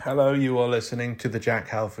Hello, you are listening to the Jack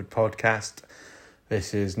Halford podcast.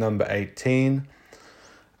 This is number 18,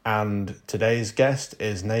 and today's guest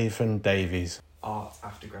is Nathan Davies. Art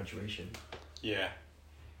after graduation, Yeah.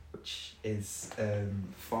 which is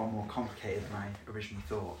far more complicated than I originally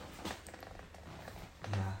thought.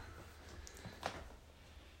 Yeah.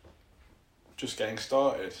 Just getting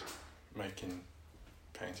started making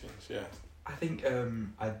paintings, yeah. I think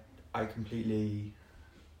I completely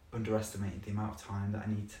underestimated the amount of time that I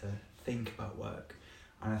need to think about work,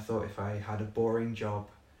 and I thought if I had a boring job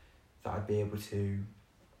that I'd be able to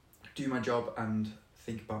do my job and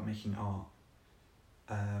think about making art,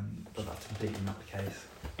 but that's completely not the case.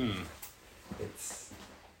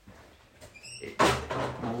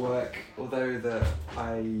 My work, although that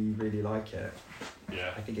I really like it,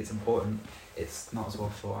 Yeah. I think it's important, it's not as well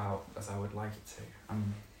thought out as I would like it to.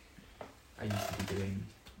 I used to be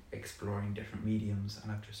exploring different mediums,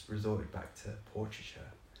 and I've just resorted back to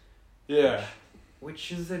portraiture. Yeah.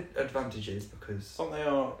 Which is advantages because... Some they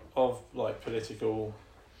are of like political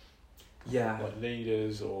Yeah. like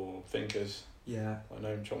leaders or thinkers. Yeah. Like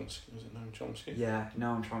Noam Chomsky. Was it Noam Chomsky? Yeah,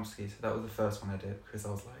 Noam Chomsky. So that was the first one I did because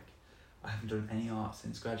I was like, I haven't done any art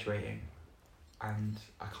since graduating and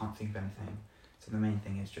I can't think of anything. So the main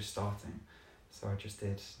thing is just starting. So I just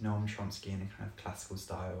did Noam Chomsky in a kind of classical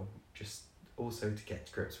style, just also to get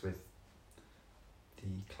to grips with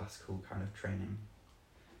the classical kind of training,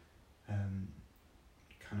 kind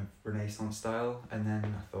of Renaissance style. And then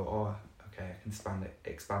I thought, oh, okay, I can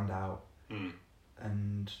expand out.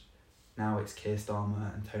 And now it's Keir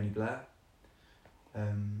Starmer and Tony Blair.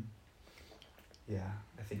 Yeah,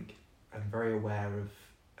 I think I'm very aware of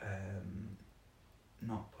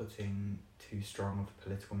not putting too strong of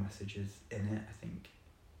political messages in it. I think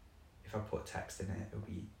if I put text in it, it'll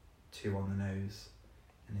be too on the nose.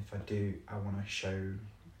 And if I do, I want to show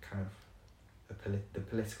kind of the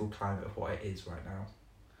political climate of what it is right now.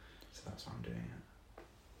 So that's why I'm doing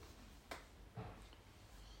it.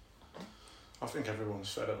 I think everyone's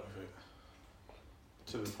fed up with it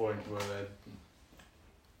to the point where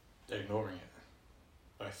they're ignoring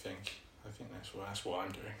it. I think that's what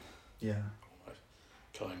I'm doing. Yeah.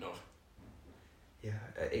 Kind of. Yeah,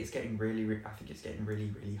 it's getting I think it's getting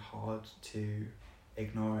really, really hard to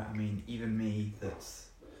ignore it. I mean, even me that's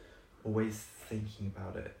always thinking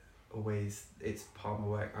about it, it's part of my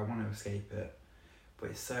work, I want to escape it,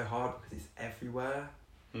 but it's so hard because it's everywhere.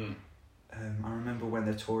 I remember when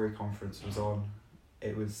the Tory conference was on,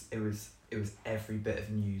 it was every bit of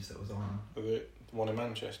news that was on. The one in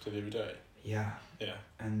Manchester the other day? Yeah. Yeah.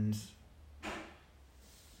 And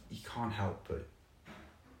you can't help but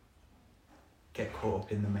get caught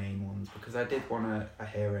up in the main ones, because I did want to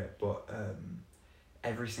hear it, but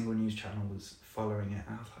every single news channel was following it,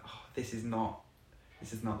 and I was like, oh, this is not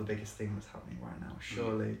the biggest thing that's happening right now,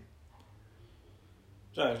 surely.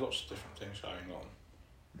 Yeah, there's lots of different things going on.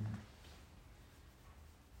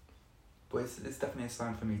 But it's definitely a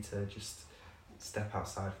sign for me to just step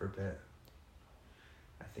outside for a bit.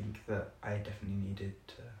 I think that I definitely needed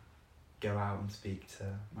to go out and speak to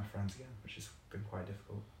my friends again, which has been quite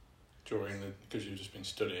difficult. Because you've just been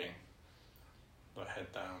studying, like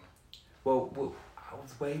head down. Well, I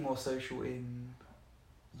was way more social in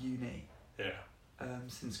uni. Yeah.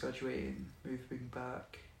 Since graduating, moving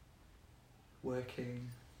back, working,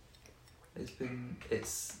 I think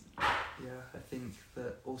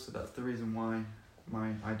that also that's the reason why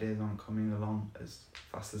my ideas aren't coming along as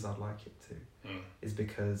fast as I'd like it to, is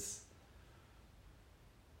because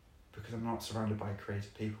I'm not surrounded by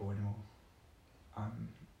creative people anymore.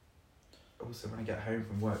 Also, when I get home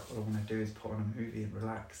from work, what I want to do is put on a movie and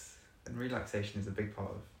relax, and relaxation is a big part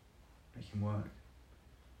of making work.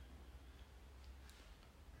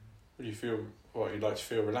 Would you feel, you'd like to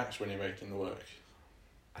feel relaxed when you're making the work?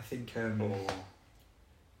 I think or...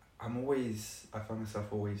 I find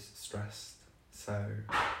myself always stressed, so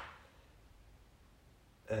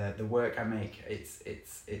the work I make, it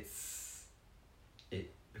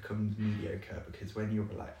becomes mediocre, because when you're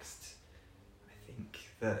relaxed, I think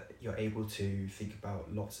that you're able to think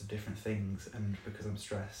about lots of different things, and because I'm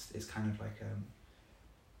stressed, it's kind of like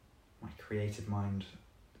my creative mind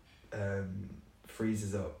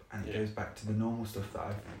freezes up, and it goes back to the normal stuff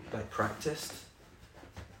that I've practiced.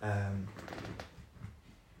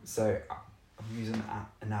 So I'm using an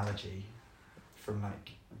analogy from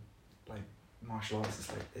like martial arts. It's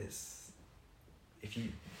like this: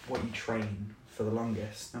 what you train for the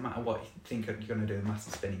longest, no matter what you think you're going to do, a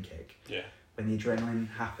massive spinning kick. Yeah. When the adrenaline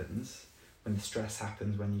happens, when the stress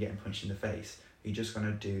happens, when you're getting punched in the face, you're just going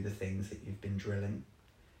to do the things that you've been drilling,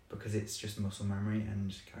 because it's just muscle memory,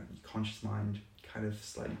 and kind of your conscious mind kind of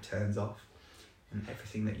slightly turns off. and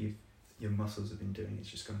everything that your muscles have been doing is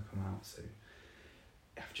just going to come out. So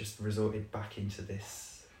I've just resorted back into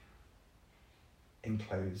this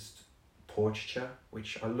enclosed portraiture,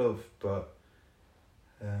 which I love, but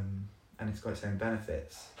and it's got its own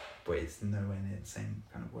benefits, but it's nowhere near the same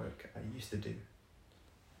kind of work I used to do.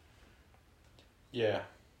 Yeah,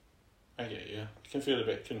 I get you. I can feel a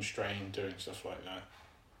bit constrained doing stuff like that.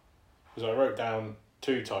 Because I wrote down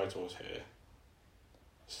 2 titles here.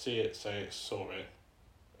 See It, Say It, Saw It.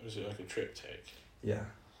 Was it like a triptych? Yeah.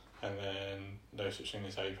 And then No Such Thing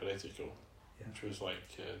as Apolitical, Yeah. which was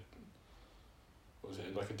like, what was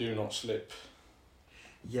it, like a do not slip?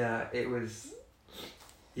 Yeah, it was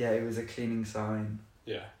a cleaning sign.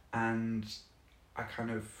 Yeah. And I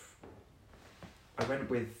went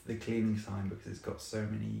with the cleaning sign because it's got so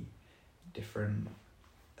many different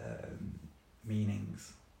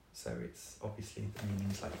meanings. So it's obviously the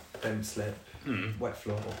meanings like don't slip, wet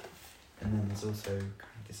floor, and then there's also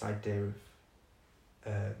kind of this idea of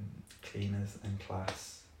cleaners and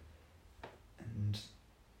class, and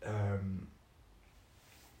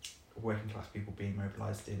working class people being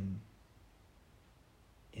mobilised in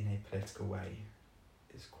a political way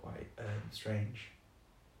is quite strange.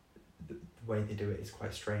 The way they do it is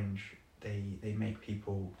quite strange. They make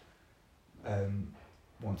people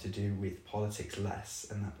want to do with politics less,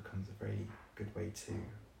 and that becomes a very good way to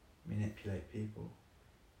manipulate people,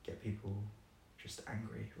 get people just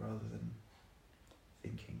angry rather than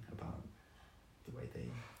thinking about the way they...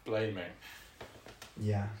 Blaming.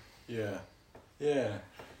 Yeah. Yeah.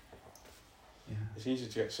 It's easy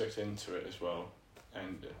to get sucked into it as well,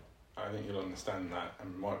 and I think you'll understand that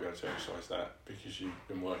and might be able to exercise that because you've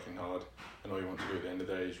been working hard and all you want to do at the end of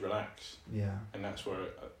the day is relax. Yeah. And that's where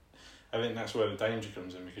I think that's where the danger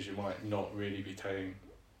comes in, because you might not really be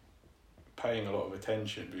paying a lot of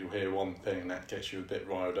attention, but you'll hear one thing and that gets you a bit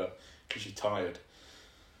riled up because you're tired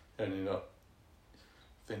and you're not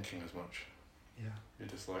thinking as much. Yeah. You're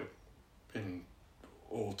just like in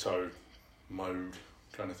auto mode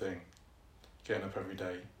kind of thing, getting up every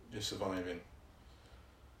day, you're surviving.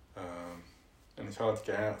 And it's hard to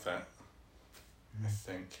get out of that, I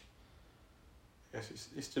think. I guess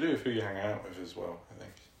it's to do with who you hang out with as well, I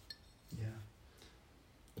think. Yeah.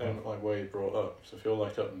 Don't like where you're brought up. So I feel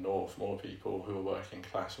like up north, more people who are working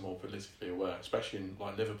class are more politically aware, especially in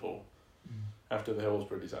like Liverpool. After the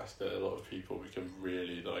Hillsborough disaster, a lot of people become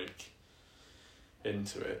really like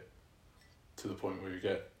into it, to the point where you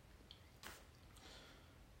get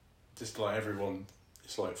just like everyone,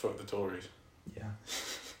 it's like fuck the Tories. Yeah.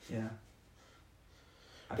 Yeah.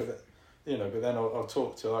 But then I'll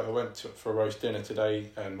talk to, like, I went for a roast dinner today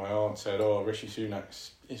and my aunt said, oh, Rishi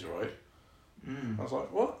Sunak is right. I was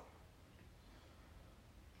like, what?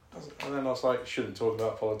 And then I was like, shouldn't talk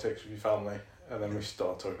about politics with your family. And then we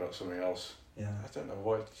started talking about something else. Yeah. I don't know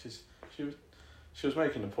why, because she was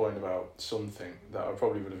making a point about something that I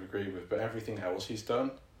probably would have agreed with, but everything else he's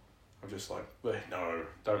done, I'm just like, well, no,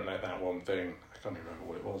 don't let that one thing, I can't even remember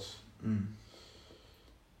what it was.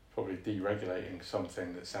 Probably deregulating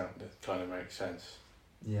something that kind of makes sense.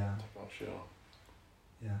 Yeah. I'm not sure.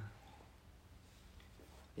 Yeah.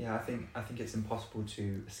 Yeah, I think it's impossible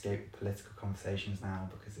to escape political conversations now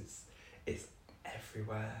because it's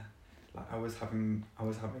everywhere. Like I was having it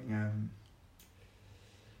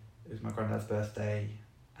was my granddad's birthday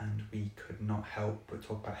and we could not help but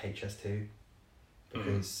talk about HS2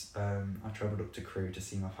 because I travelled up to Crewe to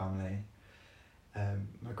see my family.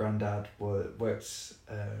 My granddad works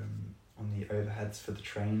on the overheads for the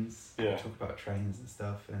trains. Yeah. Talk about trains and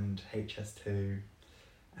stuff and HS2, and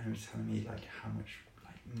he was telling me like how much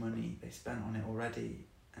like money they spent on it already,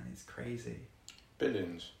 and it's crazy.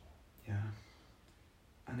 Billions. Yeah.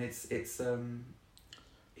 And it's I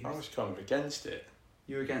was kind of against it.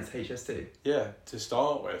 You were against HS2? Yeah, to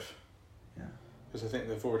start with. Yeah. Because I think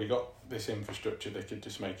they've already got this infrastructure, they could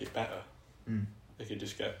just make it better. They could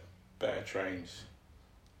just get better trains,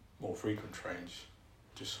 more frequent trains,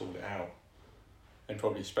 just sort it out, and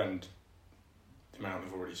probably spend the amount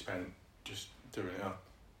they've already spent just doing it up.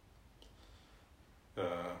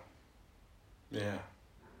 Yeah.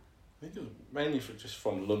 I think it was mainly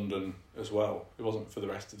from London as well. It wasn't for the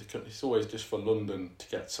rest of the country. It's always just for London to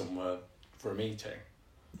get somewhere for a meeting.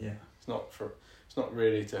 Yeah. It's not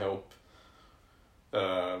really to help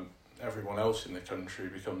everyone else in the country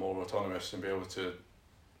become more autonomous and be able to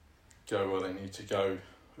go where they need to go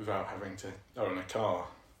without having to own a car.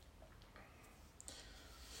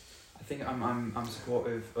 I think I'm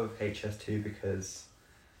supportive of HS2 because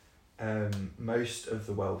most of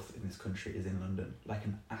the wealth in this country is in London. Like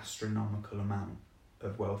an astronomical amount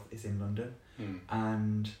of wealth is in London.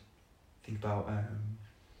 And think about I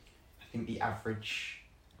think the average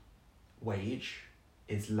wage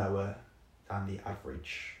is lower than the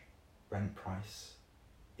average rent price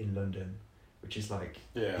in London, which is like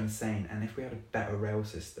insane. And if we had a better rail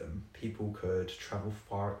system, people could travel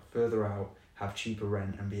further out, have cheaper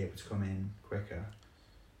rent, and be able to come in quicker.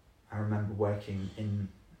 I remember working in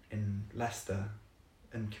Leicester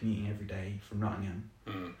and commuting every day from Nottingham,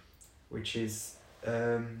 which is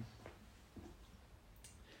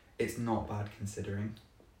it's not bad considering,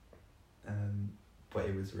 but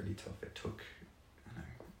it was really tough. It took, I don't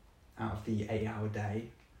know, out of the 8-hour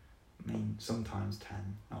day, I mean sometimes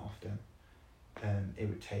 10, not often,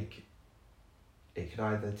 it could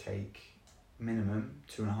either take minimum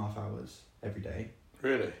 2.5 hours every day.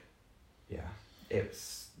 Really? Yeah.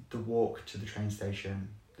 It's the walk to the train station,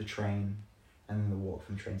 the train, and then the walk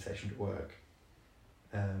from the train station to work.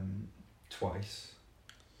 Twice,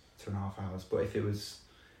 2.5 hours. But if it was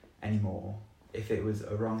any more, if it was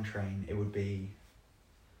a wrong train, it would be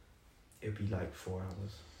like 4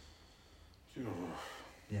 hours.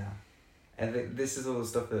 Yeah. And this is all the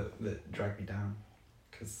stuff that dragged me down,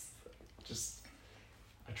 because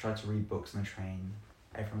I tried to read books on the train.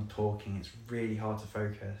 Everyone talking, it's really hard to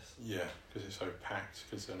focus. Yeah, because it's so packed,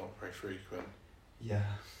 because they're not very frequent. Yeah.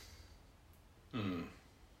 But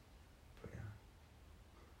yeah.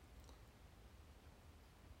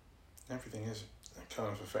 Everything is kind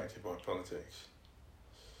of affected by politics.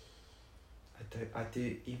 I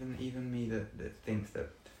do even me that thinks that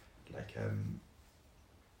like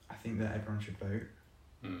I think that everyone should vote.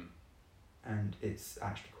 And it's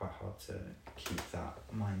actually quite hard to keep that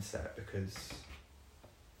mindset because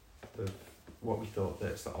of what we thought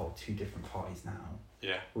that it's two different parties now.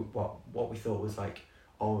 Yeah. What we thought was like,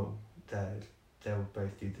 they'll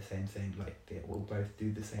both do the same thing, like they will both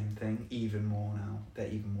do the same thing, even more now. They're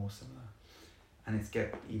even more similar. And it's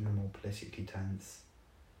get even more politically tense.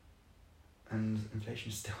 And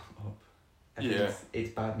inflation's still up.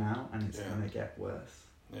 It's bad now and it's gonna get worse.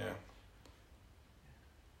 Yeah.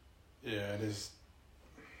 Yeah, it is.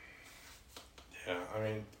 Yeah, I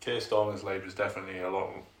mean, Keir Starmer's Labour is definitely a lot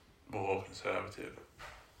more conservative.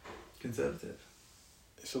 Conservative?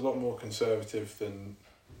 It's a lot more conservative than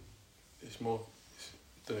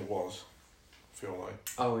than it was, I feel like.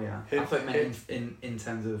 Oh yeah. I thought you meant in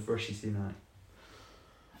terms of Rishi Sunak.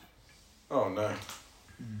 Oh no.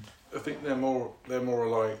 I think they're more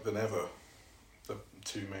alike than ever, the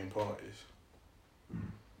two main parties.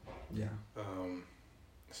 Yeah.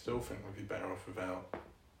 I still think we'd be better off without.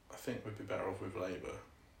 I think we'd be better off with Labour.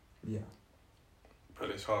 Yeah. But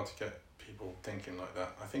it's hard to get people thinking like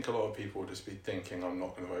that. I think a lot of people will just be thinking, I'm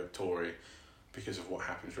not going to vote Tory because of what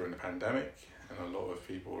happened during the pandemic, and a lot of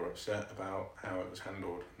people are upset about how it was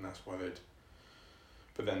handled, and that's why they'd.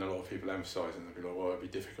 But then a lot of people emphasise, and they'll be like, well, it'd be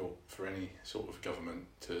difficult for any sort of government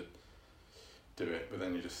to do it. But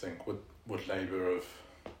then you just think, would Labour have,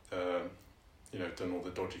 done all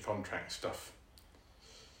the dodgy contract stuff?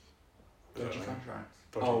 Dodgy contracts?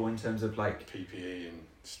 In terms of like PPE and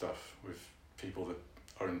stuff with people that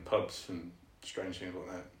are in pubs and strange things like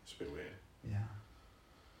that. It's a bit weird. Yeah.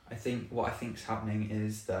 What I think's happening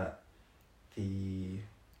is that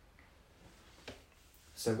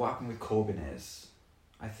so what happened with Corbyn is,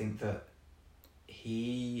 I think that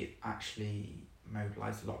he actually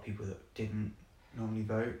mobilised a lot of people that didn't normally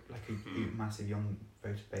vote, like a massive young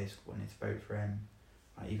voter base wanted to vote for him.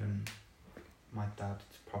 Like even my dad's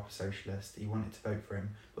a proper socialist, he wanted to vote for him.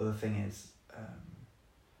 But the thing is,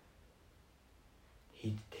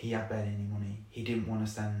 he had barely any money. He didn't want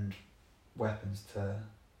to send weapons to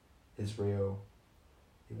Israel.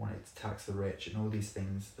 He wanted to tax the rich and all these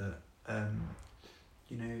things that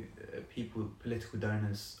political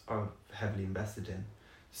donors are heavily invested in.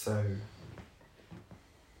 So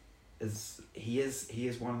he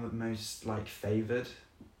is one of the most like favoured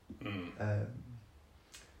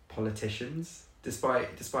politicians,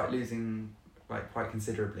 despite losing like quite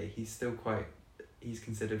considerably. He's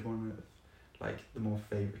considered one of like the more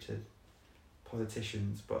favoured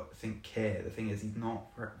politicians. But I think Keir, the thing is, he's not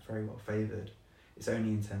very well favoured. It's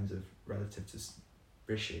only in terms of relative to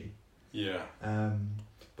Rishi. Yeah.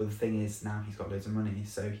 But the thing is, now he's got loads of money,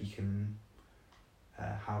 so he can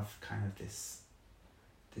have kind of this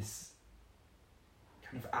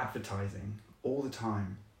kind of advertising all the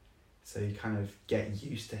time. So you kind of get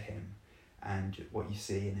used to him, and what you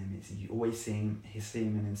see in him is you always see him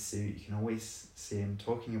in his suit. You can always see him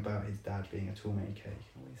talking about his dad being a toolmaker.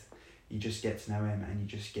 You just get to know him, and you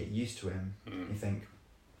just get used to him. You think,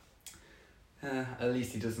 at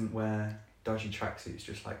least he doesn't wear dodgy tracksuits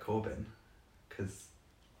just like Corbyn, because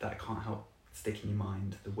that can't help stick in your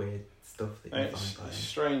mind the weird stuff that you find. It's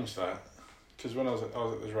strange that, because when I was at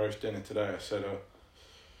the roast dinner today, I said,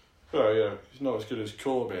 "Oh yeah, he's not as good as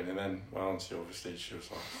Corbyn," and then my auntie obviously she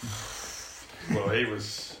was like, "Well, he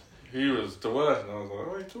was the worst," and I was like,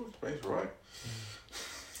 "Oh, he talked about he's right."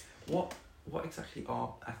 What exactly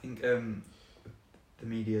are I think the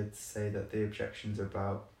media say that the objections are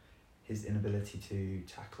about his inability to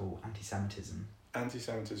tackle anti-Semitism.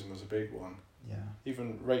 Anti-Semitism was a big one. Yeah.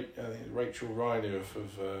 Even I think Rachel Riley of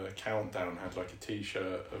Countdown had like a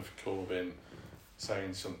T-shirt of Corbyn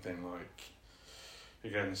saying something like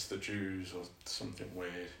against the Jews or something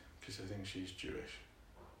weird, because I think she's Jewish.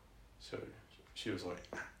 So she was like,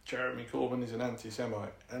 Jeremy Corbyn is an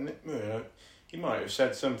anti-Semite, and he might have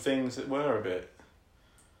said some things that were a bit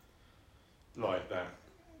like that.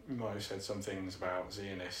 He might have said some things about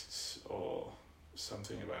Zionists or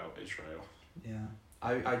something about Israel. Yeah,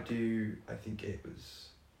 I think it was.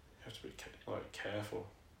 You have to be careful.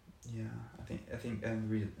 Yeah, I think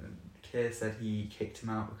Keir said he kicked him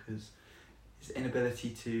out because his inability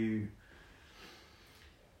to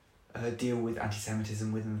deal with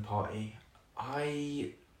anti-Semitism within the party.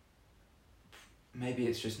 Maybe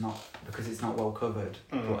it's just not because it's not well covered,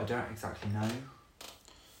 but I don't exactly know.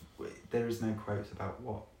 There is no quote about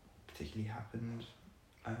what particularly happened,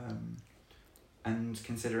 and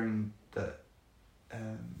considering that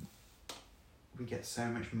we get so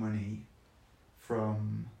much money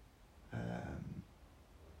from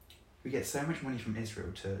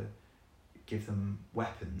Israel to give them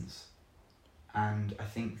weapons, and I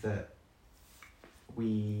think that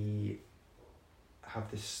we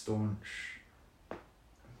have this staunch.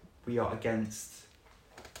 We are against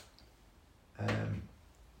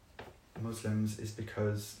Muslims is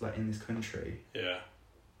because, like, in this country,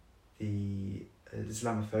 the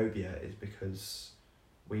Islamophobia is because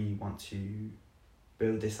we want to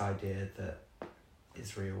build this idea that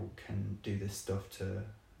Israel can do this stuff to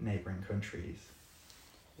neighbouring countries.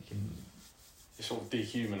 It sort of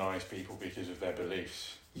dehumanise people because of their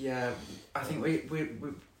beliefs. Yeah, I think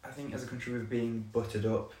I think as a country we're being buttered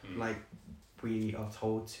up. Like, we are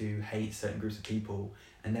told to hate certain groups of people,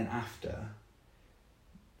 and then after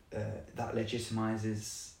that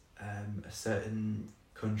legitimises a certain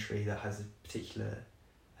country that has a particular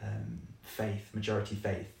majority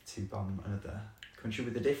faith, to bomb another country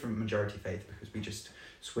with a different majority faith because we just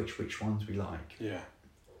switch which ones we like. Yeah.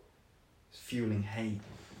 It's fueling hate.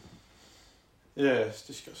 Yeah, it's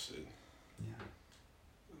disgusting. Yeah.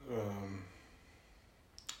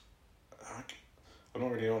 I'm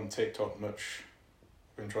not really on TikTok much.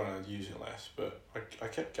 I've been trying to use it less, but I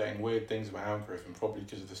kept getting weird things about algorithm, probably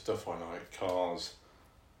because of the stuff I like, cars,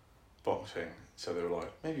 boxing. So they were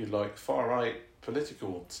like, maybe you like far-right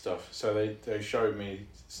political stuff. So they showed me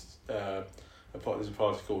there's a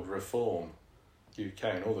party called Reform UK,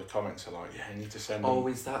 and all the comments are like, yeah, you need to send them. Oh,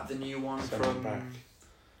 is that the new one from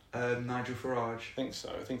Nigel Farage? I think so.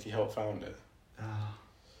 I think he helped found it.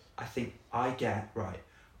 I think I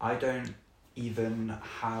don't even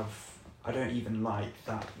like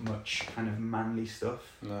that much kind of manly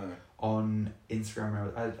stuff. No. On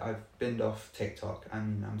Instagram. I've binned off TikTok,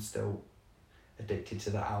 and I'm still addicted to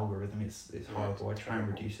that algorithm. It's horrible. I try and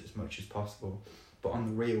reduce it as much as possible. But on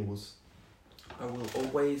the reels, I will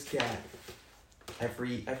always get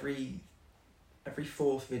every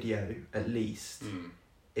fourth video at least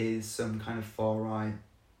is some kind of far right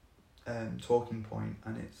talking point,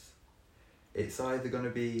 and it's either going to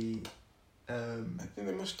be I think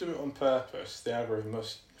they must do it on purpose. The algorithm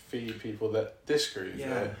must feed people that disagree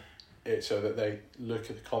with it, so that they look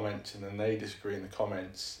at the comments and then they disagree in the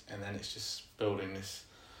comments, and then it's just building this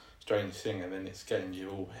strange thing, and then it's getting you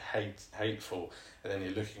all hateful, and then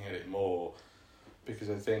you're looking at it more, because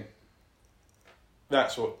I think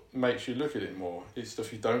that's what makes you look at it more. It's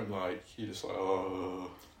stuff you don't like. You're just like, oh.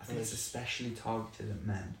 I think it's especially targeted at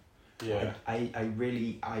men. Yeah. I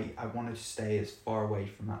wanted to stay as far away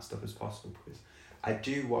from that stuff as possible, because I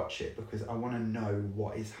do watch it because I want to know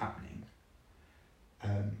what is happening.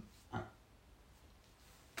 And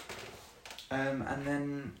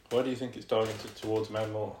then... Why do you think it's targeted towards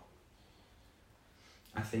men more?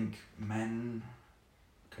 I think men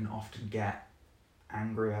can often get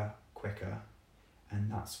angrier quicker,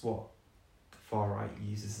 and that's what the far right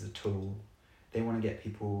uses as a tool. They want to get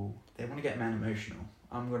men emotional.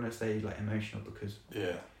 I'm going to say like emotional because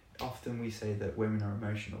often we say that women are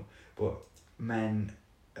emotional, but men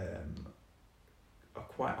are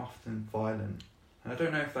quite often violent. And I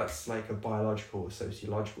don't know if that's like a biological or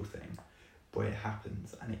sociological thing, but it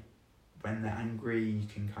happens. And when they're angry, you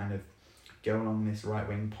can kind of go along this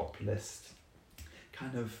right-wing populist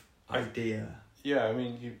kind of idea. Yeah, I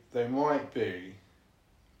mean, they might be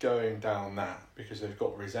going down that because they've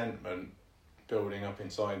got resentment building up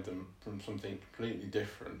inside them from something completely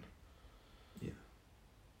different. Yeah.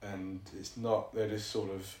 And it's not, they're just sort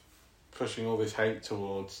of pushing all this hate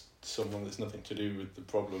towards someone that's nothing to do with the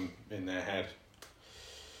problem in their head,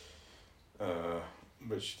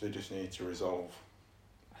 which they just need to resolve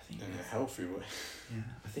in a healthy way. Yeah,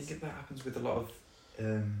 I think that happens with a lot of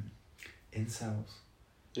incels.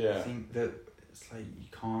 Yeah. I think that it's like you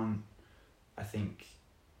can't. I think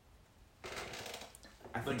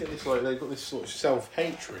get this, like, they've got this sort of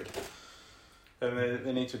self-hatred, and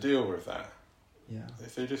they need to deal with that. Yeah.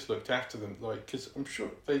 If they just looked after them, like, because I'm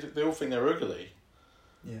sure they all think they're ugly.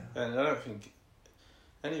 Yeah. And I don't think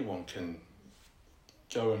anyone can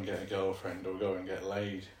go and get a girlfriend or go and get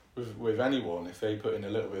laid with anyone if they put in a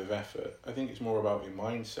little bit of effort. I think it's more about your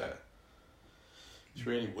mindset. It's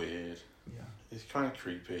really weird. Yeah. It's kind of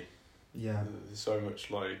creepy. Yeah. There's so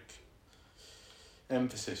much, like,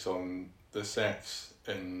 emphasis on the sex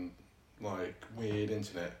and, like, weird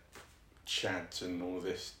internet chats and all of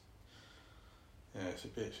this. Yeah, it's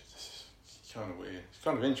kind of weird. It's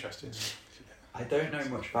kind of interesting. I don't know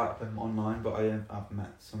much about them online, but I've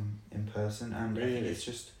met some in person, and really? I think it's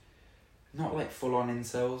just not like full on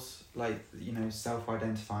incels, like, you know,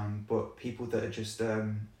 self-identifying, but people that are just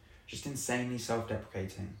insanely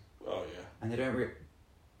self-deprecating. Oh yeah. And they don't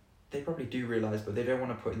they probably do realise, but they don't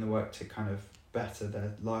want to put in the work to kind of better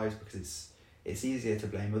their lives, because it's easier to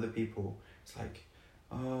blame other people. It's like,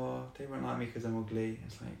 oh, they won't like me because I'm ugly.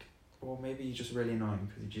 It's like, well, maybe you're just really annoying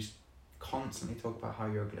because you just constantly talk about how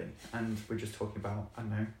you're ugly, and we're just talking about, I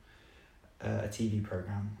don't know, a TV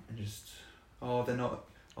program, and just, oh, they're not,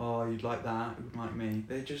 oh, you'd like that, you wouldn't like me.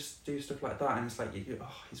 They just do stuff like that, and it's like,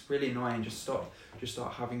 it's really annoying. Just start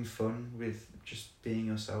having fun with just being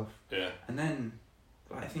yourself. Yeah. And then,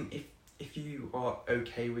 I think if you are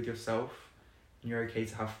okay with yourself and you're okay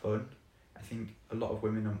to have fun, I think a lot of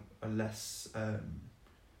women are less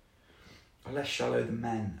shallow than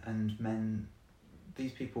men, and men,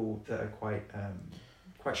 these people that are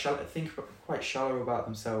quite shallow about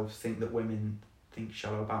themselves, think that women think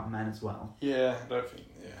shallow about men as well. Yeah, I don't think.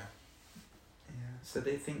 Yeah. Yeah. So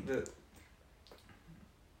they think that.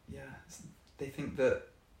 Yeah, they think that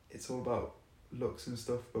it's all about looks and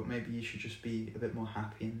stuff, but maybe you should just be a bit more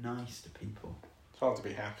happy and nice to people. It's hard to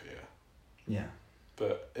be happier. Yeah.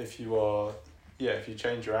 But if you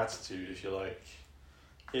change your attitude, if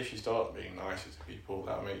you start being nicer to people,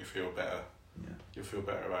 that'll make you feel better. Yeah. You'll feel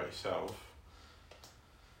better about yourself.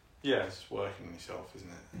 Yeah, it's working on yourself, isn't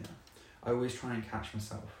it? Yeah. I always try and catch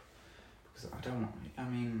myself, because I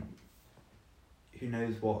mean, who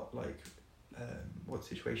knows what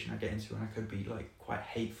situation I get into, and I could be like quite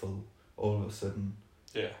hateful all of a sudden.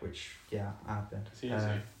 Yeah. Which, yeah, I have been. It's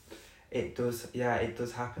easy. It does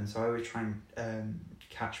happen. So I always try and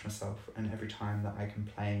catch myself, and every time that I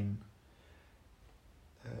complain,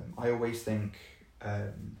 I always think,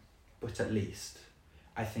 but at least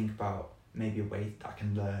I think about maybe a way that I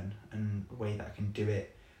can learn and a way that I can do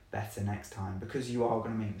it better next time, because you are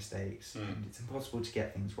going to make mistakes, and it's impossible to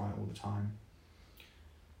get things right all the time.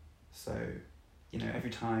 So, you know, every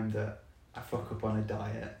time that I fuck up on a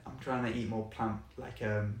diet, I'm trying to eat more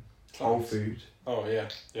whole food. Oh yeah,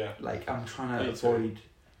 yeah. Like I'm trying to avoid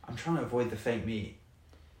the fake meat.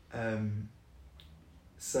 But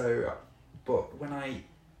when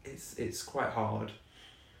it's quite hard.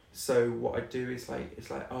 So what I do is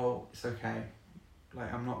oh, it's okay.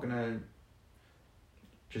 Like, I'm not gonna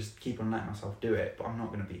just keep on letting myself do it, but I'm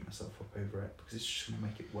not gonna beat myself up over it, because it's just gonna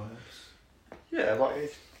make it worse. Yeah,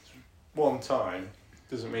 like, one time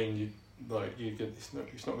doesn't mean it's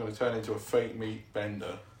not going to turn into a fake meat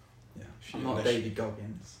bender. Yeah, I'm not David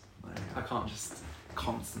Goggins. Like, I can't just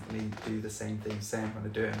constantly do the same thing, saying I'm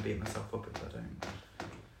going to do it, and beat myself up if I don't.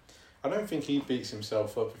 I don't think he beats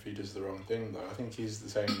himself up if he does the wrong thing, though. I think he's the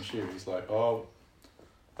same as you. He's like, I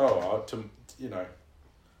won't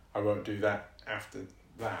do that after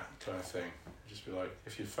that kind of thing. Just be like,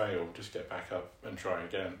 if you fail, just get back up and try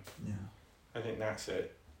again. Yeah. I think that's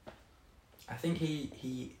it. I think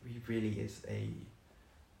he really is a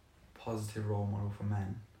positive role model for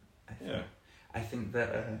men. I think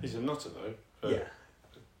that... he's a nutter, though.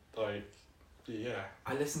 But yeah.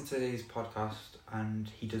 I listen to his podcast, and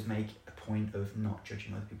he does make a point of not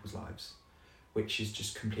judging other people's lives, which is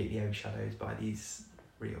just completely overshadowed by these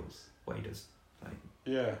reels, what he does.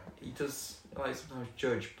 He does sometimes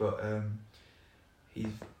judge, but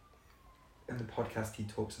he's in the podcast, he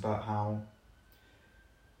talks about how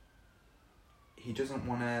he doesn't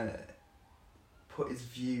want to put his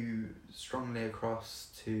view strongly across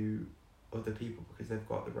to other people, because they've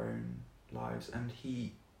got their own lives, and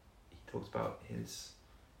he talks about his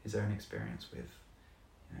own experience with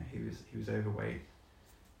You know, he was overweight,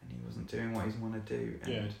 and he wasn't doing what he's want to do.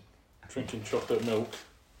 And Yeah. Drinking chocolate milk.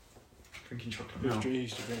 Drinking chocolate milk. He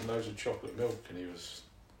used to drink loads of chocolate milk, and he was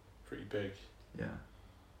pretty big. Yeah.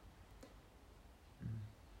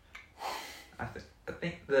 I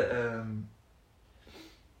think that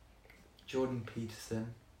Jordan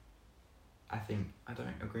Peterson, I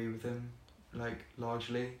don't agree with him, like,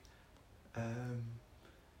 largely.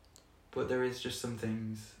 But there is just some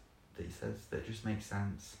things that he says that just make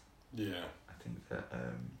sense. Yeah. I think that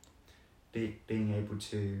being able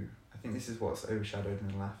to, I think this is what's overshadowed in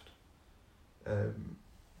the left.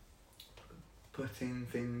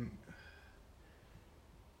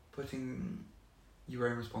 Putting your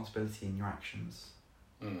own responsibility in your actions.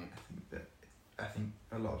 Mm. I think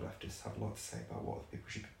a lot of leftists have a lot to say about what people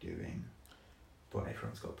should be doing, but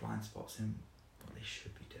everyone's got blind spots in what they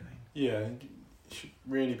should be doing. Yeah, you should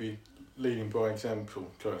really be leading by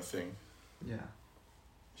example, kind of thing. Yeah.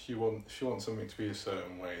 If you want something to be a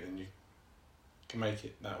certain way, then you can make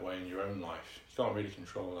it that way in your own life. You can't really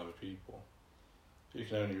control other people. You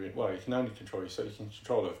can only control yourself. You can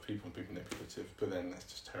control other people and be manipulative, but then that's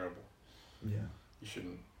just terrible. Yeah. You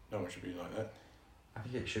shouldn't. No one should be like that. I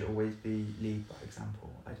think it should always be lead by example.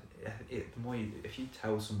 If you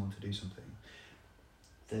tell someone to do something,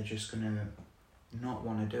 they're just gonna not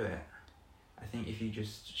want to do it. I think if you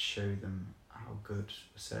just show them how good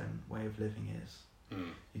a certain way of living is,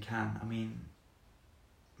 you can. I mean,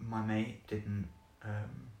 my mate didn't.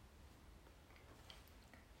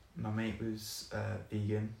 My mate was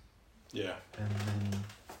vegan. Yeah. And then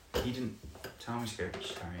he didn't tell me to go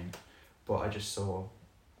vegetarian, but I just saw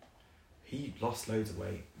he lost loads of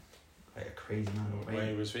weight, like a crazy amount of weight. When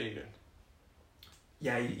he was vegan?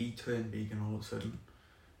 Yeah, he turned vegan all of a sudden.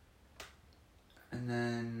 And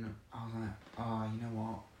then I was like, oh, you know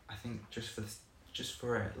what? I think just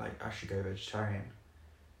for it, like, I should go vegetarian.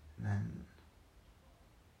 And then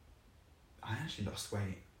I actually lost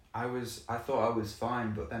weight. I thought I was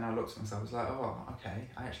fine, but then I looked at myself, I was like, oh, okay,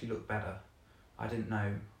 I actually look better. I didn't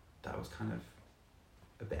know that I was kind of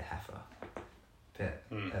a bit heifer, a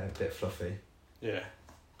bit fluffy. Yeah.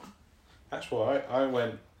 That's why I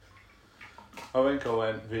went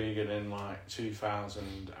vegan in like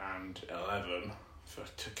 2011 for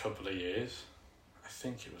a couple of years. I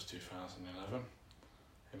think it was 2011.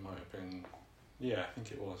 It might have been, yeah, I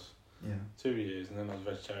think it was. Yeah. 2 years, and then I was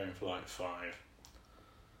vegetarian for like 5.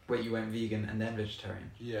 Wait, you went vegan and then vegetarian?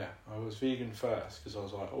 Yeah, I was vegan first because I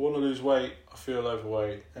was like, I want to lose weight, I feel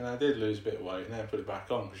overweight, and I did lose a bit of weight, and then I put it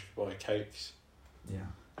back on because you can buy cakes. Yeah.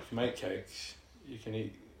 You can make cakes, you can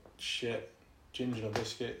eat shit, ginger nut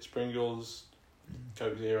biscuits, Pringles,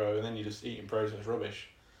 Coke Zero, and then you're just eating processed rubbish.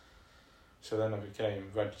 So then I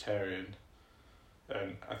became vegetarian,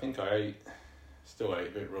 and I think I still ate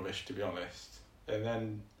a bit rubbish, to be honest. And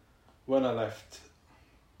then when I left,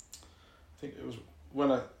 I think it was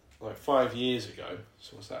like 5 years ago,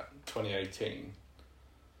 so was that 2018,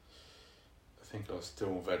 I think I was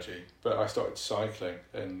still veggie, but I started cycling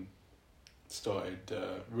and started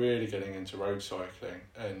really getting into road cycling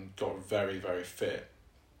and got very, very fit,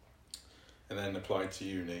 and then applied to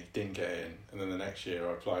uni, didn't get in, and then the next year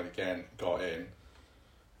I applied again, got in,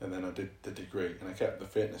 and then I did the degree, and I kept the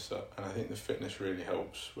fitness up, and I think the fitness really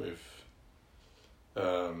helps with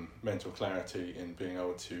mental clarity and being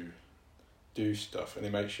able to do stuff, and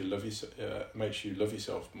it makes you love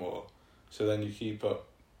yourself more. So then you keep up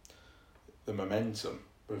the momentum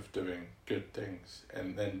of doing good things,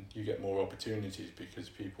 and then you get more opportunities because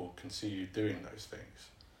people can see you doing those things,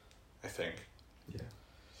 I think. Yeah.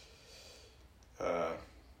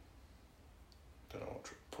 Don't know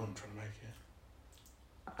what point I'm trying to make here.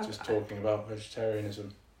 Just talking about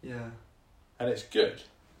vegetarianism. Yeah. And it's good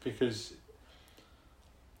because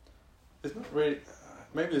there's not really.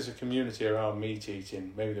 Maybe there's a community around meat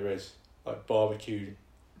eating. Maybe there is, like barbecue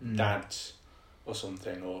dads or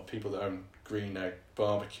something, or people that own green egg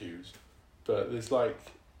barbecues. But there's like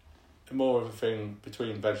more of a thing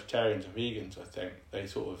between vegetarians and vegans. I think they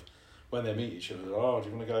sort of, when they meet each other, they're, oh, do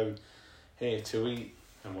you want to go here to eat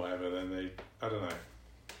and whatever? Then I don't know.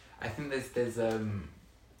 I think there's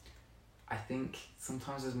I think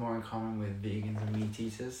sometimes there's more in common with vegans and meat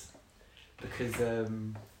eaters, because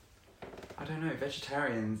I don't know,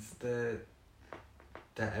 vegetarians, they're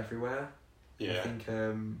everywhere. Yeah. I think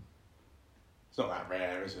it's not that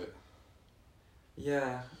rare, is it?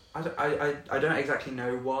 Yeah. I don't exactly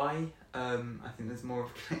know why. I think there's more of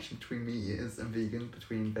a connection between meat eaters and vegans,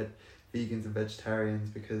 between vegans and vegetarians,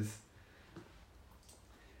 because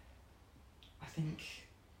I think,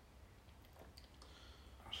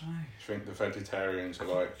 I don't know. I think the vegetarians are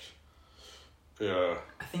like Yeah.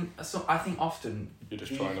 I think often You're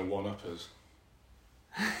just trying to one up us.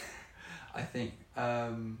 I think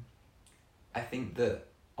that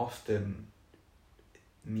often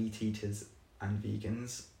meat eaters and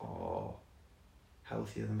vegans are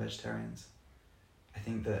healthier than vegetarians. I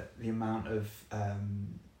think that the amount of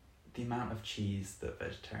cheese that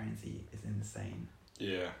vegetarians eat is insane.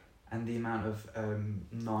 Yeah. And the amount of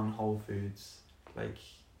non-whole foods, like,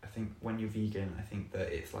 I think when you're vegan, I think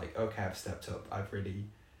that it's like, okay, I've stepped up. I've really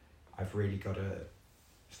got to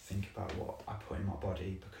think about what I put in my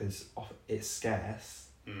body, because it's scarce.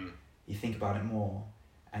 You think about it more,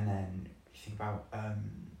 and then you think about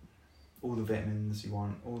all the vitamins you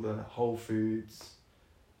want, all the whole foods,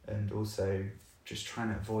 and also just trying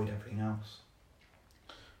to avoid everything else.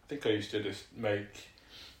 I think I used to just make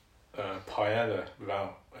paella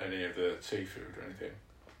without any of the seafood or anything.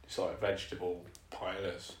 Just like vegetable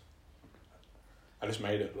paellas. I just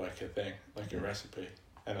made it like a thing, like a recipe.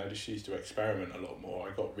 And I just used to experiment a lot more.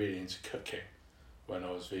 I got really into cooking when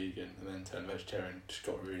I was vegan, and then turned vegetarian, just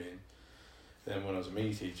got really in. Then when I was a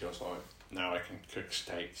meat eater, I was like, now I can cook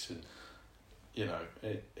steaks, and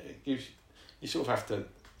it gives you sort of have to,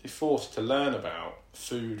 you're forced to learn about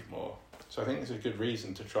food more. So I think it's a good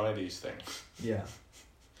reason to try these things. Yeah.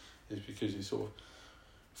 Is because you're sort of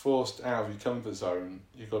forced out of your comfort zone.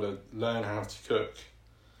 You've got to learn how to cook,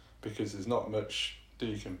 because there's not much that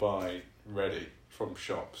you can buy ready from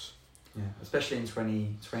shops. Yeah, especially in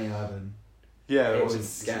 2011. Yeah, it was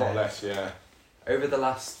it's a lot less, yeah. Over the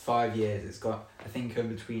last 5 years, it's got, I think, in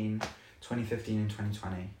between 2015 and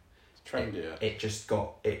 2020. It's trendier. It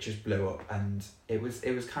just blew up, and it was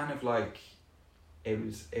kind of like, it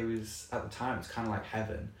was at the time, it was kind of like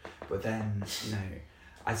heaven, but then,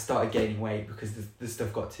 I started gaining weight because the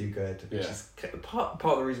stuff got too good, which is part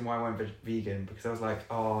of the reason why I went vegan, because I was like,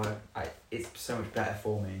 it's so much better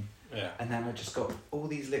for me. Yeah. And then I just got all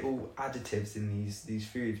these little additives in these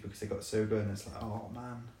foods because they got so good, and it's like, oh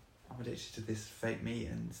man, I'm addicted to this fake meat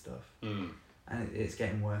and stuff. And it's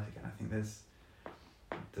getting worse again. I think there's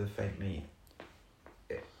the fake meat.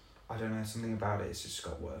 I don't know, something about it's just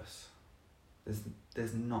got worse.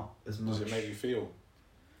 There's not as much. Does it make you feel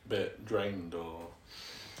a bit drained, or?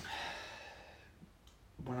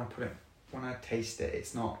 When I taste it,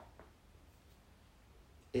 it's not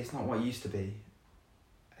what it used to be.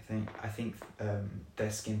 I think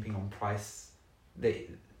they're skimping on price. They're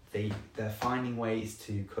finding ways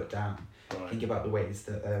to cut down. Right. Think about the ways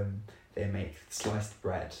that they make sliced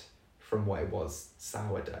bread from what it was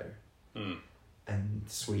sourdough. And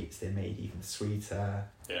sweets, they made even sweeter.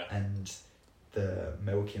 Yeah. And the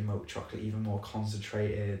milk in milk chocolate even more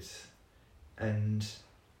concentrated, and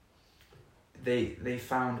they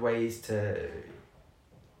found ways to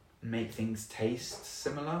make things taste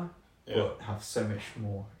similar, but have so much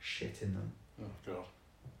more shit in them. Oh god.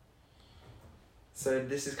 So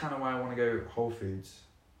this is kind of why I want to go Whole Foods.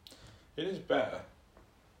 It is better,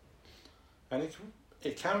 and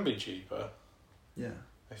it can be cheaper. Yeah.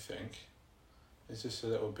 I think it's just a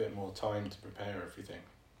little bit more time to prepare everything.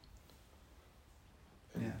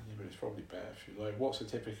 Yeah. But it's probably better if you like. What's a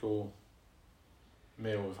typical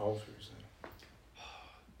meal with Whole Foods then?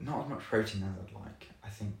 Not as much protein as I'd like. I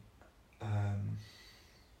think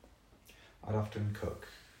I'd often cook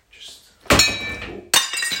just. Doesn't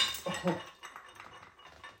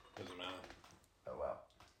matter. Oh well.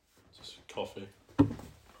 Just coffee.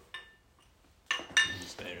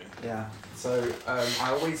 Yeah. So I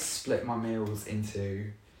always split my meals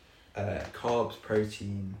into carbs,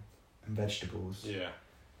 protein, and vegetables. Yeah.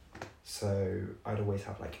 So I'd always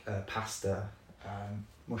have like pasta,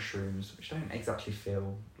 mushrooms, which don't exactly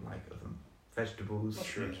feel like other vegetables.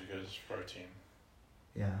 Mushrooms are good as protein.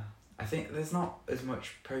 Yeah. I think there's not as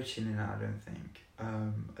much protein in it, I don't think,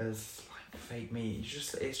 as like fake meat.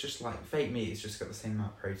 It's just like fake meat, it's just got the same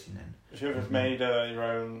amount of protein in. Have you ever made your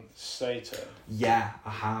own seitan? Yeah, I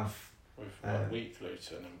have. With wheat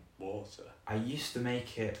gluten and water? I used to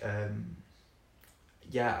make it, I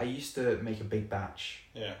used to make a big batch.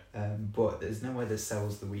 Yeah. But there's nowhere that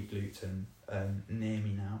sells the wheat gluten near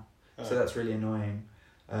me now. Oh. So that's really annoying.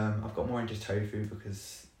 I've got more into tofu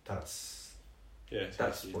because that's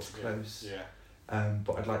what's close. Yeah.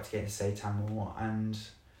 But I'd like to get into seitan more, and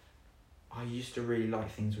I used to really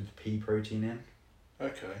like things with pea protein in.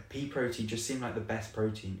 Okay. Pea protein just seemed like the best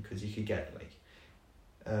protein because you could get like,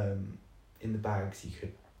 in the bags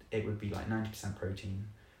it would be like 90% protein,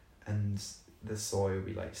 and the soy would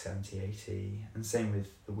be like 70-80, and same with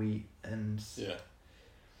the wheat and. Yeah.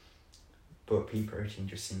 But pea protein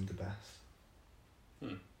just seemed the best.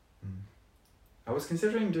 Hmm. I was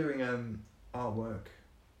considering doing artwork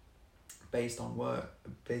based on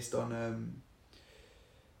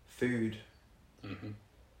food.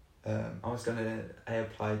 I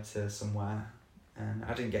applied to somewhere and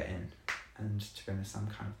I didn't get in, and to be honest I'm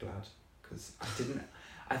kind of glad, because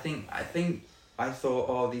I thought,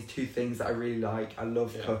 oh, these two things that I really like, I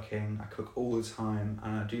love cooking, I cook all the time,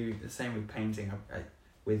 and I do the same with painting,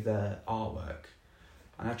 with artwork,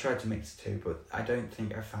 and I tried to mix the two, but I don't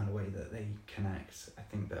think I found a way that they connect. I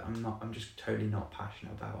think that I'm just totally not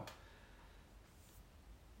passionate about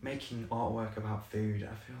making artwork about food.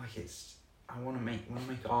 I feel like I want to make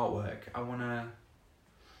artwork.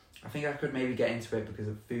 I think I could maybe get into it because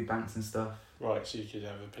of food banks and stuff. Right, so you could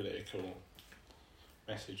have a political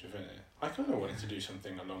message within it. I kind of wanted to do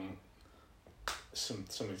something along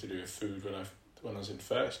something to do with food when I was in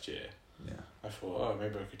first year. Yeah. I thought, oh,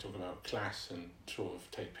 maybe I could talk about class and sort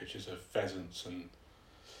of take pictures of pheasants and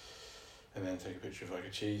then take a picture of like a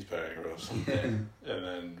cheeseburger or something and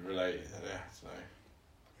then relate it.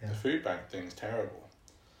 The food bank thing's terrible.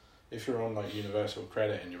 If you're on like universal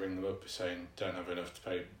credit and you ring them up saying don't have enough to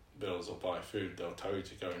pay bills or buy food, they'll tell you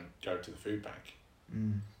to go to the food bank.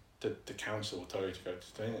 The council will tell you to go to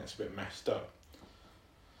the thing. It's a bit messed up.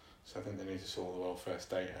 So I think they need to sort the welfare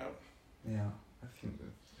state out. Yeah, I think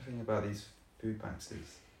the thing about these food banks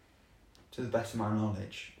is, to the best of my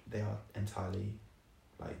knowledge, they are entirely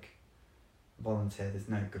like volunteer. There's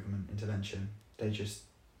no government intervention. They just,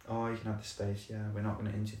 oh, you can have the space. Yeah, we're not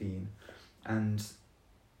going to intervene, and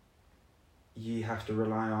you have to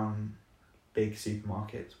rely on big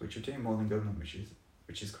supermarkets, which are doing more than government,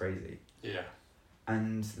 which is crazy. Yeah.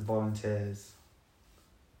 And the volunteers.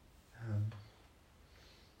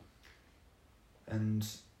 And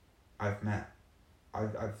I've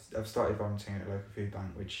started volunteering at a local food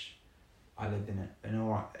bank, which I lived in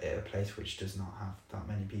a place which does not have that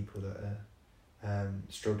many people that are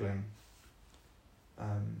struggling.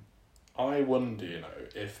 I wonder,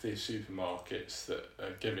 if the supermarkets that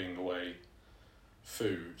are giving away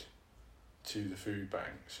food to the food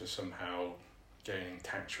banks are somehow gaining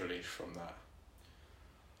tax relief from that.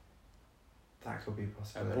 That could be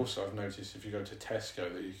possible. And also I've noticed if you go to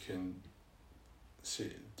Tesco that you can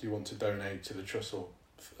see, do you want to donate to the Trussell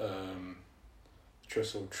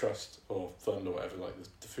Trust or Fund or whatever, like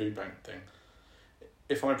the food bank thing.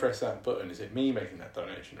 If I press that button, is it me making that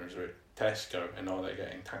donation or is it Tesco, and are they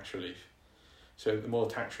getting tax relief? So the more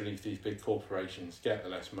tax relief these big corporations get, the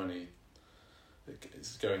less money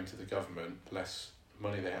is going to the government, less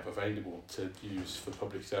money they have available to use for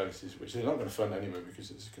public services, which they're not going to fund anyway because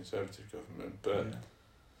it's a Conservative government, but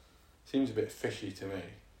seems a bit fishy to me.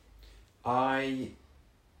 I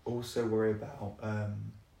also worry about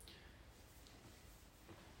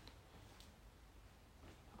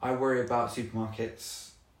supermarkets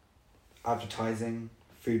advertising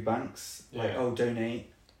food banks, like, oh, donate,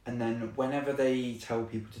 and then whenever they tell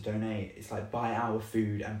people to donate, it's like, buy our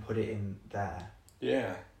food and put it in there.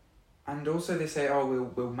 Yeah. And also they say, oh,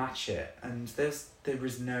 we'll match it, and is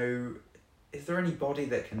there any body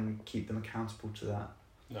that can keep them accountable to that?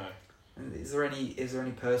 No. And is there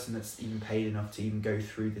any person that's even paid enough to even go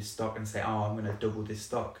through this stock and say, oh, I'm going to double this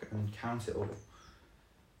stock and count it all?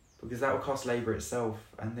 Because that will cost labour itself,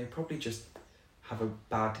 and they probably just have a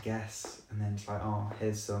bad guess, and then it's like, oh,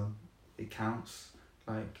 here's some, it counts.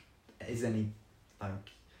 Like, is any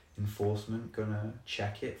enforcement gonna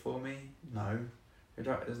check it for me? No.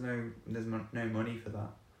 There's no money for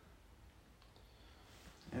that.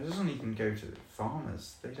 It doesn't even go to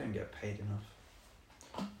farmers. They don't get paid enough.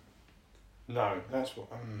 No, that's what.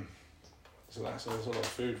 So there's a lot of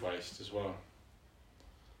food waste as well.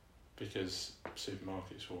 Because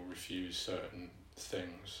supermarkets will refuse certain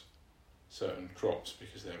things, certain crops,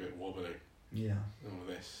 because they're a bit wobbly. Yeah. And all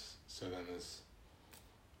this. So then there's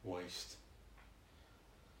waste.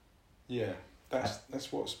 Yeah.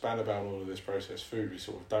 That's what's bad about all of this processed food. We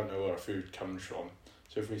sort of don't know where our food comes from.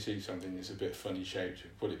 So if we see something that's a bit funny shaped, we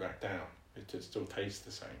put it back down. It still tastes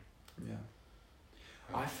the same. Yeah.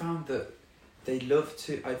 I found that they love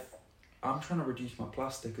to... I'm trying to reduce my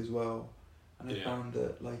plastic as well. And I found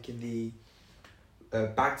that, like, in the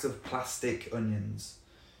bags of plastic onions,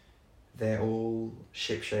 they're all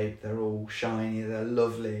ship-shaped, they're all shiny, they're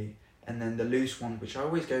lovely. And then the loose one, which I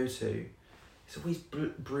always go to, it's always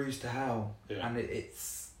bruised to hell. Yeah. And it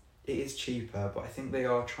is cheaper, but I think they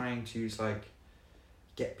are trying to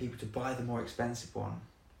get people to buy the more expensive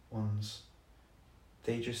ones.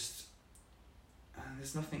 They just...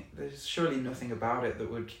 there's surely nothing about it that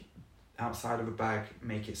would, outside of a bag,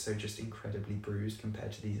 make it so just incredibly bruised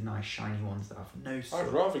compared to these nice shiny ones that have no salt.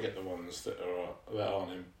 I'd rather get the ones that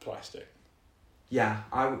aren't in plastic. Yeah,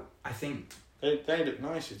 I think... They look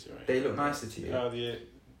nicer to me. They look nicer to you? I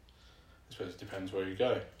suppose it depends where you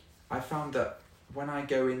go. I found that when I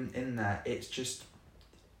go in there, it's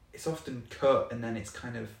often cut and then it's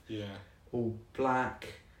kind of all black.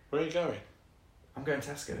 Where are you going? I'm going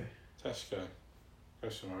Tesco. Tesco. Go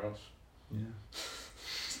somewhere else. Yeah.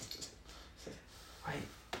 I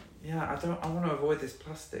want to avoid this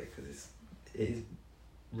plastic because it is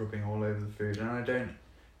rubbing all over the food, and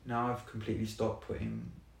now I've completely stopped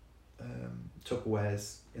putting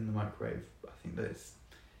Tupperwares in the microwave. I think that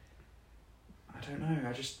I don't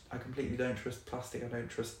know, I completely don't trust plastic. I don't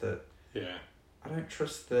trust that. Yeah. I don't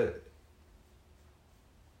trust that.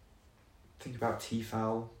 Think about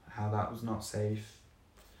Tefal, how that was not safe.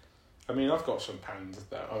 I mean, I've got some pans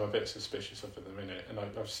that I'm a bit suspicious of at the minute, and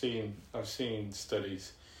I've seen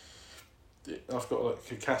studies. I've got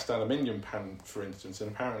like a cast aluminium pan, for instance, and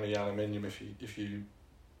apparently aluminium, if you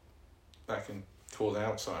that can cause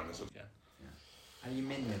Alzheimer's. Yeah.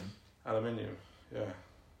 Aluminium, yeah.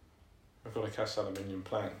 I've got a cast aluminium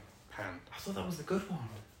pan. I thought that was the good one.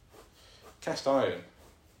 Cast iron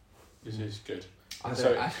is good. I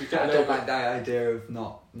don't like the idea of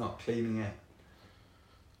not cleaning it.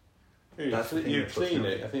 You clean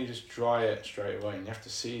it, I think you just dry it straight away, and you have to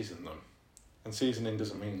season them. And seasoning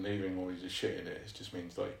doesn't mean leaving all your shit in it. It just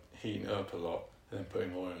means like heating it up a lot and then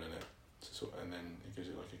putting oil in it, and then it gives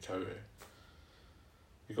it like a coating.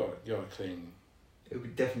 You got to clean. It would be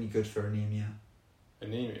definitely good for anemia.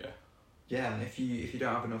 Anemia. Yeah, if you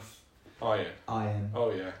don't have enough iron.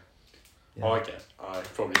 Oh yeah. I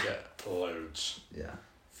probably get loads. Yeah.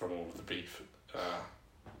 From all of the beef.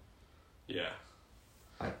 Yeah.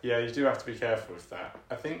 You do have to be careful with that.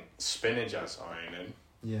 I think spinach has iron in.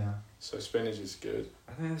 Yeah. So spinach is good.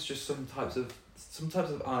 I think there's just some types of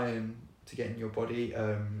iron to get in your body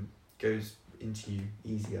goes into you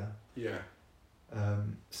easier. Yeah.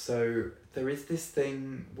 So there is this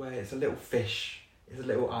thing where it's a little fish. It's a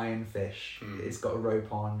little iron fish. It's got a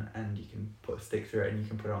rope on, and you can put a stick through it, and you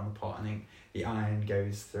can put it on the pot, and then the iron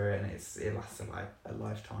goes through it, and it lasts a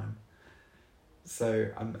lifetime.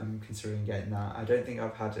 So I'm considering getting that. I don't think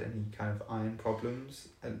I've had any kind of iron problems,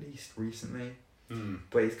 at least recently.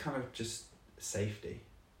 But it's kind of just safety.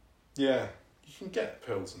 Yeah, you can get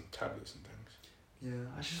pills and tablets and things. Yeah,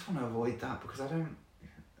 I just want to avoid that because I don't.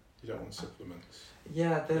 You don't want supplements.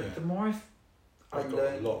 Yeah, the more I've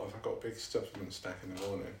got a big supplement stack in the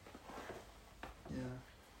morning.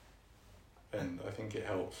 Yeah. And I think it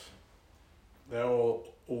helps. They're all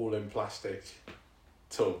in plastic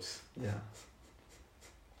tubs. Yeah.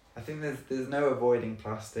 I think there's no avoiding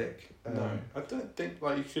plastic. No, I don't think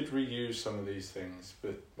you could reuse some of these things,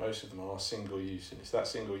 but most of them are single use, and it's that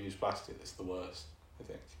single use plastic that's the worst. I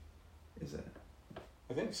think. Is it?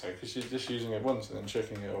 I think so, because you're just using it once and then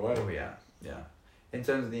chucking it away. Oh yeah. In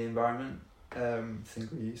terms of the environment,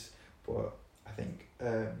 single use, but I think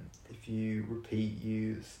if you repeat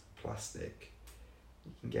use plastic,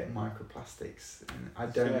 you can get microplastics, and I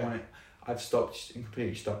don't want it. I've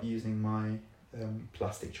completely stopped using my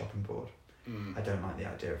plastic chopping board. I don't like the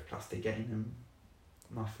idea of plastic getting in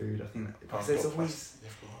my food. I think that because there's always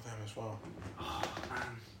you've got them as well. Oh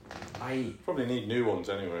man, I probably need new ones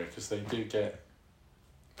anyway because they do get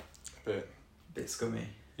a bit scummy.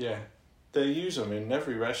 Yeah, they use them in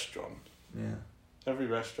every restaurant. Yeah, every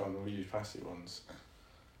restaurant will use plastic ones.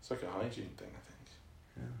 It's like a hygiene thing, I think.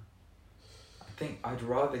 Yeah, I think I'd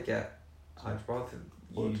rather use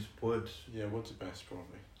wood. Yeah, wood's the best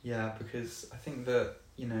probably. Yeah, because I think that,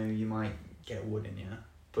 you might get wood in you,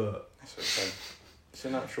 but... That's okay. It's a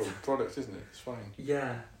natural product, isn't it? It's fine.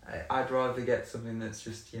 Yeah, I'd rather get something that's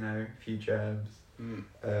just, a few germs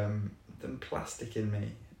than plastic in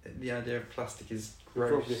me. The idea of plastic is gross.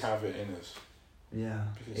 We probably have it in us. Yeah.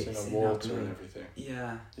 Because it's in our water and everything.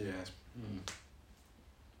 Yeah. Yeah.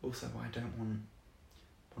 Also, I don't want...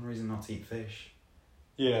 One reason not to eat fish.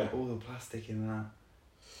 Yeah. All the plastic in that.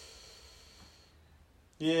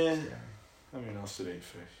 Yeah. I mean, I still eat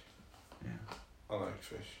fish. Yeah. I like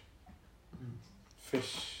fish.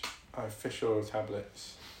 Fish. I have fish oil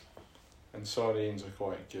tablets, and sardines are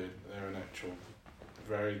quite good. They're an actual,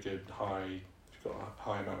 very good You've got a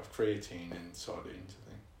high amount of creatine in sardines, I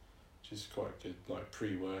think, which is quite good, like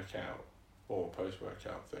pre-workout or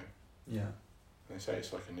post-workout thing. Yeah. And they say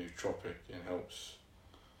it's like a nootropic and helps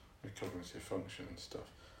with cognitive function and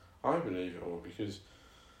stuff. I believe it all because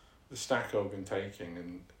the stack I've been taking,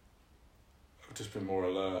 and I've just been more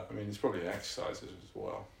alert. I mean, it's probably exercises as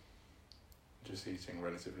well. Just eating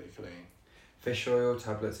relatively clean. Fish oil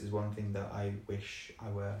tablets is one thing that I wish I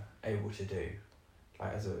were able to do,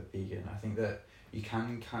 like as a vegan. I think that you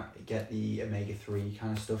can get the omega-3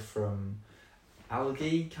 kind of stuff from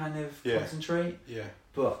algae kind of concentrate. Yeah.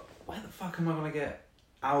 But where the fuck am I going to get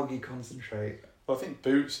algae concentrate? Well, I think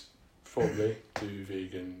Boots Probably do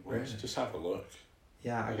vegan ones. Really? Just have a look.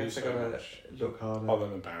 Yeah, I They guess do I so gotta much. look harder.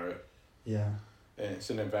 Holland and Barrett. Yeah. And it's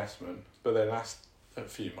an investment, but they last a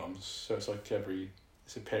few months, so it's like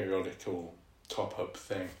it's a periodical top up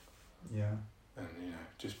thing, Yeah. and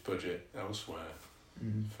just budget elsewhere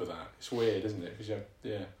Mm. for that. It's weird, isn't it? Because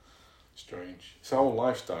strange. It's a whole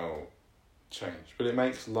lifestyle change, but it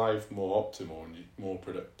makes life more optimal and more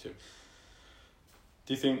productive.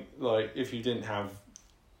 Do you think, like, if you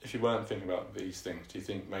weren't thinking about these things, do you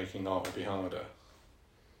think making art would be harder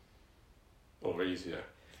or easier?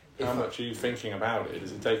 How much are you thinking about it?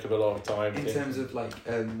 Does it take up a lot of time? In terms of like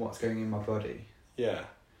what's going in my body, Yeah.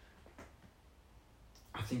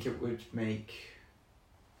 I think it would make.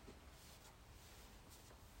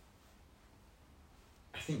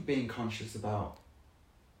 I think being conscious about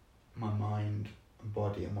my mind and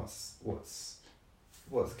body and what's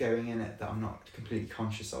going in it that I'm not completely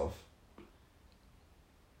conscious of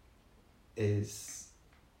is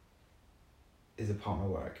a part of my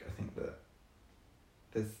work. I think that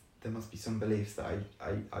there must be some beliefs that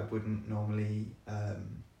I wouldn't normally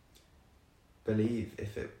believe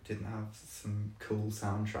if it didn't have some cool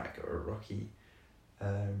soundtrack or a rocky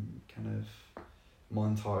kind of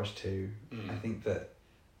montage to. I think that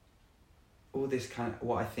all this kind of,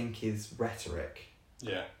 what I think is rhetoric.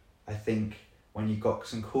 Yeah. I think when you've got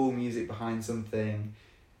some cool music behind something,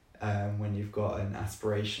 when you've got an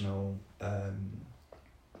aspirational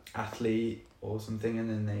athlete or something, and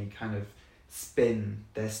then they kind of spin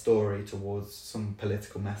their story towards some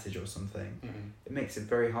political message or something, it makes it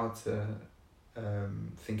very hard to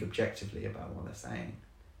think objectively about what they're saying.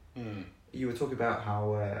 You were talking about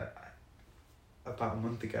how about a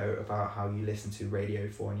month ago about how you listen to Radio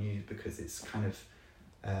 4 News because it's kind of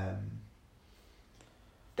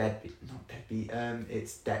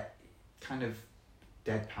it's kind of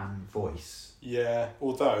deadpan voice. Yeah,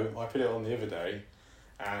 although I put it on the other day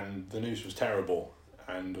and the news was terrible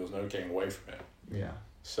and there was no getting away from it. Yeah.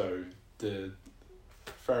 So the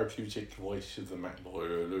therapeutic voice of the Mac,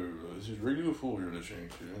 this is Radio 4 you're listening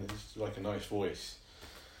to, it's like a nice voice.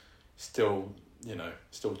 Still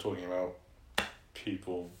talking about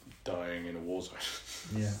people dying in a war zone.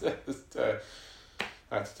 Yeah.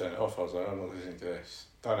 I had to turn it off. I was like, I'm not listening to this.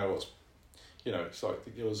 I know what's, it's like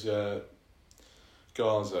it was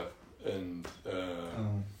Gaza and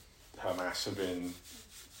Hamas have been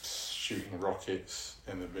shooting rockets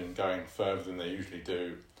and they've been going further than they usually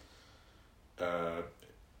do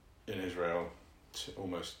in Israel,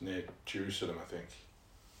 almost near Jerusalem, I think.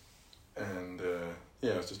 And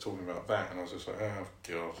I was just talking about that and I was just like, oh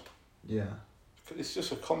God. Yeah. It's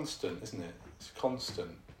just a constant, isn't it? It's a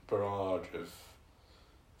constant barrage of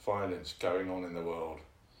violence going on in the world.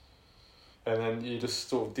 And then you just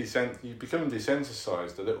sort of you become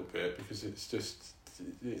desensitized a little bit because it's just,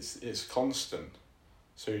 it's constant.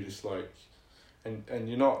 So you're just like, and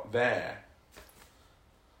you're not there.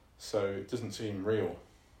 So it doesn't seem real.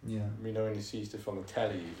 Yeah. When you see stuff on the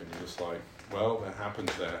telly even, you're just like, well, that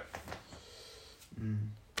happens there.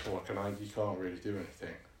 What you can't really do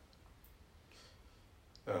anything.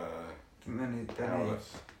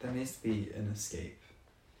 There needs to be an escape,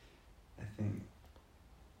 I think.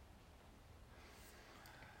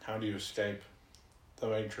 How do you escape the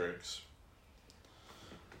Matrix?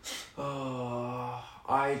 Oh,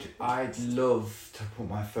 I'd love to put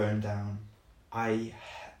my phone down. I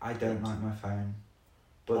don't like my phone.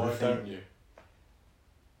 But why don't you?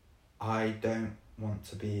 I don't want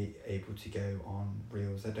to be able to go on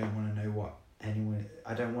reels. I don't want to know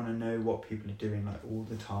I don't want to know what people are doing like all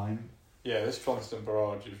the time. Yeah, this constant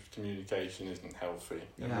barrage of communication isn't healthy.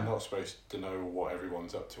 And Yeah. we're not supposed to know what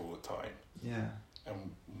everyone's up to all the time. Yeah.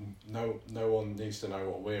 And no one needs to know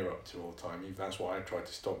what we're up to all the time. Even that's why I tried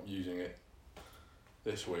to stop using it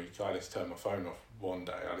this week. I just turned my phone off one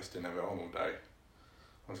day. I just didn't have it on all day.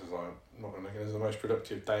 I was just like, I'm not going to make it as the most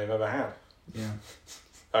productive day I've ever had. Yeah.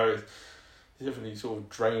 So it's definitely sort of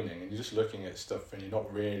draining and you're just looking at stuff and you're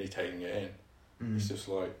not really taking it in. It's just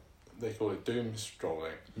like, they call it doom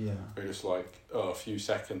scrolling. Yeah. You're just like, a few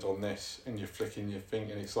seconds on this and you're flicking your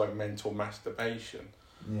finger and it's like mental masturbation.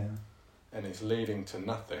 Yeah. And it's leading to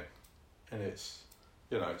nothing. And it's,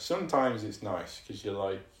 sometimes it's nice because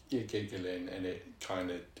you're giggling and it kind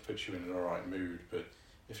of puts you in an alright mood. But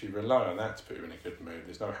if you rely on that to put you in a good mood,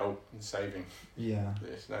 there's no help in saving. Yeah.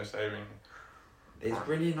 There's no saving. It's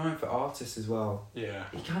really annoying for artists as well. Yeah.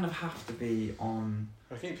 You kind of have to be on...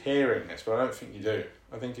 I keep hearing this, but I don't think you do.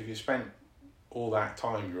 I think if you spent all that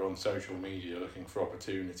time you're on social media looking for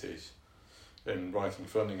opportunities and writing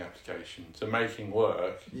funding applications and making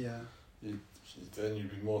work, Yeah. then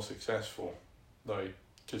you'd be more successful. Like,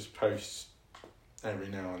 just post every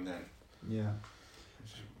now and then. Yeah.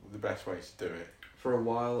 Which is the best way to do it. For a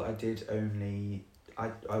while, I did only...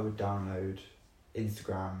 I would download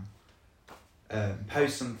Instagram,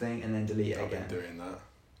 post something, and then delete it again. I've been doing that.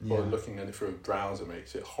 Yeah. Or looking at it through a browser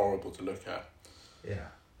makes it horrible to look at. Yeah.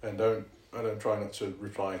 And I don't try not to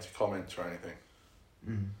reply to comments or anything.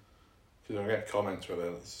 Because I get comments where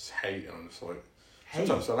there's hate, and I'm just like... Hate?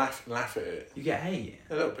 Sometimes I laugh at it. You get hate?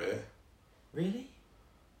 A little bit. Really?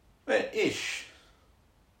 Ish.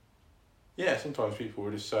 Yeah, sometimes people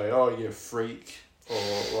will just say, "Oh, you're a freak," or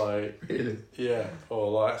like... Really? Yeah, or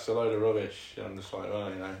like, "That's a load of rubbish." And I'm just like, well,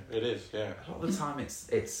 it is, yeah. A lot of the time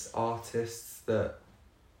it's artists that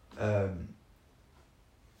are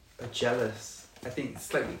jealous. I think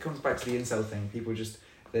it's like, it comes back to the incel thing. People just...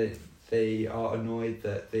 They are annoyed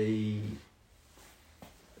that they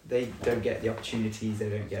don't get the opportunities, they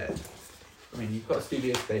don't get... I mean, you've got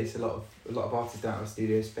studio space, a lot of artists don't have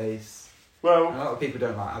studio space. Well... And a lot of people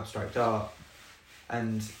don't like abstract art.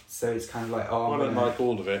 And so it's kind of like, oh... I don't like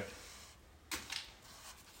all of it.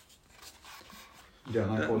 You don't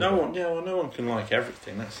like all no of one, it? Yeah, well, no one can like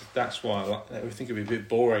everything. That's why I think it'd be a bit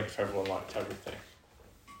boring if everyone liked everything.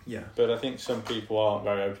 Yeah. But I think some people aren't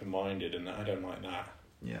very open-minded, and I don't like that.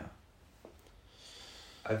 Yeah.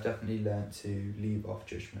 I've definitely learned to leave off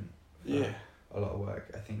judgment for a lot of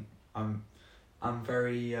work. I think I'm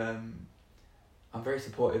very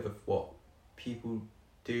supportive of what people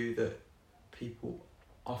do that people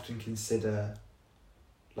often consider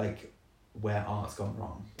like where art's gone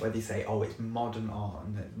wrong. Where they say, oh, it's modern art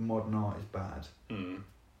and that modern art is bad.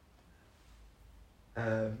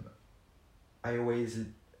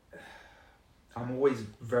 I'm always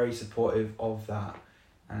very supportive of that.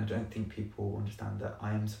 And I don't think people understand that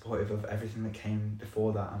I am supportive of everything that came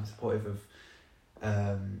before that. I'm supportive of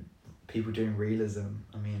people doing realism.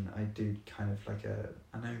 I mean, I do kind of like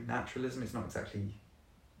I know naturalism, it's not exactly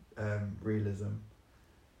realism.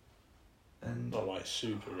 And Not like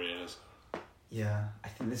super realism. yeah, I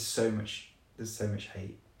think there's so much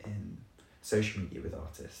hate in social media with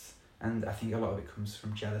artists. And I think a lot of it comes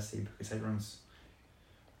from jealousy, because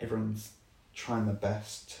everyone's trying their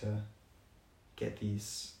best to get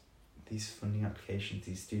these funding applications,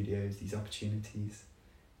 these studios, these opportunities.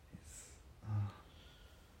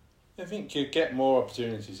 I think you get more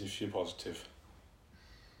opportunities if you're positive.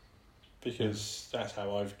 Because that's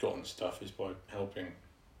how I've gotten stuff, is by helping.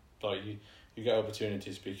 Like, you get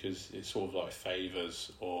opportunities because it sort of like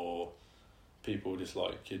favours, or people just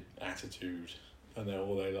like your attitude, and they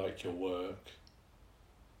like your work.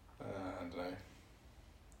 I don't know.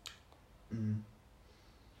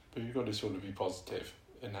 But you've got to sort of be positive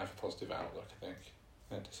and have a positive outlook, I think.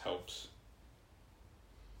 That just helps.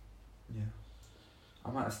 Yeah.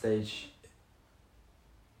 I'm at a stage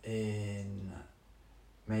in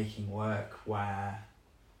making work where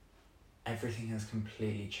everything has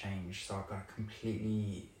completely changed. So I've got to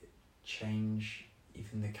completely change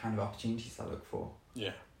even the kind of opportunities I look for.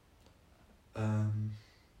 Yeah.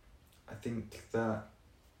 I think that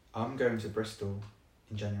I'm going to Bristol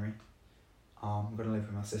in January. I'm going to live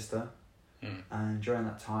with my sister. And during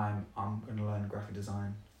that time, I'm going to learn graphic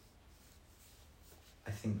design.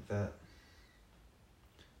 I think that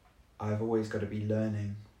I've always got to be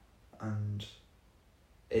learning, and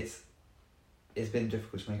it's been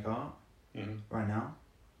difficult to make art right now,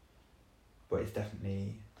 but it's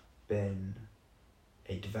definitely been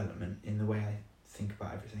a development in the way I think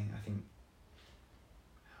about everything. I think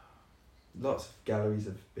lots of galleries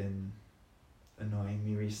have been annoying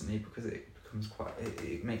me recently, because it becomes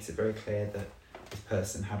it makes it very clear that this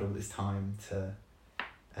person had all this time to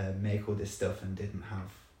make all this stuff and didn't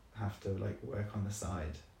have to like work on the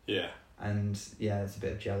side. Yeah. And yeah, there's a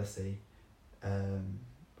bit of jealousy,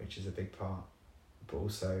 which is a big part, but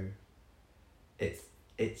also it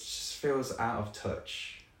just feels out of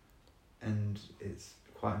touch, and it's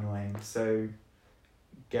quite annoying. So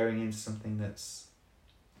going into something that's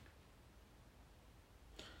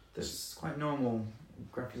quite normal,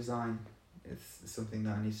 graphic design, it's something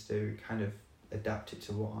that I need to do, kind of adapt it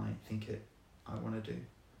to what I think I want to do.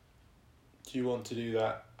 Do you want to do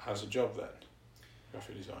that as a job then?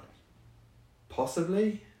 Graphic design?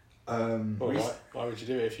 Possibly. Why would you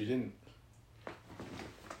do it if you didn't?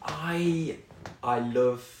 I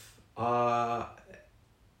love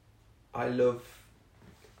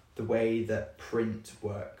the way that print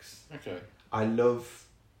works. Okay. I love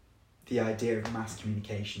the idea of mass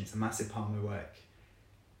communication. It's a massive part of my work.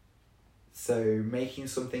 So making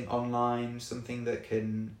something online, something that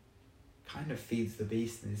can kind of feeds the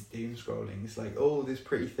beast and is doom scrolling. It's like, oh, this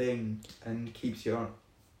pretty thing, and keeps you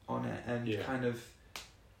on it, and kind of,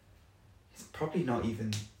 it's probably not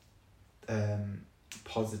even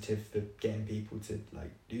positive for getting people to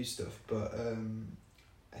like do stuff, but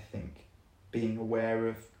I think being aware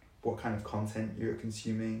of what kind of content you're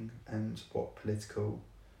consuming and what political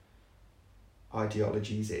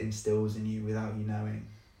ideologies it instills in you without you knowing.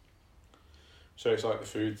 So it's like the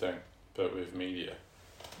food thing, but with media.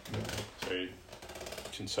 Yeah. So you're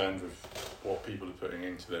concerned with what people are putting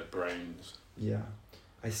into their brains. Yeah,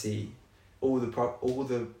 I see all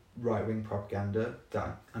the right-wing propaganda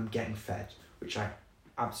that I'm getting fed, which I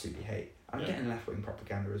absolutely hate. I'm getting left-wing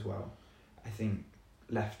propaganda as well. I think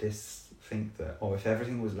leftists think that, if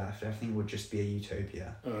everything was left, everything would just be a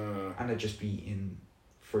utopia, and I'd just be eating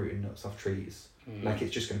fruit and nuts off trees. Like,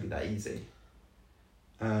 it's just going to be that easy.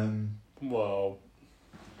 Well,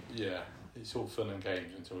 yeah, it's all fun and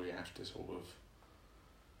games until you have to sort of,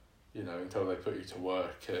 until they put you to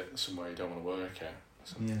work at somewhere you don't want to work at,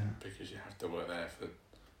 because you have to work there for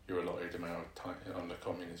your allotted amount of time under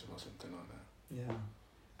communism or something like that. Yeah.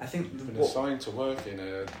 I think... You've been assigned to work in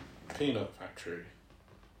a peanut factory.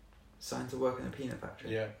 Assigned to work in a peanut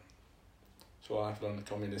factory? Yeah. That's what happened under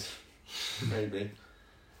communism. Maybe.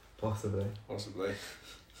 Possibly.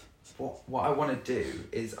 What I want to do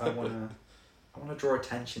is I want to draw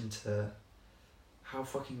attention to how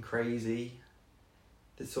fucking crazy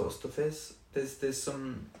this sort of stuff is. There's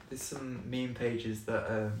some meme pages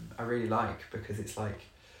that I really like, because it's like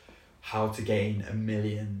how to gain 1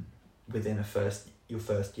 million within your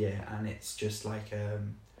first year, and it's just like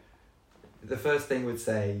the first thing would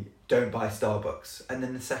say don't buy Starbucks, and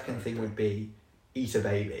then the second thing would be eat a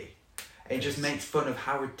baby. It just makes fun of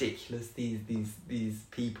how ridiculous these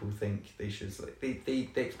people think they should. Like they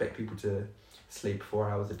expect people to sleep 4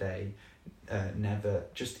 hours a day, never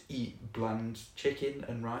just eat bland chicken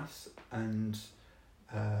and rice, and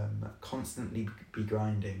constantly be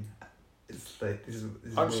grinding. It's like this is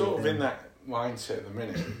I'm sort of in that mindset at the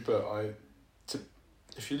minute, but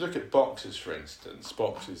if you look at boxers, for instance,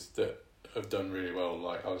 boxers that have done really well,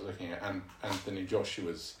 like I was looking at Anthony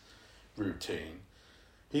Joshua's routine.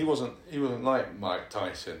 He wasn't like Mike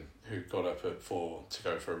Tyson, who got up at 4 to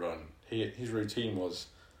go for a run. His routine was,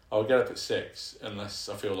 I'll get up at 6 unless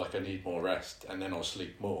I feel like I need more rest, and then I'll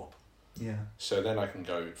sleep more. Yeah. So then I can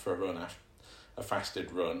go for a run, a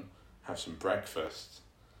fasted run, have some breakfast,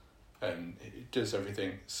 and he does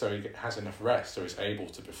everything so he has enough rest so he's able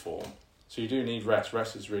to perform. So you do need rest.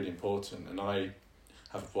 Rest is really important, and I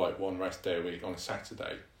have like one rest day a week on a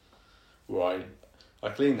Saturday where I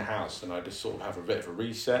clean the house and I just sort of have a bit of a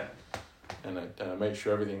reset, and I make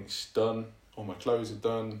sure everything's done, all my clothes are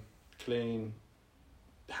done, clean,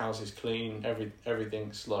 the house is clean,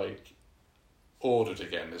 everything's like ordered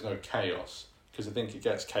again, there's no chaos, because I think it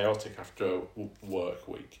gets chaotic after a work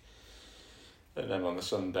week. And then on the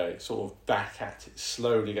Sunday, sort of back at it,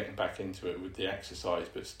 slowly getting back into it with the exercise,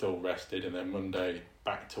 but still rested. And then Monday,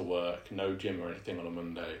 back to work, no gym or anything on a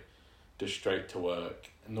Monday, just straight to work.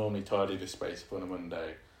 Normally tidy the space up on a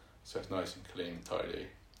Monday, so it's nice and clean and tidy,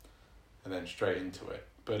 and then straight into it.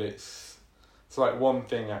 But it's like one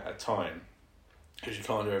thing at a time, because you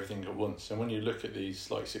can't do everything at once. And when you look at these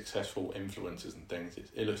like successful influencers and things,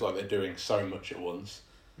 it looks like they're doing so much at once.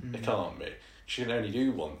 They can't be. You can only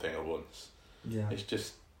do one thing at once. Yeah. It's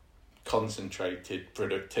just concentrated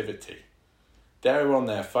productivity. They're on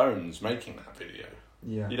their phones making that video.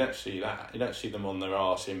 Yeah. You don't see that. You don't see them on their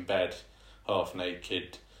arse in bed, half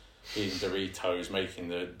naked, eating Doritos, making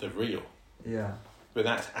the reel. Yeah. But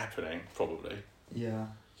that's happening, probably. Yeah.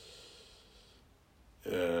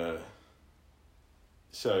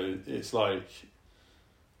 So it's like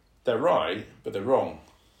they're right, but they're wrong,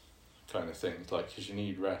 kind of thing. Like, because you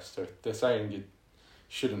need rest. So they're saying you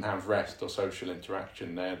shouldn't have rest or social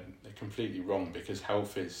interaction. They're completely wrong, because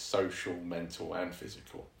health is social, mental, and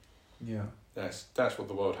physical. Yeah. That's what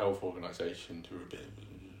the World Health Organization do a bit.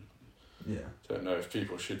 Yeah. Don't know if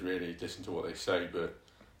people should really listen to what they say, but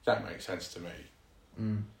that makes sense to me.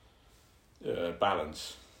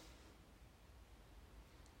 Balance.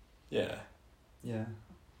 Yeah. Yeah.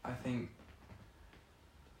 I think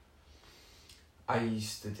I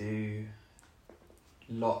used to do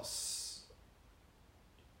lots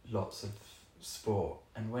of sport,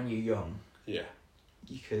 and when you're young, yeah,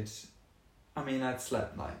 you could. I mean, I'd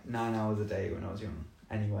slept like 9 hours a day when I was young,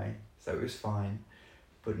 anyway, so it was fine.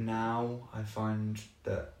 But now I find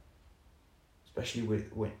that, especially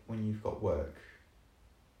when you've got work,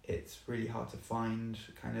 it's really hard to find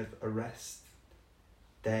kind of a rest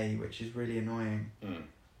day, which is really annoying.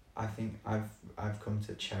 I think I've come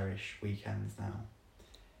to cherish weekends now.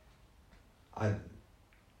 I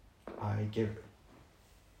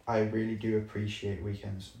really do appreciate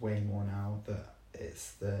weekends way more now that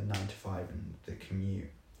it's the 9 to 5 and the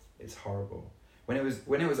commute. It's horrible.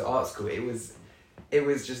 when it was art school, it was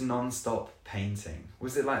just non-stop painting.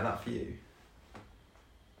 Was it like that for you?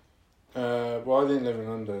 Well, I didn't live in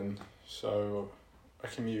London, so I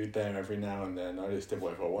commuted there every now and then. I just did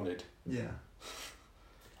whatever I wanted. Yeah.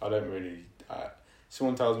 I don't really...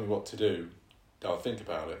 someone tells me what to do, I'll think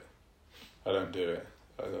about it. I don't do it.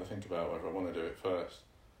 I'll think about whether I want to do it first.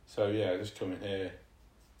 So yeah, just come in here,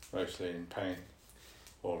 mostly in paint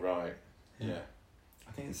or write. Yeah.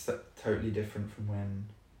 I think it's totally different from when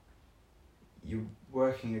you're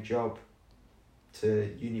working a job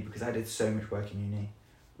to uni, because I did so much work in uni.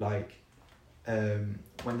 Like,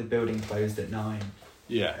 when the building closed at 9,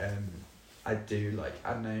 I'd do, like,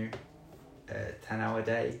 I don't know, a 10-hour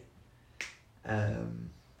day. And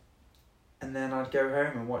then I'd go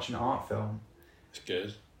home and watch an art film. It's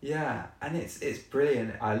good. Yeah, and it's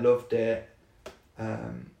brilliant. I loved it.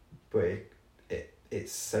 But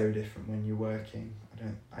it's so different when you're working.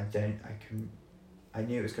 I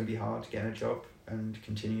knew it was going to be hard to get a job and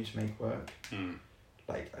continue to make work.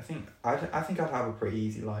 Like, I think I'd have a pretty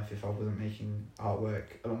easy life if I wasn't making artwork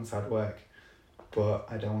alongside work, but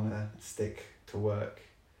I don't want to stick to work.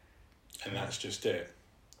 And that's just it.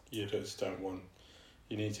 You just don't want...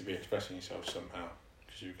 You need to be expressing yourself somehow,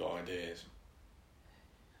 because you've got ideas.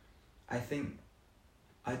 I think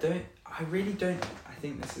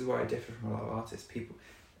this is where I differ from a lot of artists.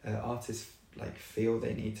 Artists, like, feel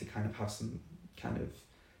they need to kind of have some kind of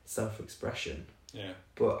self-expression. Yeah.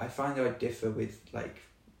 But I find that I differ with, like,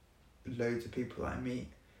 loads of people that I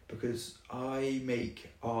meet, because I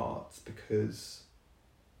make art because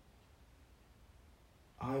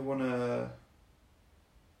I wanna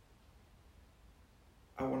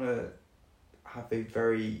have a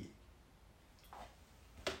very...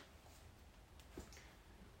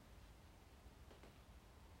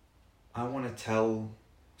 I want to tell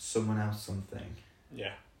someone else something.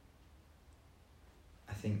 Yeah.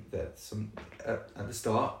 I think that at the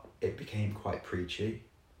start it became quite preachy,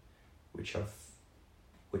 which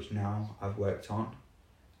now I've worked on.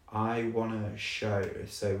 I want to show,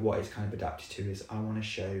 so what it's kind of adapted to is I want to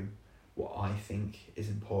show what I think is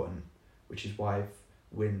important, which is why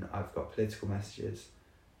when I've got political messages,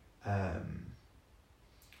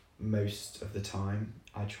 most of the time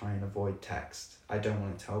I try and avoid text. I don't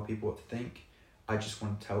want to tell people what to think. I just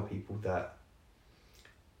want to tell people that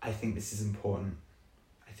I think this is important.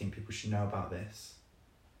 I think people should know about this.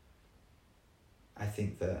 I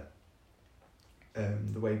think that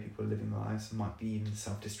the way people are living their lives might be even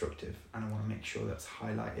self-destructive, and I want to make sure that's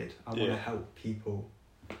highlighted. I want to help people.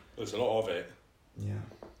 There's a lot of it. Yeah.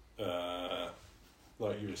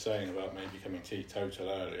 Like you were saying about maybe becoming teetotal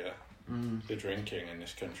earlier, the drinking in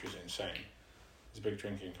this country is insane. There's a big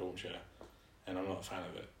drinking culture, and I'm not a fan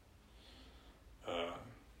of it.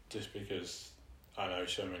 Just because I know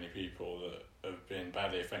so many people that have been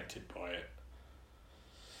badly affected by it.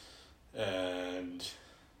 And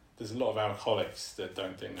there's a lot of alcoholics that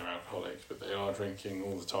don't think they're alcoholics, but they are drinking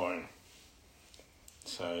all the time.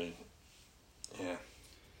 So, yeah.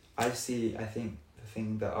 I think the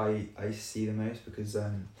thing that I see the most, because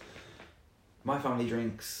my family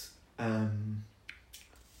drinks, I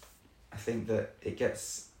think that it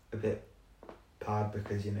gets a bit bad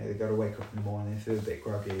because, you know, they got to wake up in the morning, they feel a bit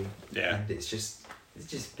groggy. Yeah. And it's just a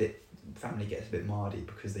bit, family gets a bit mardy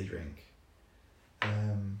because they drink.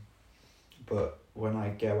 But when I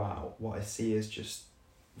go out, what I see is just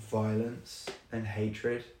violence and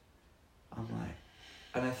hatred. I'm like,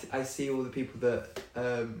 and I see all the people that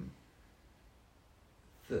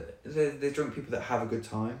there's drunk people that have a good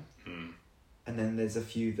time, and then there's a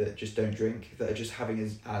few that just don't drink, that are just having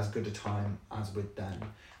as good a time as with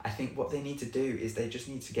them. I think what they need to do is they just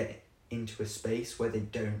need to get into a space where they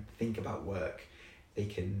don't think about work. They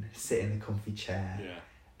can sit in the comfy chair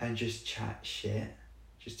and just chat shit,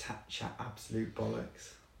 just chat absolute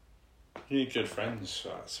bollocks. You need good friends for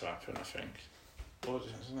that to happen, I think. Or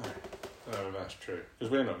no, that's true.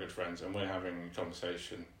 Because we're not good friends, and we're having a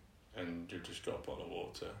conversation, and you've just got a bottle of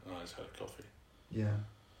water, and I just had a coffee. Yeah.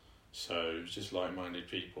 So it's just like-minded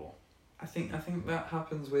people. I think that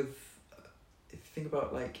happens with, if you think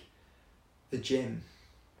about, like, the gym.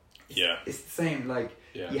 It's the same. Like,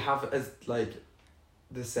 you have as like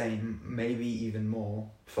the same, maybe even more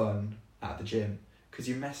fun at the gym because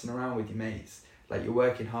you're messing around with your mates. Like, you're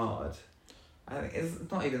working hard. I think it's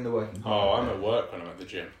not even the working hard. Oh, I'm at work when I'm at the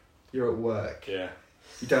gym. You're at work. Yeah.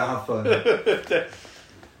 You don't have fun.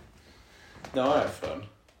 No, I have fun.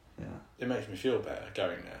 Yeah. It makes me feel better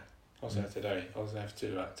going there. I was there today. I was there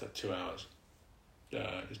for 2 hours.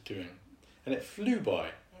 Just doing, and it flew by.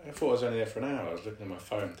 I thought I was only there for an hour. I was looking at my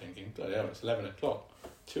phone thinking, bloody hell, it's 11 o'clock.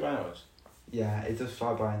 2 hours. Yeah, it does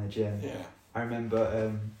fly by in the gym. Yeah. I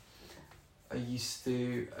remember I used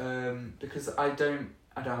to because I don't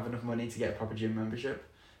have enough money to get a proper gym membership,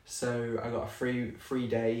 so I got a free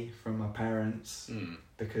day from my parents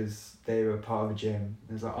because they were part of a gym.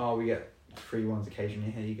 It was like, oh, we get free ones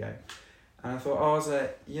occasionally. Here you go. And I thought, I was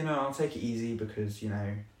like, I'll take it easy because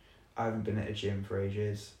I haven't been at a gym for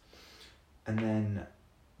ages, and then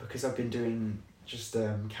because I've been doing just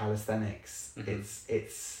calisthenics,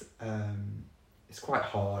 it's quite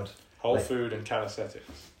hard. Whole food and calisthenics.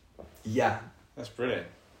 Yeah. That's brilliant.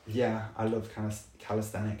 Yeah, I love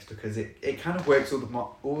calisthenics because it kind of works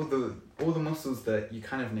all the muscles that you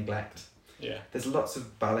kind of neglect. Yeah. There's lots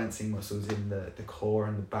of balancing muscles in the core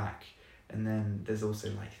and the back, and then there's also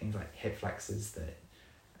like things like hip flexors that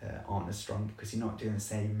aren't as strong because you're not doing the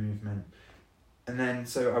same movement. And then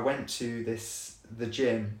so I went to the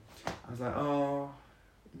gym. I was like, oh,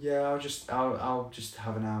 yeah, I'll just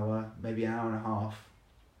have an hour, maybe an hour and a half.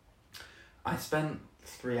 I spent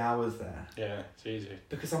 3 hours there. Yeah, it's easy.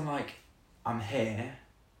 Because I'm like, I'm here,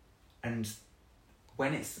 and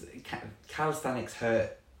when it's calisthenics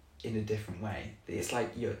hurt in a different way. It's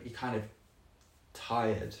like you're kind of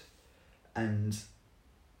tired, and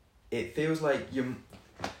it feels like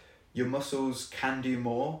your muscles can do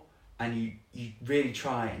more, and you really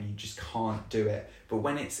try and you just can't do it. But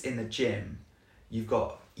when it's in the gym, you're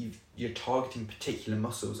targeting particular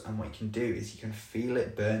muscles, and what you can do is you can feel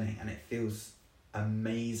it burning, and it feels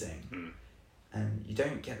amazing. And you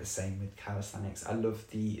don't get the same with calisthenics. I love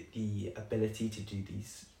the ability to do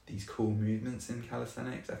these cool movements in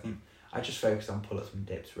calisthenics. I think I just focus on pull-ups and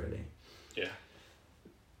dips really. Yeah.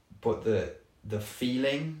 But the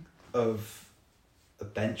feeling of a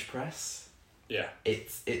bench press, yeah,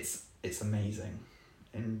 it's amazing,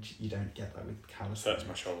 and you don't get that with calisthenics. Hurts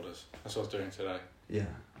my shoulders. That's what I was doing today. Yeah.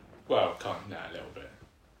 Well, a little bit.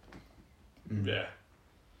 Yeah.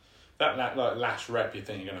 That like last rep you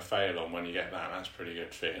think you're going to fail on, when you get that's pretty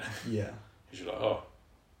good feeling. Yeah. Because you're like, oh,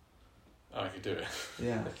 I could do it.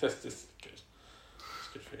 Yeah. That's good. It's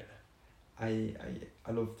good feeling.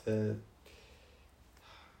 I love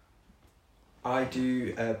I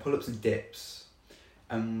do pull-ups and dips.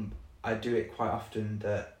 I do it quite often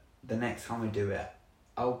that the next time I do it,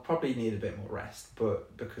 I'll probably need a bit more rest,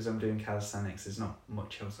 but because I'm doing calisthenics, there's not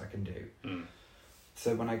much else I can do.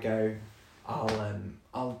 So when I go,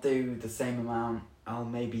 I'll do the same amount. I'll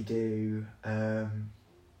maybe do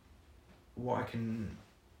what I can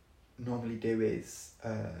normally do is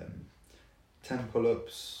 10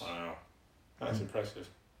 pull-ups. Wow, that's impressive.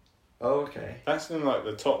 Oh, okay. That's in like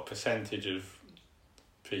the top percentage of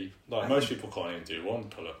people. Like most people can't even do one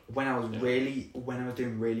pull-up. When I was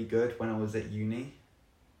doing really good, when I was at uni,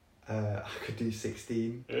 I could do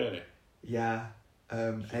 16. Really? Yeah.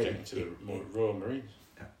 Getting into the Royal Marines.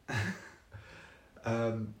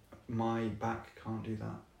 My back can't do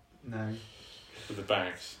that. No. With the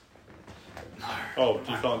bags. No. Oh,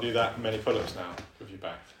 you can't do that many pull-ups now with your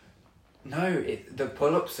back. No, the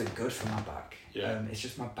pull-ups are good for my back. Yeah. It's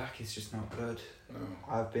just my back is just not good. No.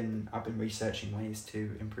 I've been researching ways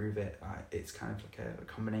to improve it. It's kind of like a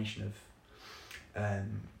combination of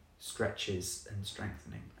stretches and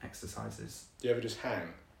strengthening exercises. Do you ever just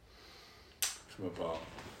hang from a bar?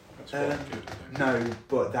 That's quite good, I think. No,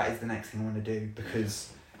 but that is the next thing I want to do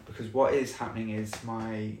because what is happening is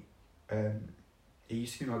my it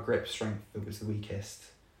used to be my grip strength that was the weakest,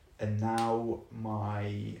 and now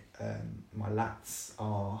my lats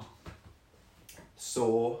are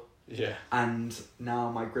sore. Yeah. And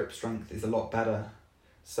now my grip strength is a lot better.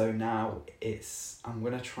 So now I'm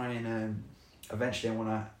gonna try and eventually I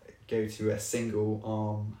wanna go to a single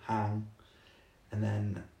arm hang, and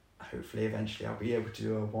then hopefully eventually I'll be able to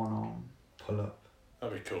do a one arm pull up.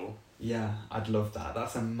 That'd be cool. Yeah, I'd love that.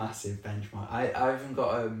 That's a massive benchmark. I haven't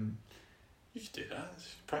got You could do that.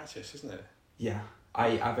 It's practice, isn't it? Yeah.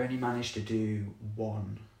 I've only managed to do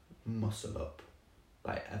one muscle up,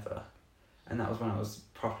 like ever. And that was when I was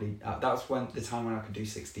properly that was the time when I could do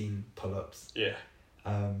 16 pull-ups. Yeah.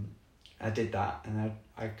 I did that, and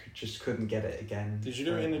I couldn't get it again. Did you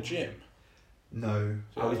do it in a gym? No,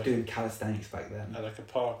 So I was like doing calisthenics back then. At like a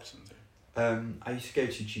park or something? I used to go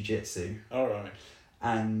to jiu-jitsu. All right.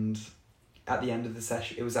 And at the end of the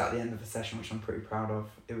session, which I'm pretty proud of.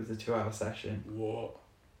 It was a 2-hour session. What?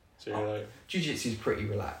 So you're like... Jiu-jitsu is pretty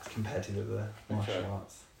relaxed compared to the other martial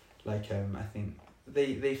arts. Like, I think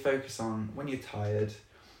they focus on when you're tired,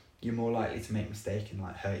 you're more likely to make a mistake and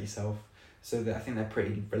like hurt yourself. So I think they're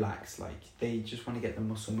pretty relaxed. Like they just want to get the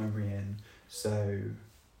muscle memory in. So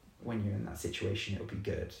when you're in that situation, it'll be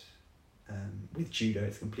good. With judo,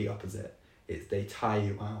 it's the complete opposite. They tire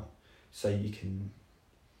you out, so you can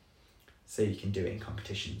so you can do it in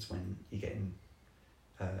competitions when you're getting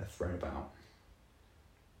thrown about.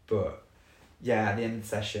 But yeah, at the end of the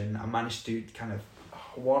session, I managed to do kind of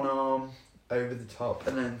one arm over the top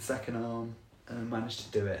and then second arm, and I managed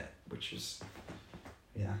to do it, which was,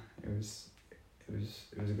 yeah, it was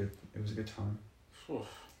a good time. Oof.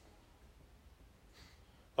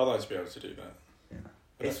 I'd like to be able to do that. Yeah,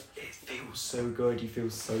 it feels so good. You feel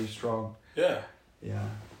so strong. Yeah. Yeah.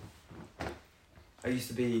 I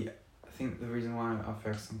think the reason why I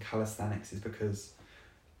focus on calisthenics is because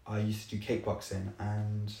I used to do kickboxing,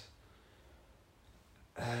 and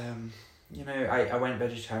I went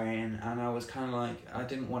vegetarian, and I was kind of like, I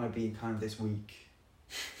didn't want to be kind of this weak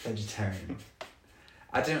vegetarian.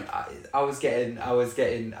 I was getting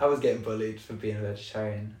bullied for being a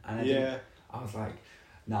vegetarian, and I was like,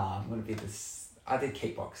 nah, I'm gonna be this. I did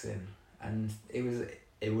kickboxing, and it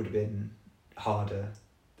would have been harder.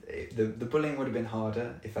 The bullying would have been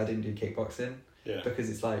harder if I didn't do kickboxing. Yeah. Because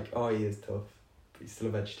it's like, oh, he is tough, but he's still a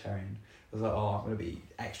vegetarian. I was like, oh, I'm gonna be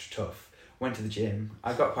extra tough. Went to the gym.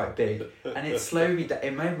 I got quite big, and it slowed me down.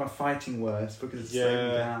 It made my fighting worse because it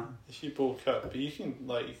slowed me down. If you bulk up, but you can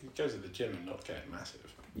go to the gym and not get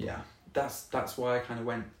massive. Yeah, that's why I kind of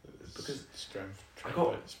went, because strength. I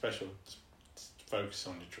got special focus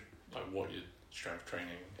on what your strength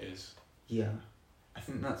training is. Yeah, I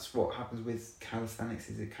think that's what happens with calisthenics,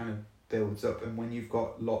 is it kind of builds up, and when you've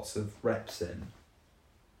got lots of reps in,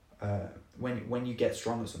 when you get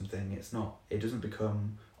strong at something, it doesn't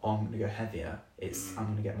become, oh, I'm going to go heavier, it's I'm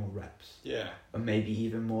going to get more reps. Yeah. And maybe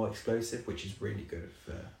even more explosive, which is really good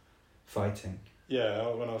for fighting. Yeah,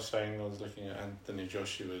 when I was looking at Anthony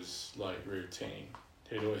Joshua's routine,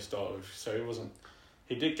 he'd always start with,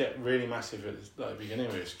 he did get really massive at the beginning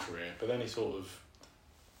of his career, but then he sort of,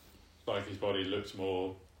 his body looked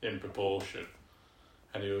more in proportion,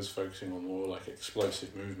 and he was focusing on more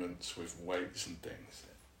explosive movements with weights and things.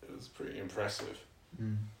 It was pretty impressive.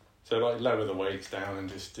 So lower the weights down and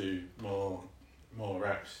just do more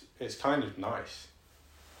reps. It's kind of nice.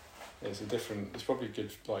 It's probably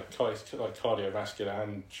good cardiovascular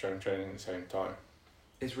and strength training at the same time.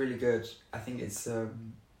 It's really good. I think it's I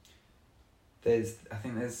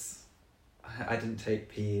didn't take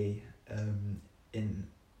PE in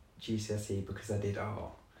GCSE because I did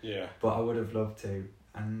art. Yeah. But I would have loved to,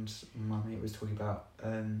 and my mate was talking about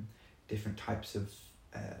different types of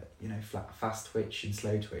fast twitch and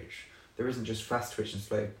slow twitch. There isn't just fast twitch and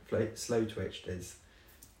slow twitch.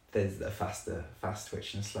 There's a faster fast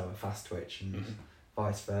twitch and a slower fast twitch, and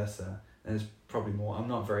vice versa. And there's probably more. I'm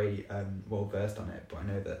not very well versed on it, but I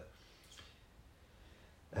know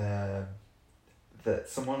that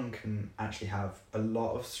someone can actually have a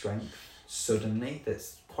lot of strength suddenly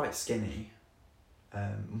that's quite skinny,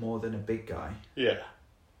 more than a big guy. Yeah.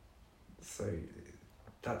 So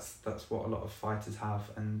that's what a lot of fighters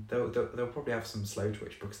have, and they'll probably have some slow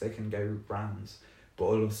twitch because they can go rounds, but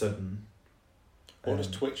all of a sudden. What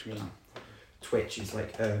does twitch mean? Twitch is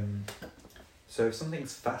so if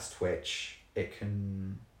something's fast twitch,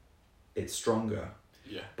 it's stronger.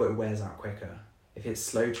 Yeah. But it wears out quicker. If it's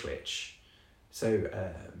slow twitch, so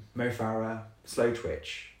Mo Farah, slow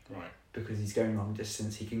twitch. Right. Because he's going long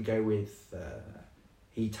distance, he can go with.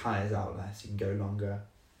 He tires out less. He can go longer.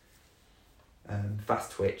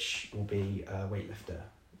 Fast twitch will be a weightlifter,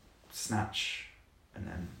 snatch, and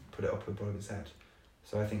then put it up above his head.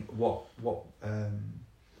 So I think what.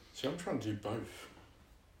 See, I'm trying to do both.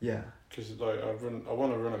 Yeah. Because I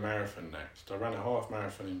want to run a marathon next. I ran a half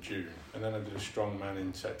marathon in June, and then I did a strongman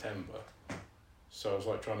in September. So I was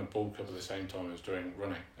trying to bulk up at the same time I was doing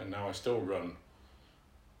running, and now I still run.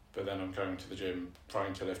 But then I'm going to the gym,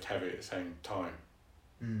 trying to lift heavy at the same time.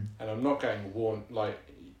 And I'm not getting worn.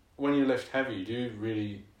 When you lift heavy, you do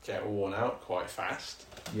really get worn out quite fast.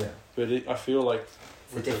 Yeah. But I feel like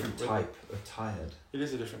it's a different type of tired. It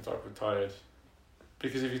is a different type of tired.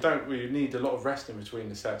 Because if you don't, you need a lot of rest in between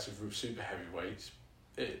the sets of super heavy weights.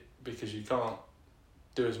 Because you can't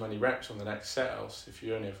do as many reps on the next set else. If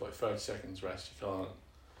you only have 30 seconds rest, you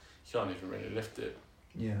can't even really lift it.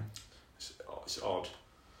 Yeah. It's odd.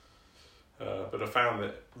 But I found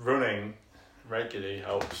that running regularly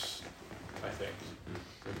helps, I think,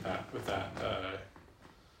 with that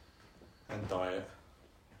and diet.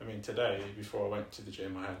 I mean, today, before I went to the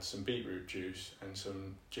gym, I had some beetroot juice and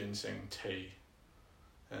some ginseng tea.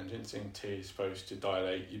 And ginseng tea is supposed to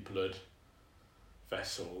dilate your blood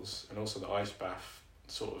vessels, and also the ice bath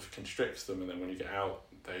sort of constricts them, and then when you get out,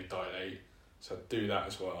 they dilate. So I do that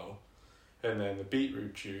as well. And then the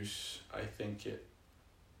beetroot juice, I think it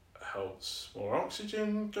helps more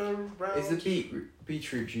oxygen go round. Is the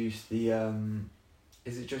beetroot juice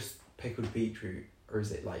is it just pickled beetroot, or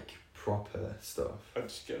is it proper stuff. I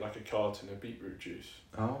just get like a carton of beetroot juice.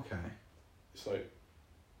 Oh, okay. It's like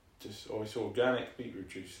it's organic beetroot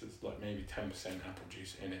juice. There's like maybe 10% apple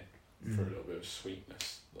juice in it for a little bit of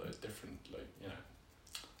sweetness, like different, like, you know,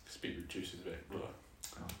 because beetroot juice is a bit blah.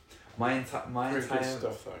 Oh. My entire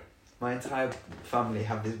stuff though. My entire family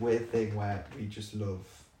have this weird thing where we just love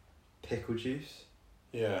pickle juice.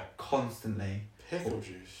 Yeah. Constantly. Pickle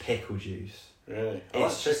juice. Pickle juice. Really? I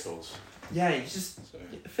It's like pickles. Yeah, you just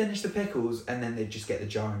finish the pickles and then they just get the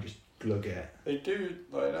jar and just glug it. They do,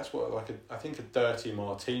 like, that's what, like, I think a dirty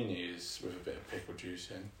martini is with a bit of pickle juice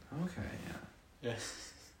in. Okay, yeah. Yeah.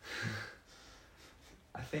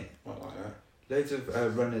 I think Might like that. loads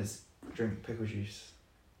of runners drink pickle juice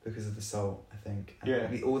because of the salt, I think. And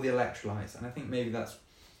Yeah. all the electrolytes, and I think maybe that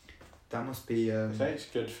must be... I think it's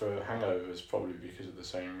good for hangovers, probably because of the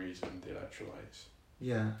same reason, the electrolytes.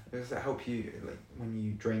 Yeah, does that help you, like, when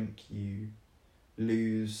you drink, you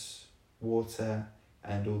lose water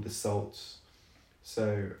and all the salts.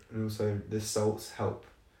 So, and also the salts help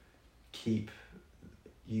keep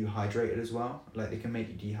you hydrated as well. Like, they can make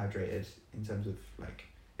you dehydrated in terms of, like,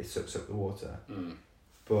 it sucks up the water.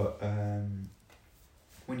 But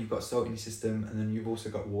when you've got salt in your system and then you've also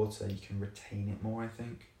got water, you can retain it more, I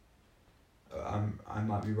think. I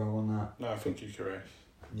might be wrong on that. No, I think you're correct.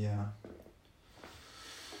 Yeah.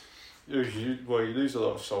 You lose a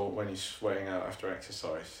lot of salt when you're sweating out after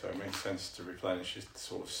exercise, so it makes sense to replenish your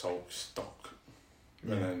sort of salt stock,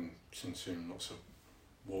 and then consume lots of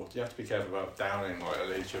water. You have to be careful about downing like a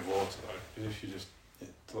litre of water though, because if you just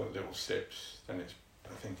like little sips, then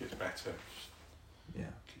I think it's better. Yeah.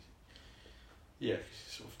 Yeah, because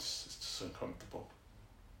it's sort of just uncomfortable.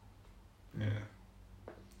 Mm.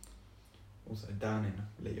 Yeah. Also downing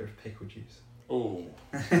a litre of pickle juice. Oh.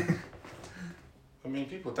 I mean,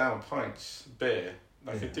 people down pints of beer.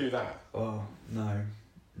 They could do that. Oh, no.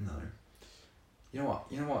 You know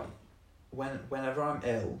what? Whenever I'm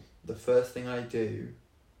ill, the first thing I do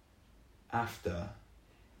after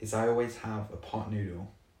is I always have a pot noodle.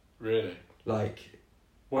 Really? Like...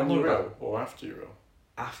 When you're ill or after you're ill?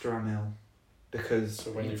 After I'm ill. Because...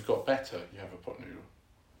 So when you've got better, you have a pot noodle?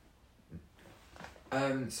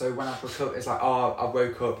 So when I woke up, it's like, oh, I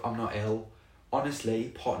woke up, I'm not ill. Honestly,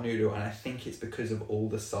 pot noodle, and I think it's because of all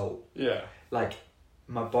the salt. Yeah. Like,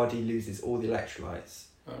 my body loses all the electrolytes.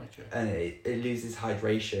 Oh, okay. And it loses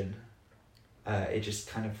hydration. It just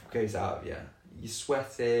kind of goes out of you. You're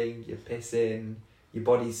sweating, you're pissing, your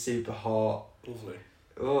body's super hot. Lovely.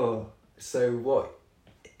 Oh, so what?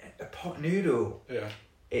 A pot noodle. Yeah.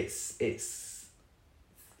 It's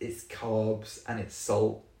carbs and it's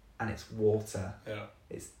salt and it's water. Yeah.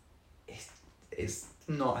 It's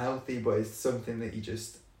not healthy, but it's something that you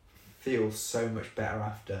just feel so much better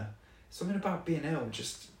after. Something about being ill,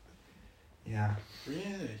 just... Yeah.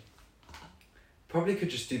 Really? Probably could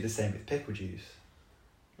just do the same with pickle juice.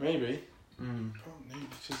 Maybe.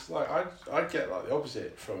 It's just like I'd get like the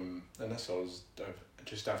opposite from, unless I was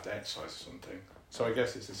just after exercise or something. So I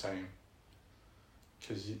guess it's the same.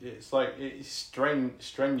 Because it's like it's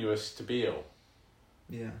strenuous to be ill.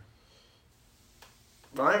 Yeah.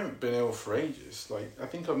 But I haven't been ill for ages. Like, I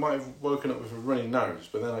think I might have woken up with a runny nose,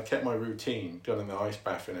 but then I kept my routine, gone in the ice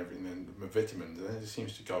bath and everything, and my vitamins, and then it just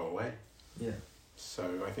seems to go away. Yeah. So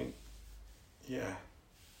I think, yeah.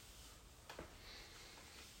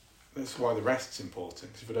 That's why the rest's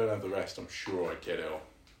important, because if I don't have the rest, I'm sure I'd get ill.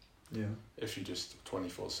 Yeah. If you're just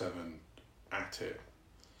 24/7 at it.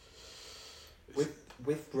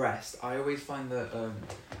 With rest, I always find that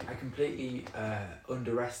I completely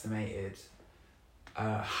underestimated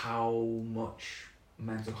how much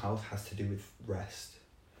mental health has to do with rest.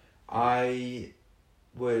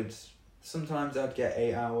 Sometimes I'd get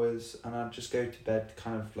 8 hours and I'd just go to bed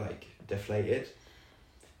kind of like deflated.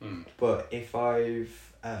 But if I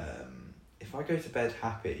go to bed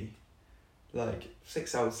happy, like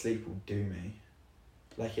 6 hours sleep will do me.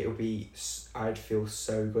 Like I'd feel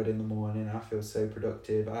so good in the morning, I feel so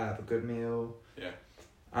productive, I have a good meal. Yeah.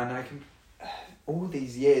 And all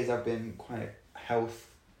these years I've been quite health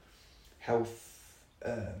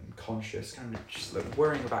conscious, kind of just like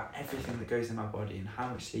worrying about everything that goes in my body and how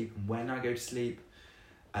much sleep and when I go to sleep,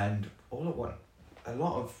 and a lot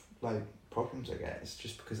of like problems I get is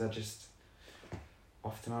just because I'll just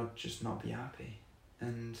not be happy,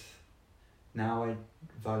 and now I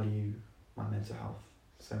value my mental health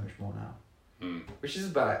so much more now. Which is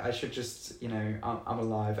bad. I should just, I'm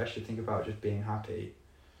alive, I should think about just being happy.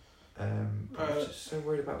 But I'm just so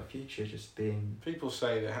worried about the future, just being... People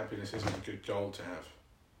say that happiness isn't a good goal to have.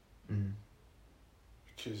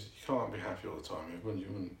 Because you can't be happy all the time. You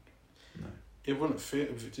wouldn't No. It wouldn't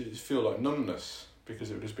feel like numbness,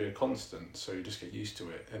 because it would just be a constant. So you just get used to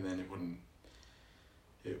it, and then it wouldn't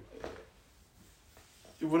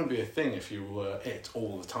be a thing if you were it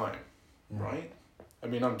all the time, right? I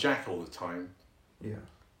mean, I'm Jack all the time. Yeah.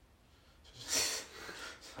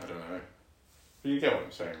 I don't know. But you get what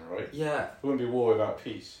I'm saying, right? Yeah. It wouldn't be war without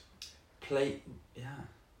peace. Yeah.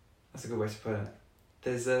 That's a good way to put it.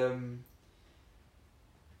 There's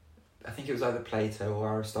I think it was either Plato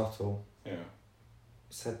or Aristotle. Yeah.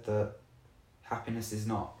 Said that happiness is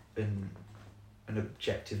not an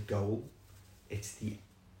objective goal. It's the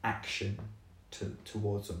action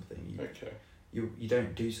towards something. Okay. You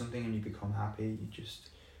don't do something and you become happy.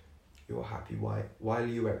 You're happy while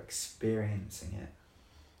you are experiencing it.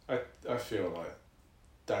 I feel like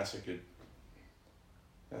that's a good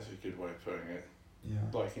way of putting it. Yeah.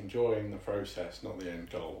 Like enjoying the process, not the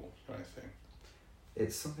end goal, kind of thing.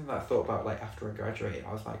 It's something that I thought about like after I graduated.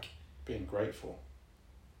 I was like, being grateful.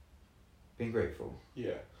 Being grateful.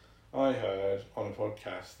 Yeah. I heard on a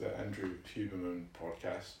podcast, the Andrew Huberman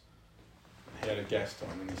podcast, he had a guest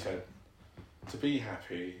on and he said, to be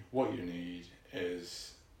happy, what you need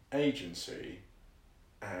is agency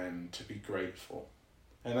and to be grateful.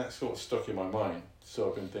 And that sort of stuck in my mind. So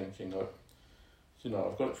I've been thinking, like,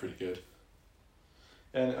 I've got it pretty good.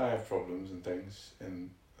 And I have problems and things, and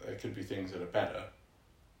there could be things that are better,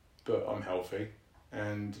 but I'm healthy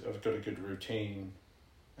and I've got a good routine,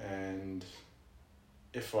 and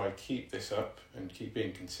if I keep this up and keep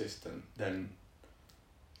being consistent, then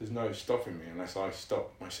there's no stopping me unless I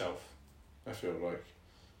stop myself, I feel like.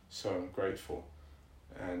 So I'm grateful.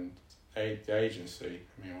 And the agency,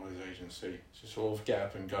 I mean, what is agency? It's just sort of get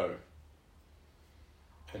up and go.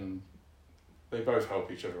 And they both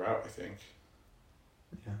help each other out, I think.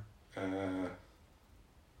 Yeah.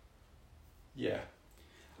 Yeah.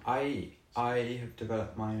 I have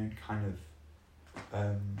developed my own kind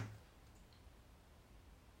of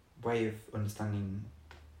way of understanding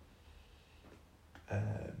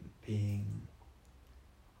being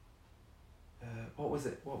what was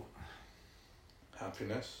it? What?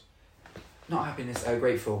 Happiness. Not happiness.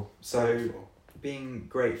 Grateful. So Grateful. Being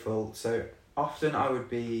grateful. So often I would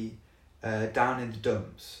be down in the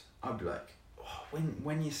dumps. I'd be like,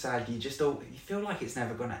 when you're sad, you feel like it's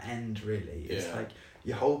never gonna end. Really, it's like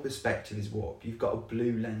your whole perspective is warped. You've got a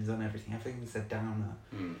blue lens on everything. Everything's a downer.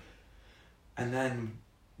 And then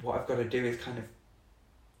what I've got to do is kind of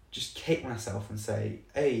just kick myself and say,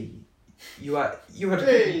 "Hey, you had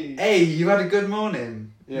a good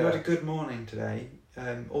morning. Yeah. You had a good morning today.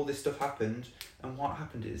 All this stuff happened, and what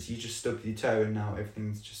happened is you just stubbed your toe, and now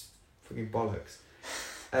everything's just fucking bollocks."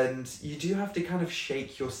 And you do have to kind of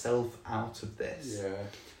shake yourself out of this. Yeah.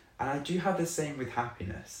 And I do have the same with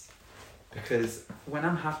happiness, because when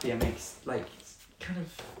I'm happy, I make like kind of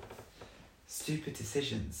stupid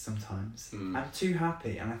decisions sometimes. I'm too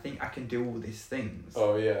happy, and I think I can do all these things.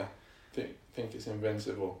 Oh yeah, think it's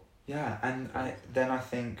invincible. Yeah, and I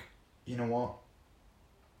think, you know what?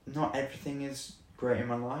 Not everything is great in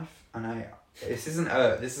my life, and this isn't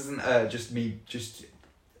just me just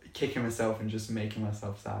kicking myself and just making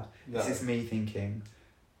myself sad. No. This is me thinking,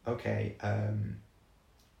 okay,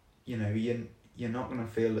 you're not gonna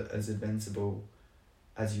feel as invincible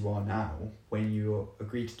as you are now when you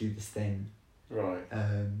agree to do this thing, right?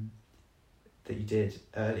 That you did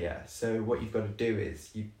earlier. So what you've got to do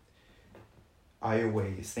is I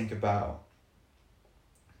always think about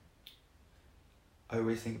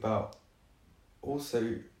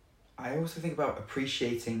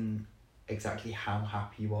appreciating exactly how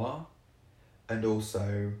happy you are, and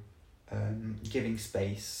also giving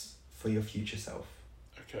space for your future self.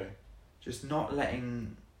 Okay. Just not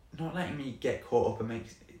letting me get caught up and make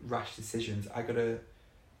rash decisions. I gotta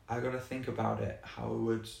think about it how I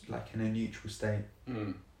would, like, in a neutral state.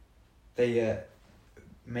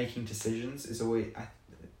 Making decisions is always.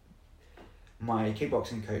 My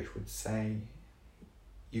kickboxing coach would say,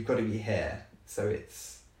 you've got to be here. So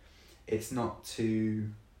it's not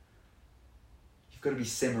too. You've got to be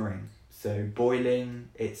simmering. So boiling,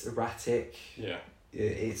 it's erratic. Yeah.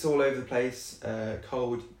 It's all over the place.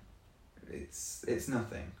 Cold, it's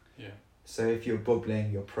nothing. Yeah. So if you're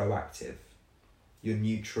bubbling, you're proactive. You're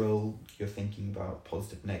neutral. You're thinking about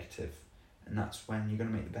positive, negative, and that's when you're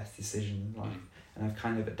gonna make the best decision in life. And I've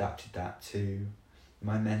kind of adapted that to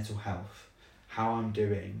my mental health, how I'm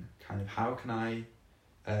doing, kind of how can I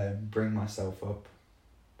bring myself up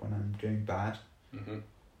when I'm doing bad.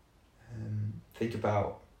 Think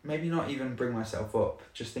about, maybe not even bring myself up,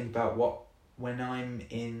 just think about when I'm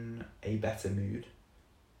in a better mood,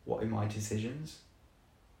 what are my decisions?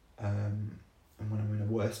 And when I'm in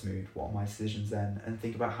a worse mood, what are my decisions then? And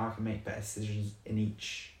think about how I can make better decisions in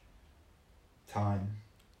each time.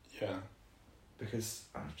 Yeah. Because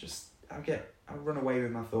I run away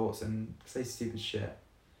with my thoughts and say stupid shit.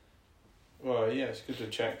 Well, yeah, it's good to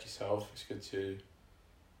check yourself. It's good to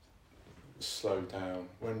slow down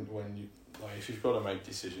when you like if you've got to make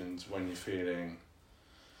decisions when you're feeling.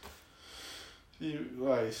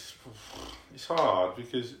 It's hard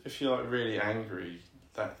because if you're like really angry,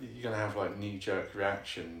 that you're gonna have like knee-jerk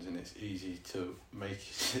reactions, and it's easy to make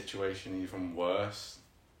a situation even worse.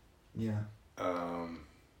 Yeah.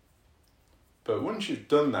 But once you've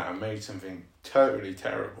done that and made something totally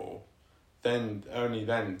terrible, then only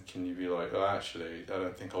then can you be like, oh, actually, I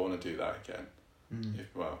don't think I want to do that again.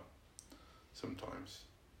 Sometimes.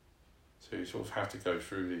 So you sort of have to go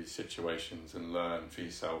through these situations and learn for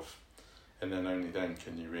yourself, and then only then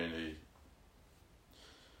can you really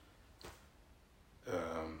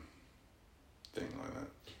thing like that.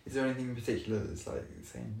 Is there anything in particular that's like,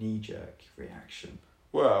 say, a knee-jerk reaction?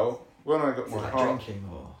 Well, when I got my heart... drinking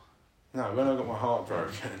or... No, when I got my heart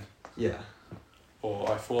broken... Yeah. Or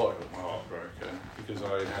I thought I got my heart broken because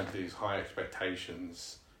I had these high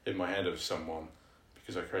expectations in my head of someone,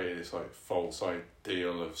 because I created this like false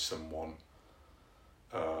ideal of someone.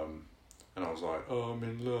 And I was like, oh, I'm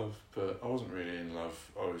in love, but I wasn't really in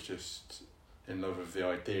love. I was just in love with the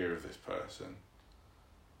idea of this person.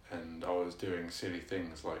 And I was doing silly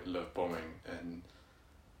things like love bombing, and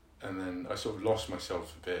then I sort of lost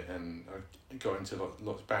myself a bit, and I got into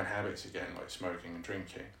lots of bad habits again, like smoking and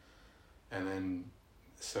drinking. And then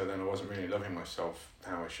I wasn't really loving myself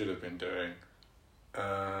how I should have been doing.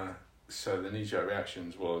 So the knee-jerk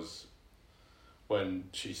reactions was when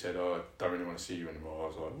she said, oh, I don't really want to see you anymore. I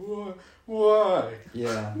was like, why?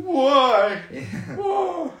 Yeah. Why? Yeah.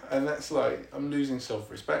 Why? And that's like, I'm losing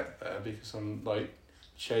self-respect there because I'm like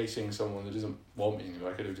chasing someone that doesn't want me.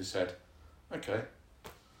 I could have just said, okay.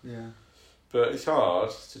 Yeah. But it's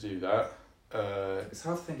hard to do that. It's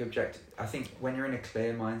hard to think objective. I think when you're in a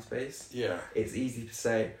clear mind space, yeah, it's easy to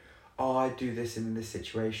say, oh, I do this in this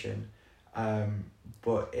situation,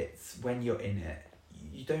 but it's when you're in it,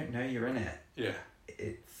 you don't know you're in it. Yeah.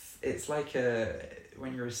 It's like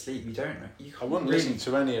when you're asleep, you don't know. I wouldn't listen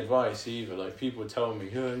to any advice either. Like people would tell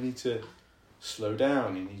me, oh, you need to slow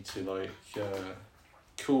down, you need to like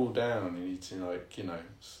cool down, you need to like,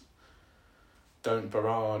 don't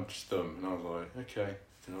barrage them. And I was like, okay.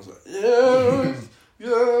 And I was like,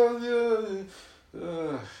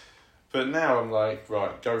 yeah. But now I'm like,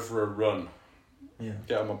 right, go for a run. Yeah.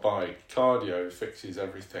 Get on my bike. Cardio fixes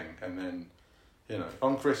everything. And then,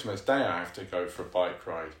 on Christmas Day I have to go for a bike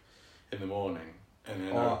ride in the morning. And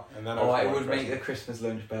then it would make the Christmas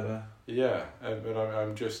lunch better. Yeah, but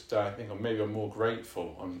I'm just, I think I'm more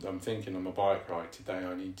grateful. I'm thinking on my bike ride today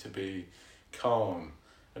I need to be calm.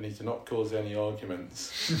 I need to not cause any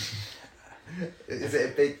arguments. Is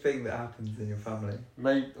it a big thing that happens in your family?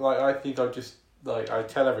 I think I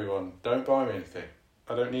tell everyone, don't buy me anything.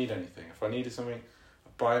 I don't need anything. If I needed something,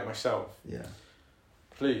 I'd buy it myself. Yeah.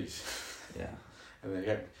 Please. Yeah. And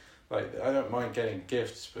then I don't mind getting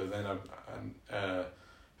gifts, but then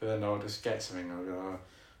I'll just get something. I'll go,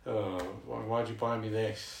 oh, why'd you buy me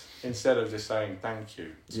this? Instead of just saying thank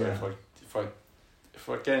you. So yeah. if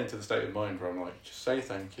I get into the state of mind where I'm like, just say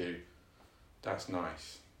thank you, that's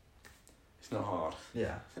nice. It's not hard.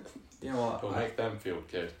 Yeah. You know what? It'll make them feel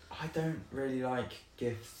good. I don't really like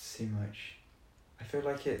gifts too much. I feel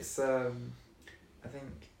like it's, I think...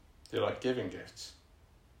 Do you like giving gifts?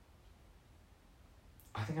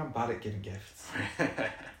 I think I'm bad at giving gifts.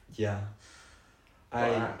 Yeah.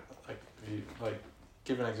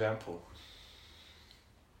 Give an example.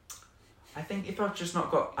 I think if I've just not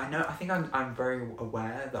got... I think I'm very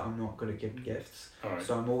aware that I'm not good at giving gifts. All right.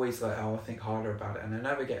 So I'm always like, I'll think harder about it. And I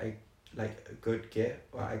never get a good gift.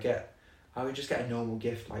 I would just get a normal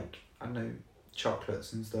gift, like, I don't know,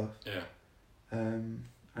 chocolates and stuff. Yeah. And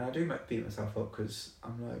I do beat myself up because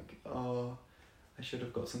I'm like, oh, I should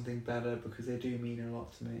have got something better because they do mean a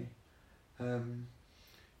lot to me.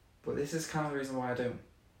 But this is kind of the reason why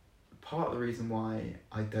part of the reason why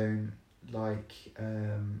I don't like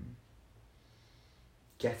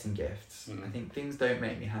getting gifts. Mm. I think things don't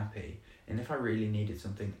make me happy, and if I really needed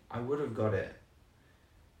something, I would have got it.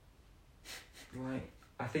 Like,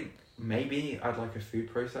 I think maybe I'd like a food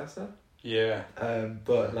processor. Yeah.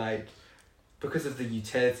 But like, because of the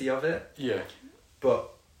utility of it. Yeah.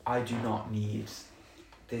 But I do not need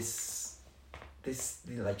this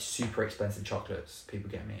like super expensive chocolates people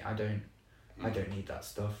get me. I don't need that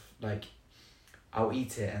stuff. Like, I'll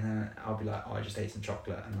eat it and then I'll be like, oh, I just ate some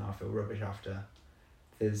chocolate, and then I'll feel rubbish after.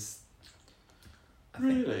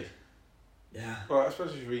 Really? Yeah. Well, I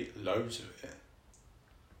suppose if you eat loads of it.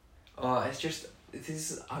 Oh, it's just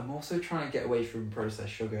I'm also trying to get away from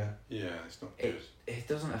processed sugar. Yeah, it's not good. It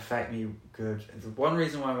doesn't affect me good. The one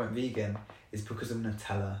reason why I went vegan is because of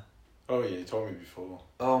Nutella. Oh yeah, you told me before.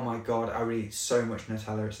 Oh my god, I would eat so much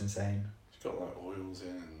Nutella, it's insane. It's got like oils in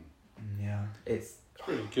and... Yeah, it's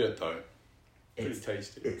really good though. Pretty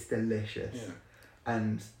tasty. It's delicious. Yeah.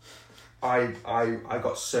 And I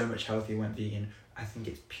got so much healthier when vegan. I think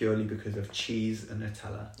it's purely because of cheese and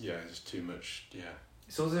Nutella. Yeah, there's too much, yeah.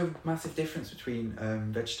 It's also a massive difference between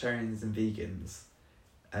vegetarians and vegans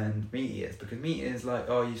and meat eaters, because meat eaters like,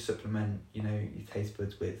 oh, you supplement, your taste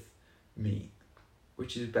buds with meat,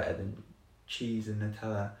 which is better than cheese and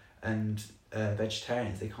Nutella. And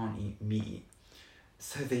vegetarians, they can't eat meat,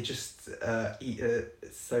 so they just eat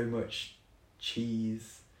so much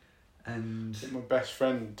cheese. And my best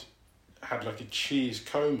friend had like a cheese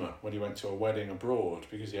coma when he went to a wedding abroad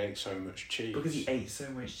because he ate so much cheese.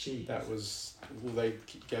 That was all they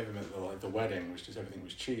gave him at the wedding, was just everything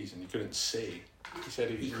was cheese, and he couldn't see. He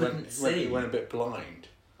said he went a bit blind.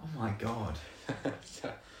 Oh my god!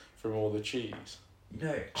 From all the cheese.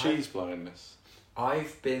 Cheese blindness. I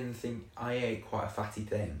ate quite a fatty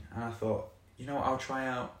thing, and I thought, I'll try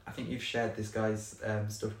out. I think you've shared this guy's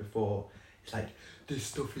stuff before. It's like, this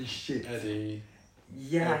stuff is shit. Eddie.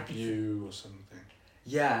 Yeah. You or something.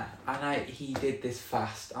 Yeah, and he did this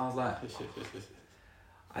fast. I was like,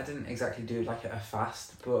 I didn't exactly do like a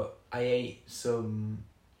fast, but I ate some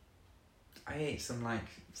like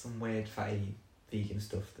some weird fatty vegan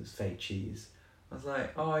stuff that's fake cheese. I was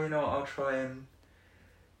like, oh, I'll try and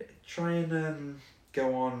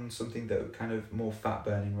go on something that kind of more fat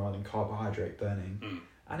burning rather than carbohydrate burning,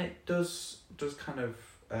 and it does kind of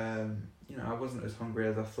I wasn't as hungry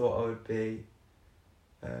as I thought I would be.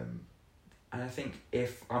 And I think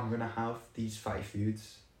if I'm going to have these fatty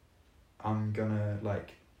foods, I'm going to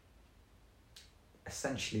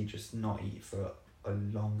essentially just not eat for a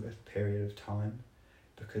longer period of time,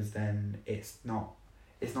 because then it's not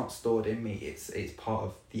stored in me, it's part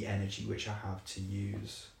of the energy which I have to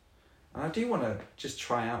use. And I do want to just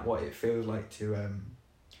try out what it feels like to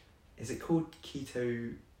is it called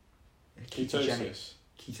ketosis?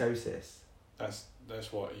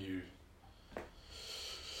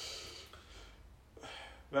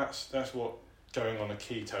 That's what going on a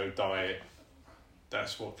keto diet,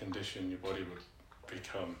 that's what condition your body would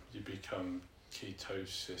become. You become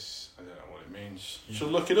ketosis. I don't know what it means. You should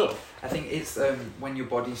look it up. I think it's when your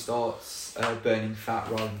body starts burning fat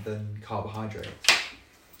rather than carbohydrates.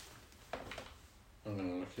 I'm going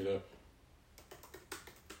to look it up.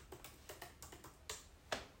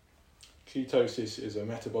 Ketosis is a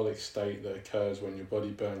metabolic state that occurs when your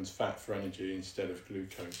body burns fat for energy instead of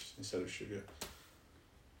glucose, instead of sugar.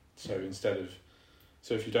 So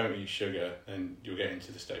if you don't eat sugar, then you'll get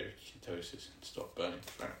into the state of ketosis and stop burning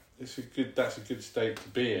fat. That's a good state to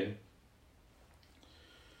be in.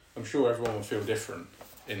 I'm sure everyone will feel different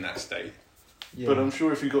in that state. Yeah. But I'm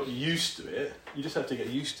sure if you got used to it, you just have to get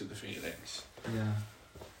used to the feelings. Yeah.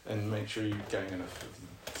 And make sure you're getting enough of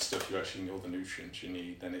the stuff you actually need, all the nutrients you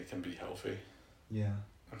need, then it can be healthy. Yeah.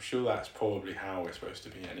 I'm sure that's probably how we're supposed to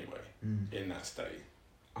be anyway, in that state,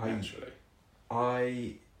 naturally.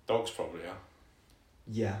 Dogs probably are.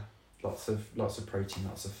 Yeah. Lots of protein,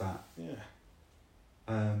 lots of fat. Yeah.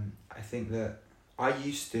 I think that I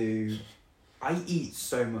eat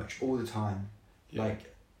so much all the time. Yeah.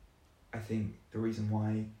 I think the reason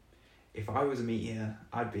why, if I was a meat eater,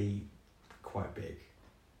 I'd be quite big.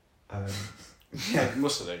 Yeah.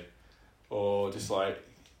 Muscly? Or just I'd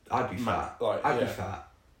be fat. I'd be fat.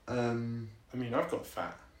 I mean, I've got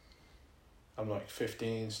fat. I'm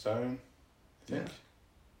 15 stone, I think. Yeah.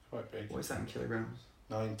 Quite big. What is that in kilograms?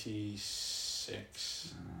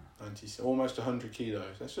 96. 96, almost 100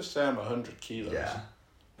 kilos. Let's just say I'm 100 kilos. Yeah.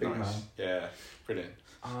 Big nice. Man. Yeah, brilliant.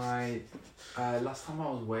 Last time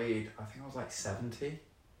I was weighed, I think I was 70.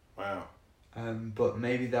 Wow. But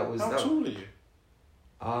maybe that was... How tall are you?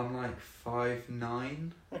 I'm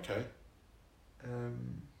 5'9". Okay.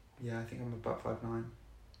 Yeah, I think I'm about 5'9".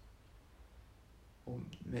 Or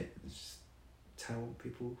just tell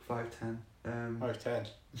people 5'10". 5'10".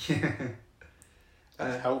 Yeah.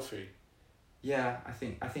 That's healthy. Yeah, I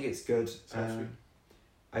think it's good. It's healthy.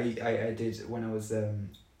 I did when I was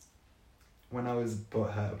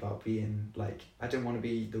butthurt about being I didn't want to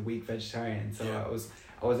be the weak vegetarian, so yeah.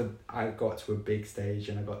 I got to a big stage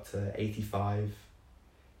and I got to 85,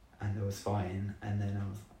 and I was fine, and then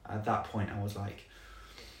at that point I was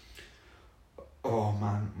oh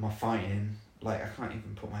man, my fighting, I can't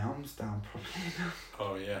even put my arms down properly enough.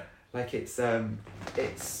 Oh yeah.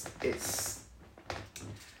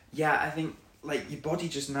 Yeah, I think your body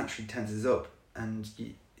just naturally tenses up, and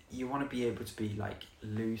you want to be able to be like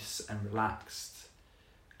loose and relaxed,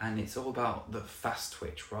 and it's all about the fast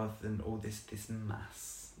twitch rather than all this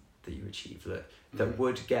mass that you achieve that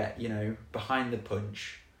would get, you know, behind the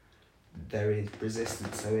punch. There is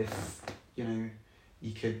resistance. So if, you know,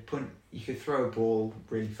 you could throw a ball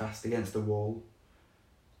really fast against the wall,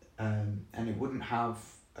 and it wouldn't have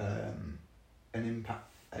an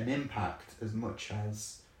impact as much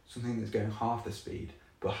as something that's going half the speed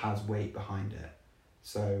but has weight behind it.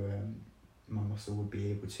 So my muscle would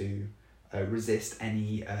be able to resist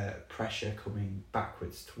any pressure coming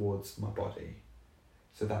backwards towards my body.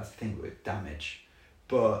 So that's the thing with damage.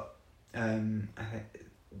 But I think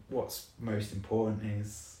what's most important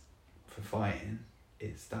is for fighting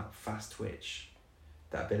is that fast twitch,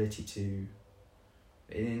 that ability to,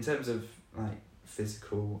 in terms of like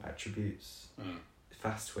physical attributes,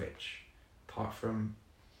 fast twitch, apart from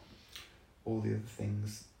all the other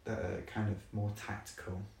things that are kind of more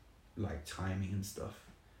tactical, like timing and stuff,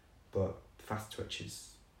 but fast twitch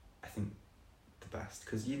is, I think, the best,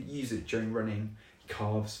 because you use it during running,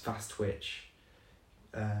 calves, fast twitch,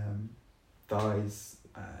 thighs,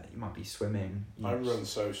 you might be swimming. I run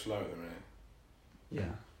so slow at the minute.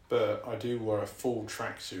 Yeah. But I do wear a full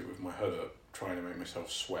tracksuit with my hood up, trying to make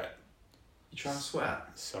myself sweat. You try and sweat?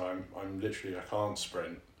 So I'm literally, I can't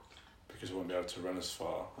sprint because I won't be able to run as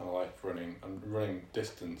far. And I like running. I'm running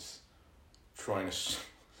distance, trying to.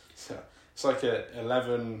 So it's like a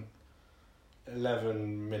 11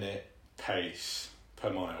 minute pace per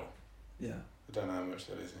mile. Yeah. I don't know how much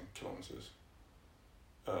that is in kilometres.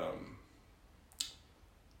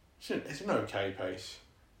 It's an okay pace.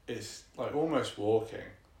 It's like almost walking,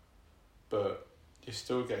 but you're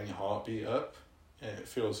still getting your heartbeat up, and it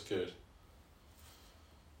feels good.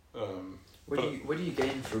 What do you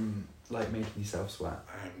gain from like making yourself sweat?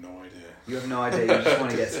 I have no idea. You have no idea. You just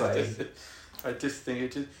want to get sweaty. I just think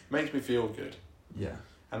it just makes me feel good. Yeah.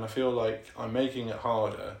 And I feel like I'm making it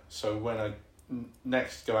harder. So when I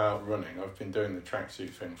next go out running, I've been doing the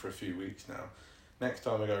tracksuit thing for a few weeks now. Next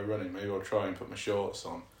time I go running, maybe I'll try and put my shorts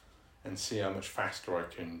on and see how much faster I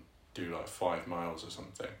can do, like 5 miles or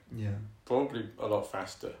something. Yeah. Probably a lot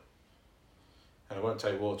faster. And I won't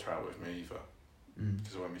take water out with me either,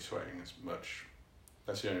 because I won't be sweating as much.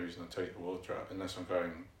 That's the only reason I take the water out, unless I'm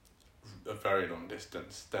going a very long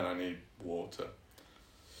distance, then I need water.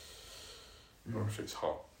 Or if it's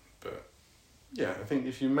hot. But yeah, I think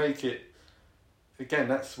if you make it, again,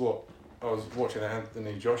 that's what I was watching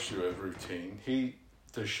Anthony Joshua routine. He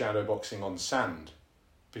does shadow boxing on sand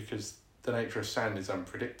because the nature of sand is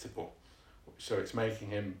unpredictable. So it's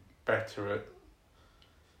making him better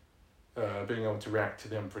at being able to react to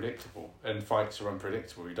the unpredictable. And fights are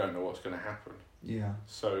unpredictable. You don't know what's going to happen. Yeah.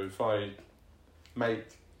 So if I make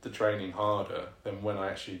the training harder, then when I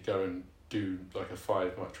actually go and do like try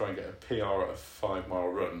and get a PR at a 5 mile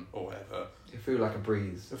run or whatever, You feel like a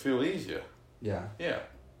breeze. it'll feel easier. Yeah. Yeah.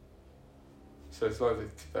 So it's like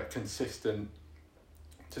that consistent,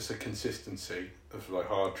 just a consistency of like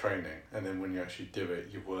hard training, and then when you actually do it,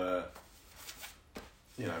 you wear,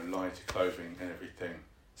 you know, lighter clothing and everything,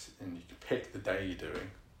 and you can pick the day you're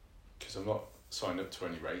doing, because I'm not signed up to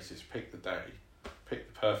any races. Pick the day,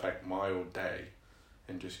 pick the perfect mile day,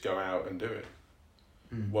 and just go out and do it.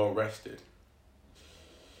 Well rested.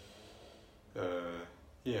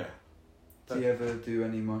 Yeah. Do you ever do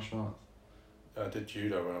any martial arts? I did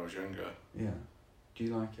judo when I was younger. Yeah. Do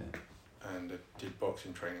you like it? And I did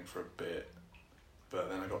boxing training for a bit, but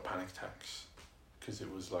then I got panic attacks because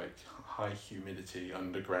it was like high humidity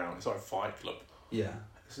underground. It's like a fight club. Yeah.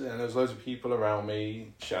 And there was loads of people around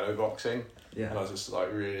me shadow boxing. Yeah. And I was just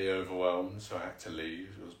like really overwhelmed, so I had to leave.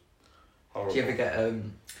 It was horrible. Do you ever get I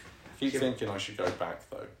keep thinking I should go back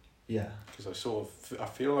though. Yeah. Because I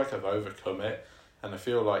feel like I've overcome it, and I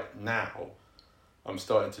feel like now I'm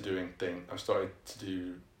starting to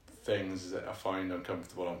do things that I find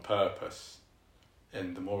uncomfortable on purpose,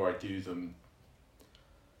 and the more I do them,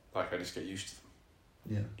 like I just get used to them.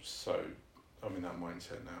 Yeah. So I'm in that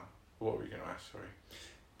mindset now. What were you going to ask? Sorry.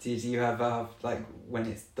 Do you have like when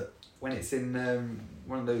it's in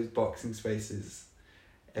one of those boxing spaces,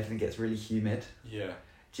 everything gets really humid? Yeah.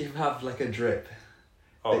 Do you ever have like a drip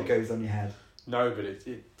that goes on your head? No, but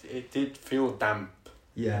it did feel damp.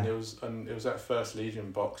 Yeah. And it was at First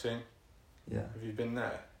Legion Boxing. Yeah. Have you been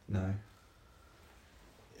there? No.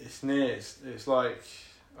 It's near. It's like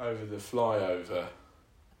over the flyover,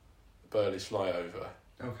 Burley's flyover.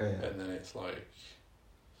 Okay. Yeah. And then it's like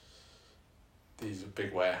these are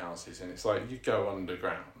big warehouses, and it's like you go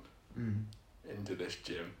underground into this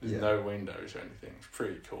gym. There's no windows or anything. It's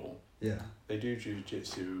pretty cool. Yeah. They do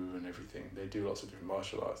jiu-jitsu and everything. They do lots of different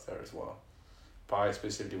martial arts there as well. but I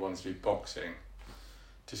specifically wanted to do boxing,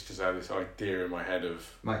 just because I had this idea in my head of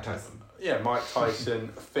Mike Tyson. Yeah, Mike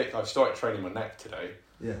Tyson. I started training my neck today.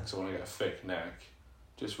 Yeah. So I want to get a thick neck,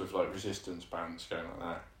 just with like resistance bands going like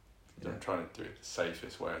that. Yeah. I'm trying to do it the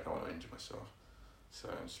safest way. I don't want to injure myself. So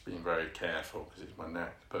I'm just being very careful because it's my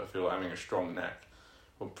neck. But I feel like having a strong neck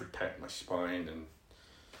will protect my spine and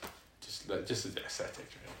just as an aesthetic,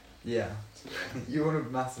 really. Yeah. So, yeah. You want a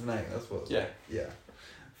massive neck, that's what. Yeah. Yeah.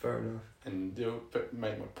 Fair enough. And it'll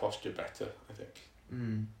make my posture better, I think.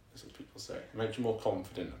 That's what people say. It makes you more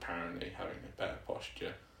confident, apparently, having a better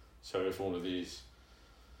posture. So if all of it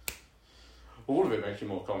makes you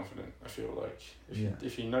more confident, I feel like.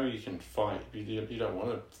 If you know you can fight, you don't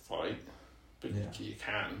want to fight, but you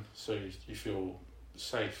can, so you feel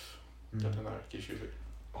safe. I don't know, it gives you a bit.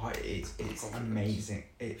 It's amazing.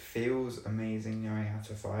 It feels amazing knowing how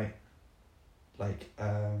to fight. Like,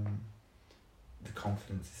 the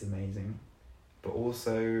confidence is amazing. But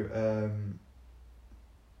also,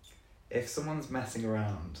 if someone's messing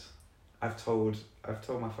around, I've told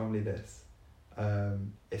my family this.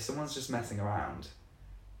 If someone's just messing around,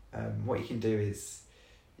 what you can do is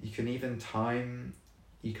you can even time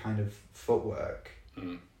your kind of footwork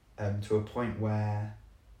to a point where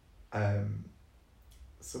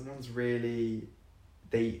someone's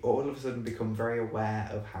they all of a sudden become very aware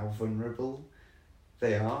of how vulnerable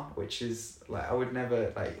they are, which is like, I would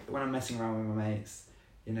never, like, when I'm messing around with my mates,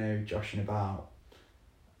 joshing about,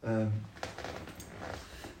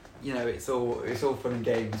 it's all fun and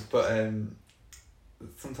games, but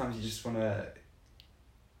sometimes you just want to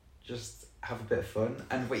just have a bit of fun.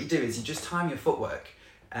 And what you do is you just time your footwork,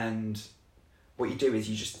 and what you do is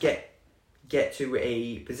you just get to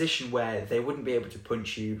a position where they wouldn't be able to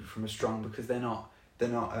punch you from a strong, because they're not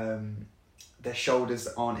their shoulders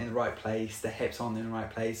aren't in the right place, their hips aren't in the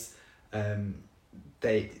right place. I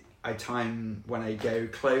time when I go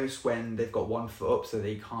close when they've got one foot up, so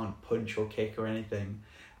they can't punch or kick or anything,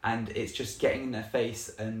 and it's just getting in their face,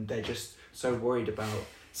 and they're just so worried about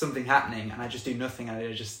something happening, and I just do nothing, and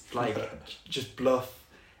I just just bluff.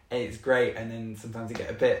 It's great, and then sometimes I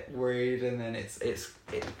get a bit worried, and then it's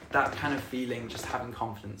that kind of feeling, just having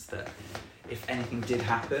confidence that if anything did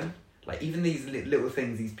happen, like even these little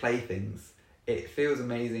things, these playthings, it feels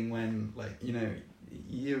amazing when, like,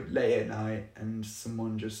 you're late at night and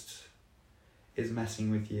someone just is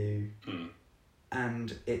messing with you,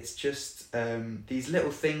 and it's just these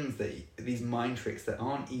little things, these mind tricks that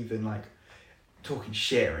aren't even like talking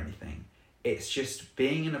shit or anything. It's just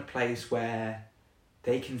being in a place where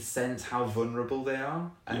they can sense how vulnerable they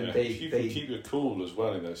are, and if you can keep your cool as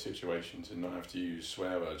well in those situations and not have to use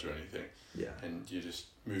swear words or anything. Yeah. And you're just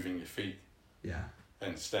moving your feet. Yeah.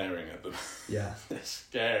 And staring at them. Yeah. It's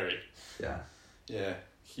scary. Yeah. Yeah.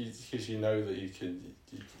 Because you know that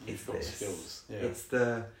you've got skills. Yeah. It's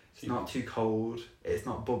not too cold. It's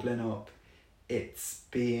not bubbling up. It's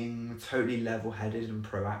being totally level-headed and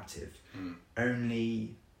proactive.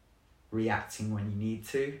 Only reacting when you need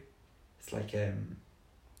to. It's like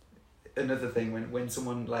another thing when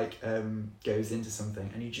someone goes into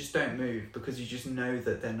something and you just don't move because you just know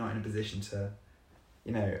that they're not in a position to,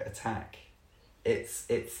 attack. It's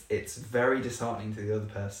very disheartening to the other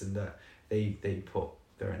person that they put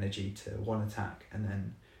their energy to one attack, and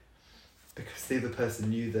then because the other person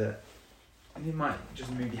knew that you might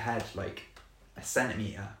just move your head like a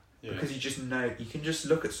centimetre, because you just know, you can just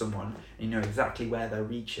look at someone and you know exactly where their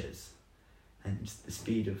reach is and the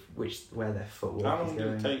speed of where their footwork is going. How long did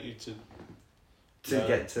it take you to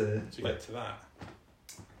get to that?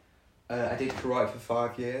 I did karate for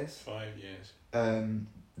 5 years. 5 years.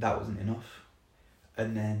 That wasn't enough,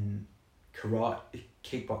 and then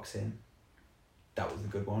kickboxing, that was a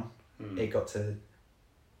good one. It got to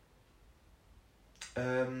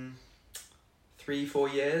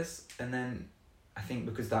 3-4 years, and then I think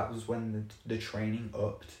because that was when the training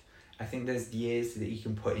upped. I think there's years that you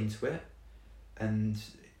can put into it, and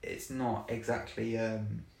it's not exactly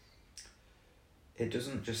it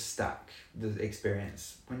doesn't just stack the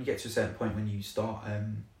experience. When you get to a certain point, when you start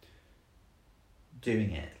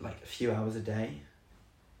doing it like a few hours a day,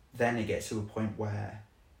 then it gets to a point where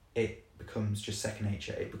it becomes just second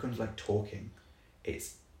nature. It becomes like talking. I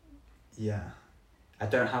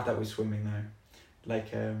don't have that with swimming though.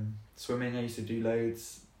 Like swimming, I used to do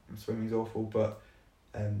loads. Swimming's awful, but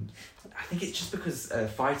I think it's just because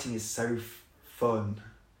fighting is so fun.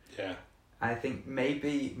 Yeah. I think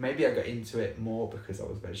maybe I got into it more because I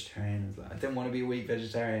was vegetarian. I didn't want to be a weak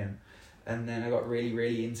vegetarian, and then I got really,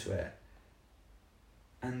 really into it.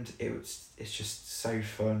 And it's just so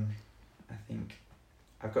fun. I think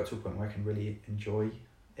I've got to a point where I can really enjoy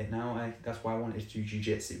it now. That's why I wanted to do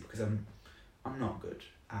jiu-jitsu, because I'm I'm not good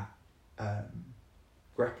at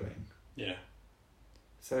grappling. Yeah.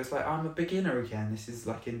 So it's like, I'm a beginner again. This is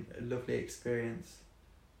like a lovely experience.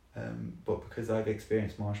 But because I've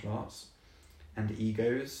experienced martial arts and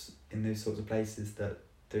egos in those sorts of places, that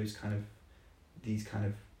these kind of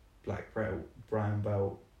black belt, brown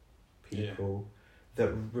belt people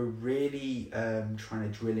that were really trying to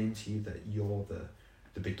drill into you that you're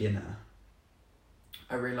the beginner,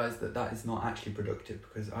 I realised that is not actually productive,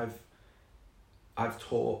 because I've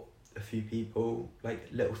taught a few people like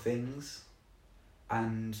little things,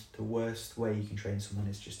 and the worst way you can train someone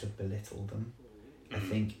is just to belittle them. I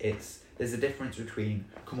think there's a difference between,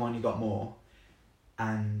 come on, you got more,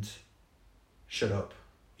 and shut up,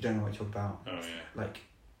 you don't know what you're talking about. Oh yeah. Like,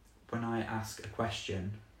 when I ask a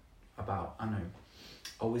question about, I don't know,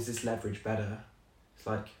 oh, is this leverage better? It's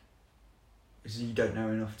like, you don't know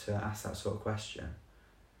enough to ask that sort of question.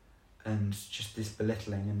 And just this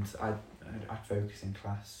belittling, and I focus in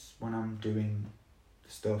class. When I'm doing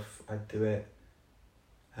stuff, I do it.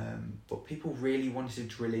 But people really wanted to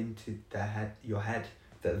drill into your head,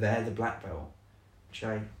 that they're the black belt, which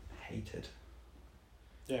I hated.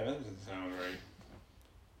 Yeah, that doesn't sound right.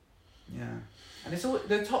 Yeah, and it's all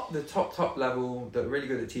the top level that are really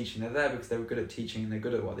good at teaching. They're there because they were good at teaching and they're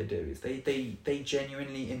good at what they do. Is they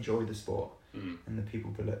genuinely enjoy the sport, and the people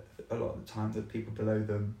below, a lot of the time, the people below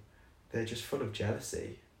them, they're just full of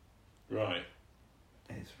jealousy. Right.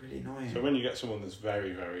 It's really annoying. So when you get someone that's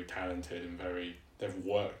very, very talented and they've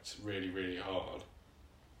worked really, really hard,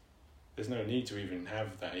 there's no need to even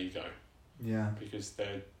have that ego. Yeah. Because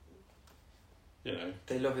they're,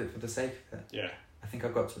 they love it for the sake of it. Yeah. I think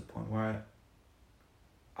I've got to the point where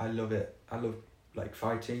I love it. I love like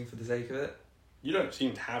fighting for the sake of it. You don't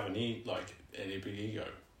seem to have any big ego,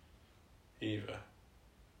 either.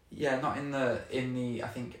 Yeah, not in the. I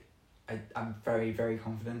think I'm very, very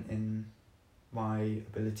confident in my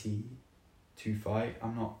ability to fight.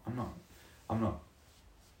 I'm not.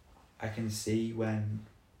 I can see when,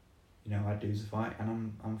 I lose a fight,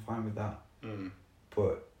 and I'm fine with that.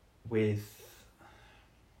 But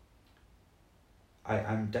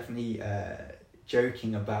I'm definitely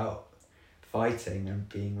joking about fighting and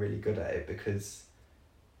being really good at it, because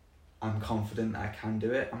I'm confident I can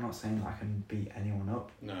do it. I'm not saying that I can beat anyone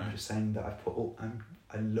up. No. I'm just saying that I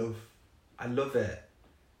love it,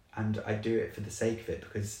 and I do it for the sake of it,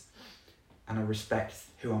 and I respect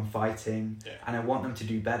who I'm fighting, and I want them to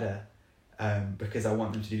do better, because I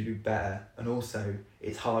want them to do better, and also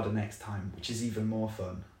it's harder next time, which is even more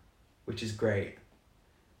fun, which is great.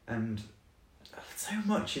 And so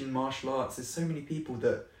much in martial arts, there's so many people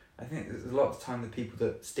that, I think there's a lot of time the people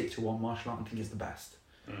that stick to one martial art and think it's the best.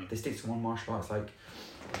 They stick to one martial art, it's like,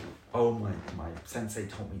 oh, my sensei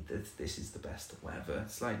told me this is the best or whatever.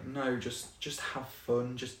 It's like, no, just have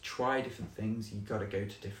fun, just try different things. You gotta go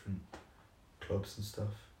to different clubs and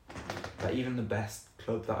stuff. Like, even the best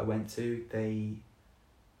club that I went to, they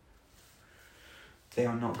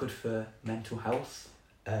are not good for mental health,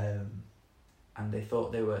 and they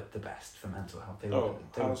thought they were the best for mental health.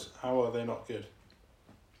 How are they not good?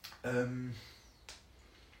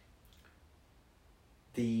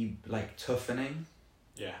 The toughening,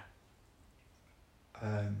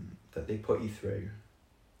 that they put you through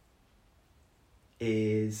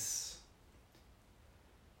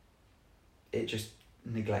it just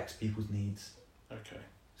neglects people's needs. Okay.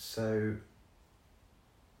 So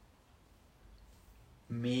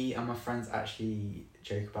me and my friends actually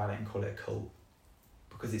joke about it and call it a cult,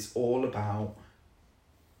 because it's all about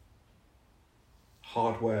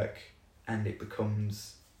hard work, and it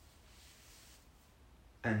becomes,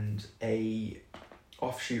 and a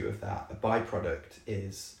offshoot of that, a byproduct,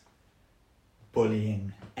 is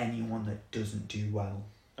bullying anyone that doesn't do well.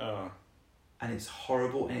 Oh. And it's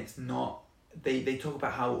horrible, and it's not, they talk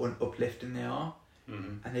about how uplifting they are,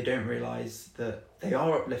 and they don't realise that they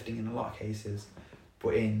are uplifting in a lot of cases,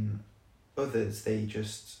 but in others they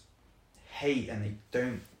just hate, and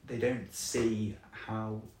they don't see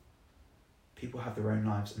how people have their own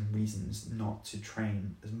lives and reasons not to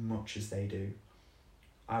train as much as they do.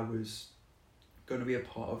 I was going to be a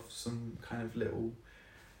part of some kind of little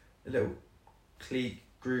clique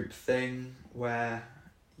group thing where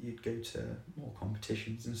you'd go to more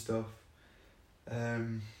competitions and stuff,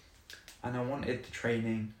 and I wanted the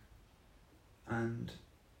training, and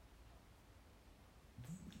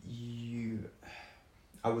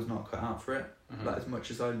I was not cut out for it. Like, as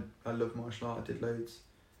much as I love martial art, I did loads,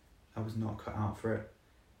 I was not cut out for it,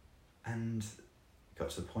 and it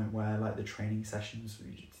got to the point where the training sessions,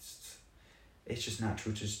 it's just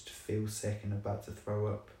natural just to feel sick and about to throw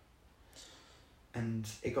up. And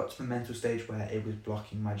it got to the mental stage where it was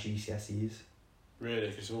blocking my GCSEs. Really,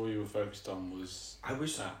 because all you were focused on was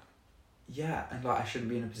that. Yeah, and like I shouldn't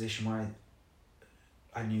be in a position where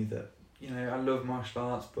I knew that, you know, I love martial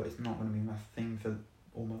arts, but it's not going to be my thing for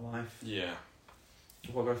all my life. Yeah.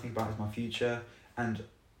 What I think about is my future, and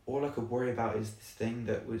all I could worry about is this thing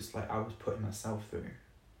that was like I was putting myself through,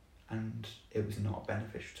 and it was not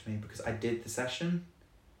beneficial to me because I did the session,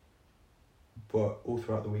 but all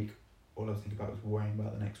throughout the week, all I was thinking about was worrying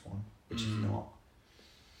about the next one, which is not.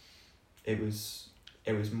 It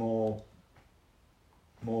was more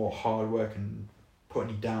hard work and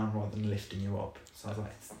putting you down rather than lifting you up. So I was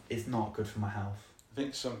like, it's not good for my health. I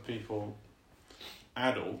think some people,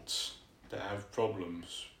 adults that have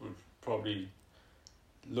problems, would probably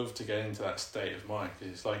love to get into that state of mind,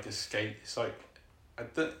 because it's like escape. It's like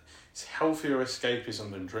it's healthier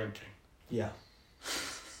escapism than drinking. Yeah.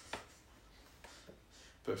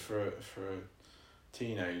 But for a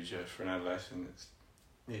teenager, for an adolescent,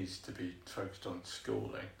 it needs to be focused on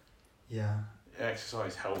schooling. Yeah.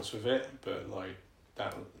 Exercise helps with it, but like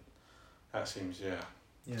that seems too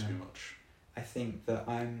much. I think that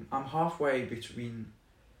I'm halfway between,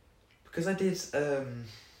 because I did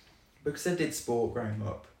sport growing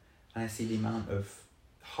up, and I see the amount of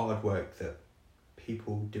hard work that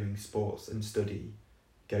people doing sports and study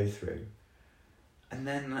go through, and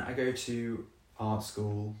then I go to art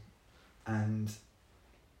school, and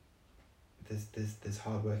there's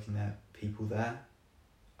hard working there people there.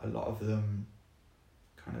 A lot of them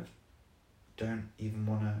kind of don't even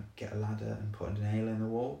want to get a ladder and put a nail in the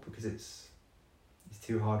wall because it's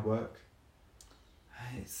too hard work.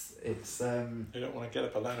 It's You don't want to get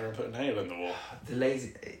up a ladder and put a nail in the wall.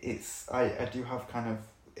 I do have kind of,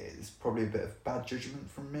 it's probably a bit of bad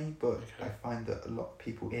judgment from me, but okay. I find that a lot of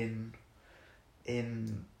people in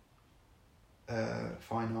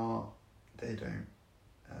fine art, they don't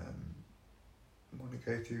want to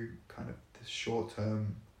go through kind of the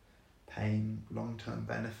short-term pain, long-term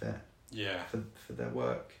benefit for their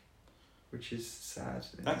work, which is sad.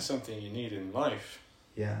 That's something you need in life.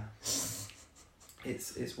 Yeah.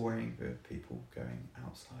 It's worrying for people going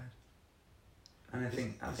outside. And I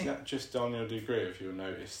think that just on your degree, if you'll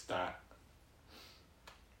notice that,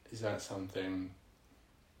 is that something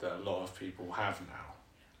that a lot of people have now?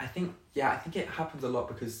 I think it happens a lot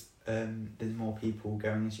because there's more people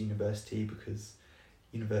going into university, because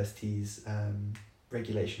universities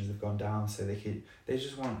regulations have gone down, so they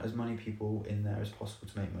just want as many people in there as possible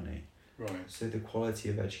to make money. Right. So the quality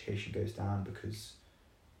of education goes down because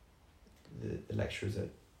the lecturers are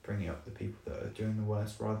bringing up the people that are doing the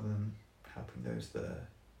worst rather than helping those that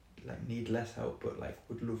like need less help but like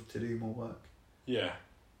would love to do more work. Yeah.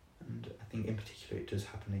 And I think in particular it does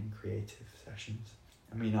happen in creative sessions.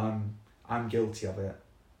 I mean, I'm guilty of it.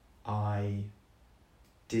 I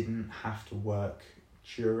didn't have to work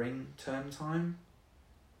during term time.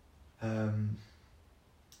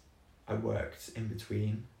 I worked in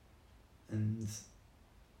between, and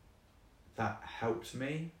that helped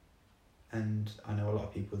me. And I know a lot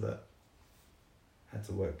of people that had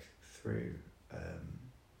to work through,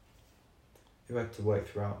 who had to work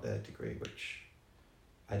throughout their degree, which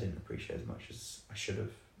I didn't appreciate as much as I should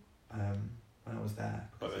have when I was there.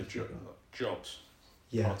 Like their jobs?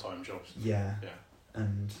 Yeah. Part-time jobs? Yeah. Yeah.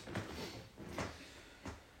 And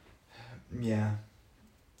yeah,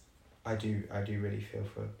 I do really feel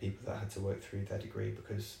for people that had to work through their degree,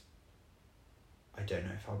 because I don't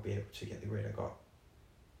know if I'll be able to get the grade I got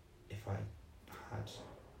if I had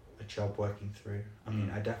a job working through. I mean,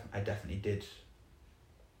 I definitely did.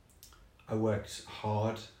 I worked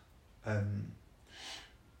hard in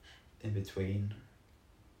between,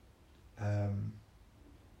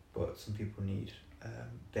 but some people need a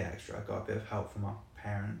bit extra. I got a bit of help from my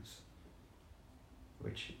parents,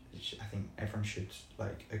 which I think everyone should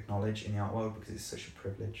like acknowledge in the art world, because it's such a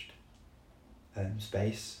privileged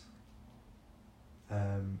space.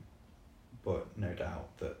 But no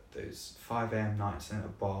doubt that those 5 a.m. nights in a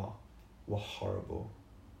bar were horrible.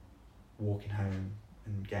 Walking home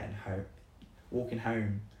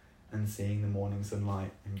and seeing the morning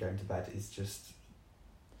sunlight and going to bed is just,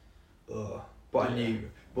 ugh. But yeah.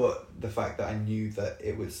 But the fact that I knew that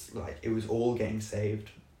it was all getting saved,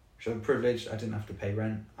 which I'm privileged. I didn't have to pay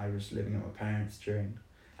rent. I was living at my parents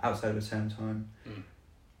outside of term time,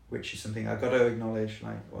 which is something I got to acknowledge.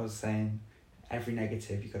 Like what I was saying, every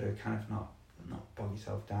negative you got to kind of not bog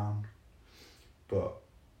yourself down. But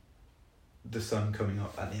the sun coming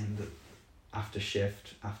up at the end after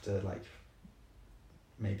shift, after like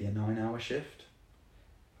maybe a 9-hour shift,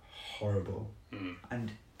 horrible.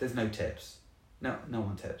 And there's no tips. No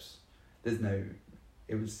one tips. There's no.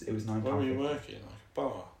 It was £9. Where were you working? Like a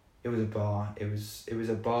bar? It was a bar. It was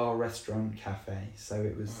a bar, restaurant, cafe. So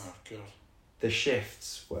it was. Oh god. The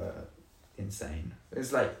shifts were insane. It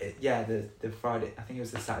was like the Friday. I think it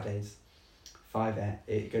was the Saturdays. 5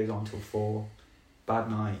 it goes on till 4. Bad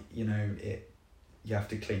night. You have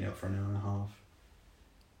to clean up for an hour and a half.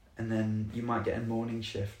 And then you might get a morning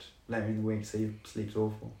shift later in the week, so your sleep's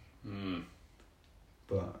awful.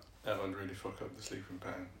 But that would really fuck up the sleeping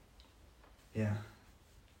pattern. Yeah.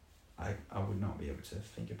 I would not be able to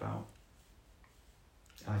think about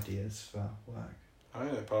ideas for work. I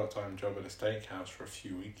had a part-time job at a steakhouse for a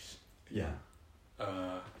few weeks. Yeah.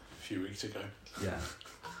 A few weeks ago. Yeah.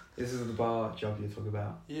 This is the bar job you're talking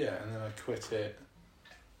about? Yeah, and then I quit it.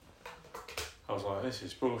 I was like, this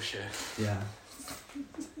is bullshit. Yeah.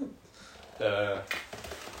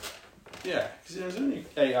 Yeah, because it was only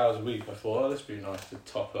 8 hours a week. I thought, this would be nice to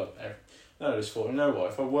top up. No, I just thought, you know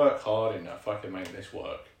what, if I work hard enough, I can make this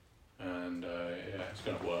work. And it's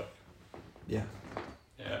going to work. Yeah.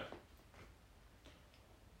 Yeah.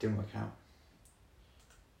 Didn't work out.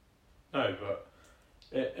 No, but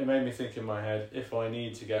it made me think in my head, if I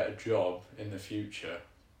need to get a job in the future,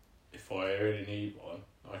 if I really need one,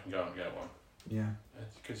 I can go and get one. Yeah.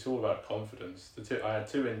 Because it's all about confidence. I had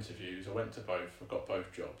 2 interviews, I went to both, I got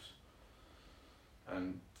both jobs.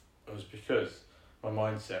 And it was because my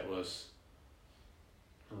mindset was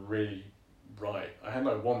really right. I had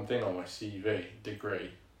like one thing on my CV,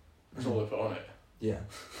 degree. That's all I put on it. Yeah.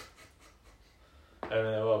 And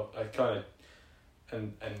then I kind of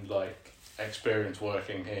and like experience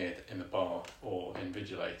working here in the bar or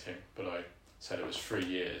invigilating, but I said it was 3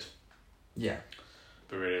 years. Yeah.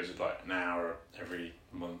 But really it was like an hour every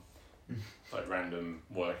month, like random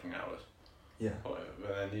working hours. Yeah. Whatever.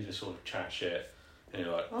 But then you just sort of chat shit, and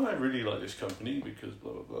you're like, oh, I really like this company because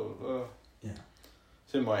blah blah blah blah. Yeah.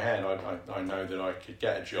 So in my head, I know that I could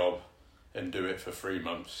get a job and do it for 3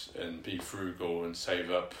 months and be frugal and save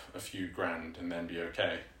up a few grand and then be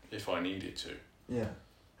okay if I needed to. Yeah.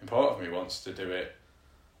 And part of me wants to do it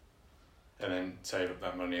and then save up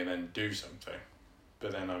that money and then do something.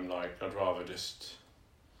 But then I'm like, I'd rather just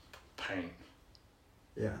paint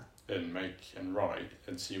Yeah. and make and write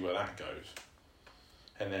and see where that goes.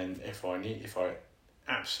 And then if I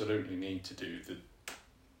absolutely need to do the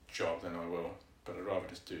job, then I will. But I'd rather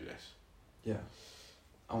just do this. Yeah.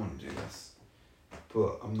 I want to do this,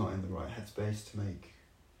 but I'm not in the right headspace to make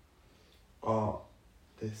art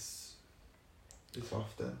this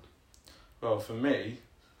often. Well, for me,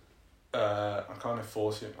 I'm kind of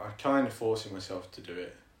forcing myself to do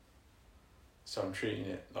it. So I'm treating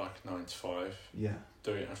it like 9 to 5. Yeah.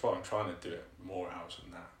 That's why I'm trying to do it more hours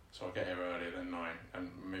than that. So I'll get here earlier than 9 and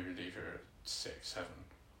maybe leave here at 6, 7.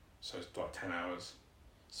 So it's like 10 hours.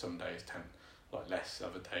 Some days 10, like less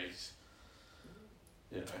other days.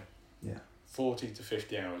 Yeah. 40 to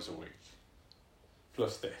 50 hours a week.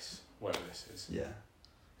 Plus this, whatever this is. Yeah.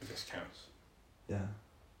 If this counts. Yeah.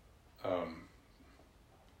 But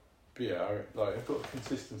yeah, I've got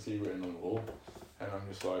consistency written on the wall, and I'm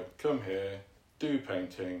just like, come here, do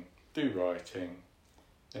painting, do writing,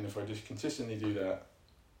 and if I just consistently do that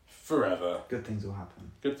forever, good things will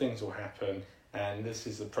happen. Good things will happen, and this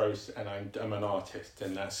is the process. And I'm an artist,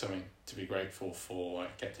 and that's something to be grateful for. I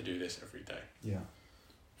get to do this every day. Yeah.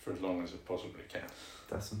 For as long as I possibly can.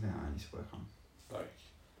 That's something I need to work on.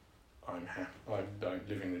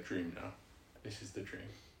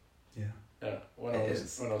 Yeah. Yeah. When I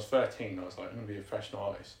was 13, I was like, I'm gonna be a professional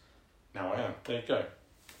artist. Now I am. There you go.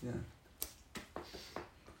 Yeah.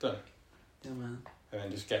 Done. Yeah, man. And then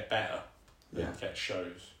just get better. Yeah. Get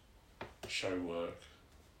shows, show work,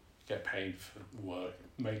 get paid for work,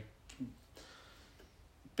 make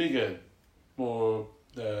bigger, more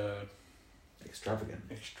extravagant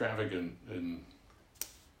and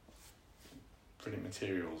printing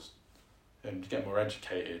materials, and get more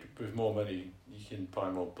educated. With more money, you can buy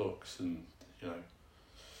more books, and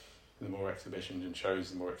the more exhibitions and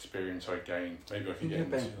shows, the more experience I gain. Maybe I can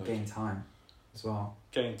gain time as well.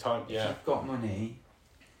 Gain time, yeah. If you've got money,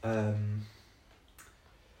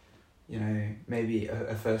 maybe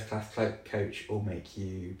a first class coach will make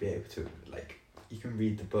you be able to you can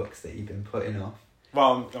read the books that you've been putting off.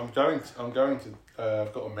 Well, I'm going to.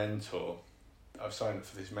 I've got a mentor. I've signed up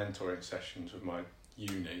for these mentoring sessions with my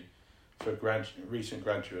uni for recent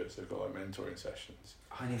graduates. They've got mentoring sessions.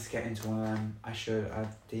 I need to get into one. I should. I'd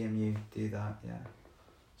DM you. Do that. Yeah.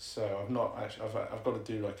 So I've not actually. I've got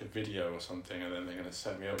to do a video or something, and then they're going to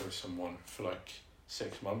set me up with someone for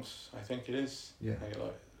 6 months. I think it is. Yeah. I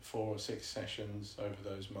get 4 or 6 sessions over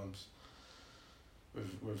those months.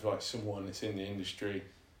 With someone that's in the industry.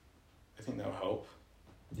 I think that'll help.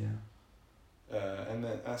 Yeah. And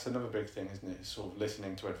then that's another big thing, isn't it? It's sort of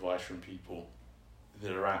listening to advice from people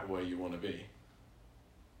that are at where you want to be.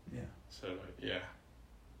 Yeah. So like, yeah,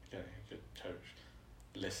 getting a good coach,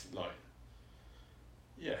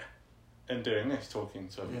 and doing this, talking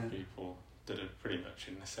to other people that are pretty much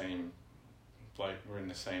in the same, like we're in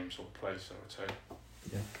the same sort of place, I would say.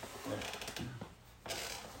 Yeah.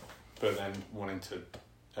 But then wanting to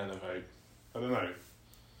elevate, I don't know.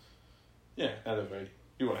 Yeah, elevate.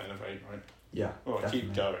 You want to elevate, right? Yeah. Or definitely.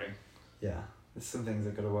 keep going. Yeah, there's some things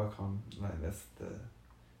I've got to work on. Like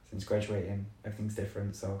since graduating, everything's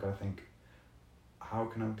different. So I've got to think, how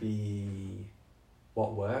can I be,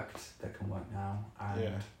 what worked that can work now,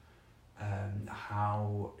 and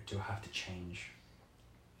how do I have to change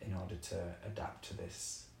in order to adapt to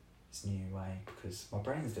this new way? Because my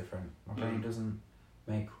brain's different. My brain doesn't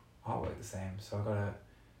make artwork the same. So I've got to,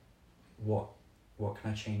 what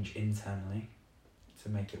can I change internally to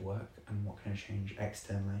make it work, and what can I change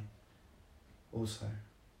externally also?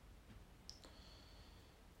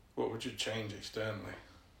 What would you change externally?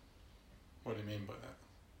 What do you mean by that?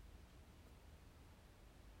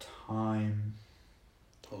 Time.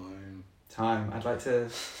 I'd like to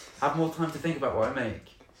have more time to think about what I make.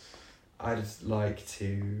 I'd like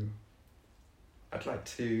to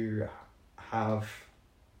have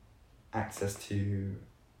access to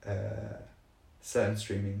certain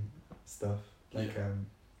streaming stuff, like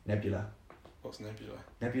Nebula. What's Nebula?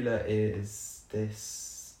 Nebula is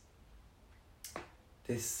this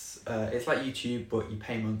it's like YouTube, but you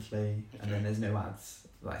pay monthly, and then there's no ads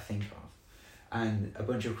that I think of, and a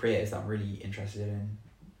bunch of creators that I'm really interested in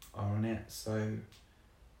are on it, so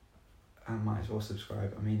I might as well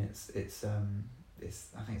subscribe. I mean, it's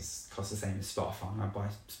I think it's costs the same as Spotify. I buy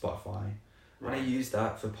Spotify, and I use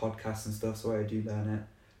that for podcasts and stuff, so I do learn it.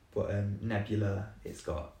 But Nebula, it's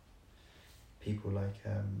got people like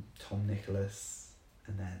Tom Nicholas,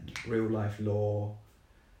 and then Real Life Law,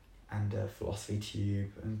 and Philosophy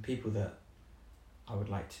Tube, and people that I would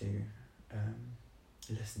like to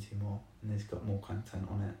listen to more, and there's got more content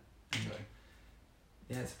on it. And,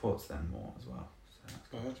 yeah, it supports them more as well.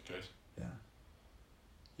 So that's good. Yeah.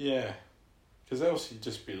 Yeah, because else you'd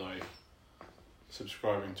just be like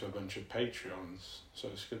subscribing to a bunch of Patreons. So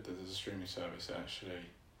it's good that there's a streaming service that actually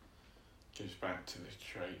gives back to the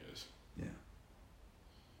creators. Yeah.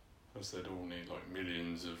 Because they'd all need like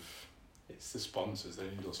millions of. It's the sponsors. They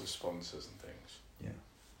need lots of sponsors and things. Yeah.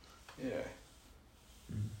 Yeah.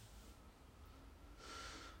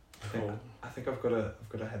 Cool. I think I've got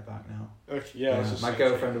to head back now. Okay. Yeah. My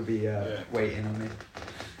girlfriend will be waiting on me.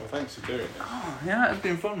 Well, thanks for doing it. Oh, yeah, it's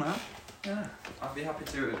been fun, man. Yeah. I'll be happy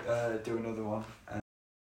to do another one.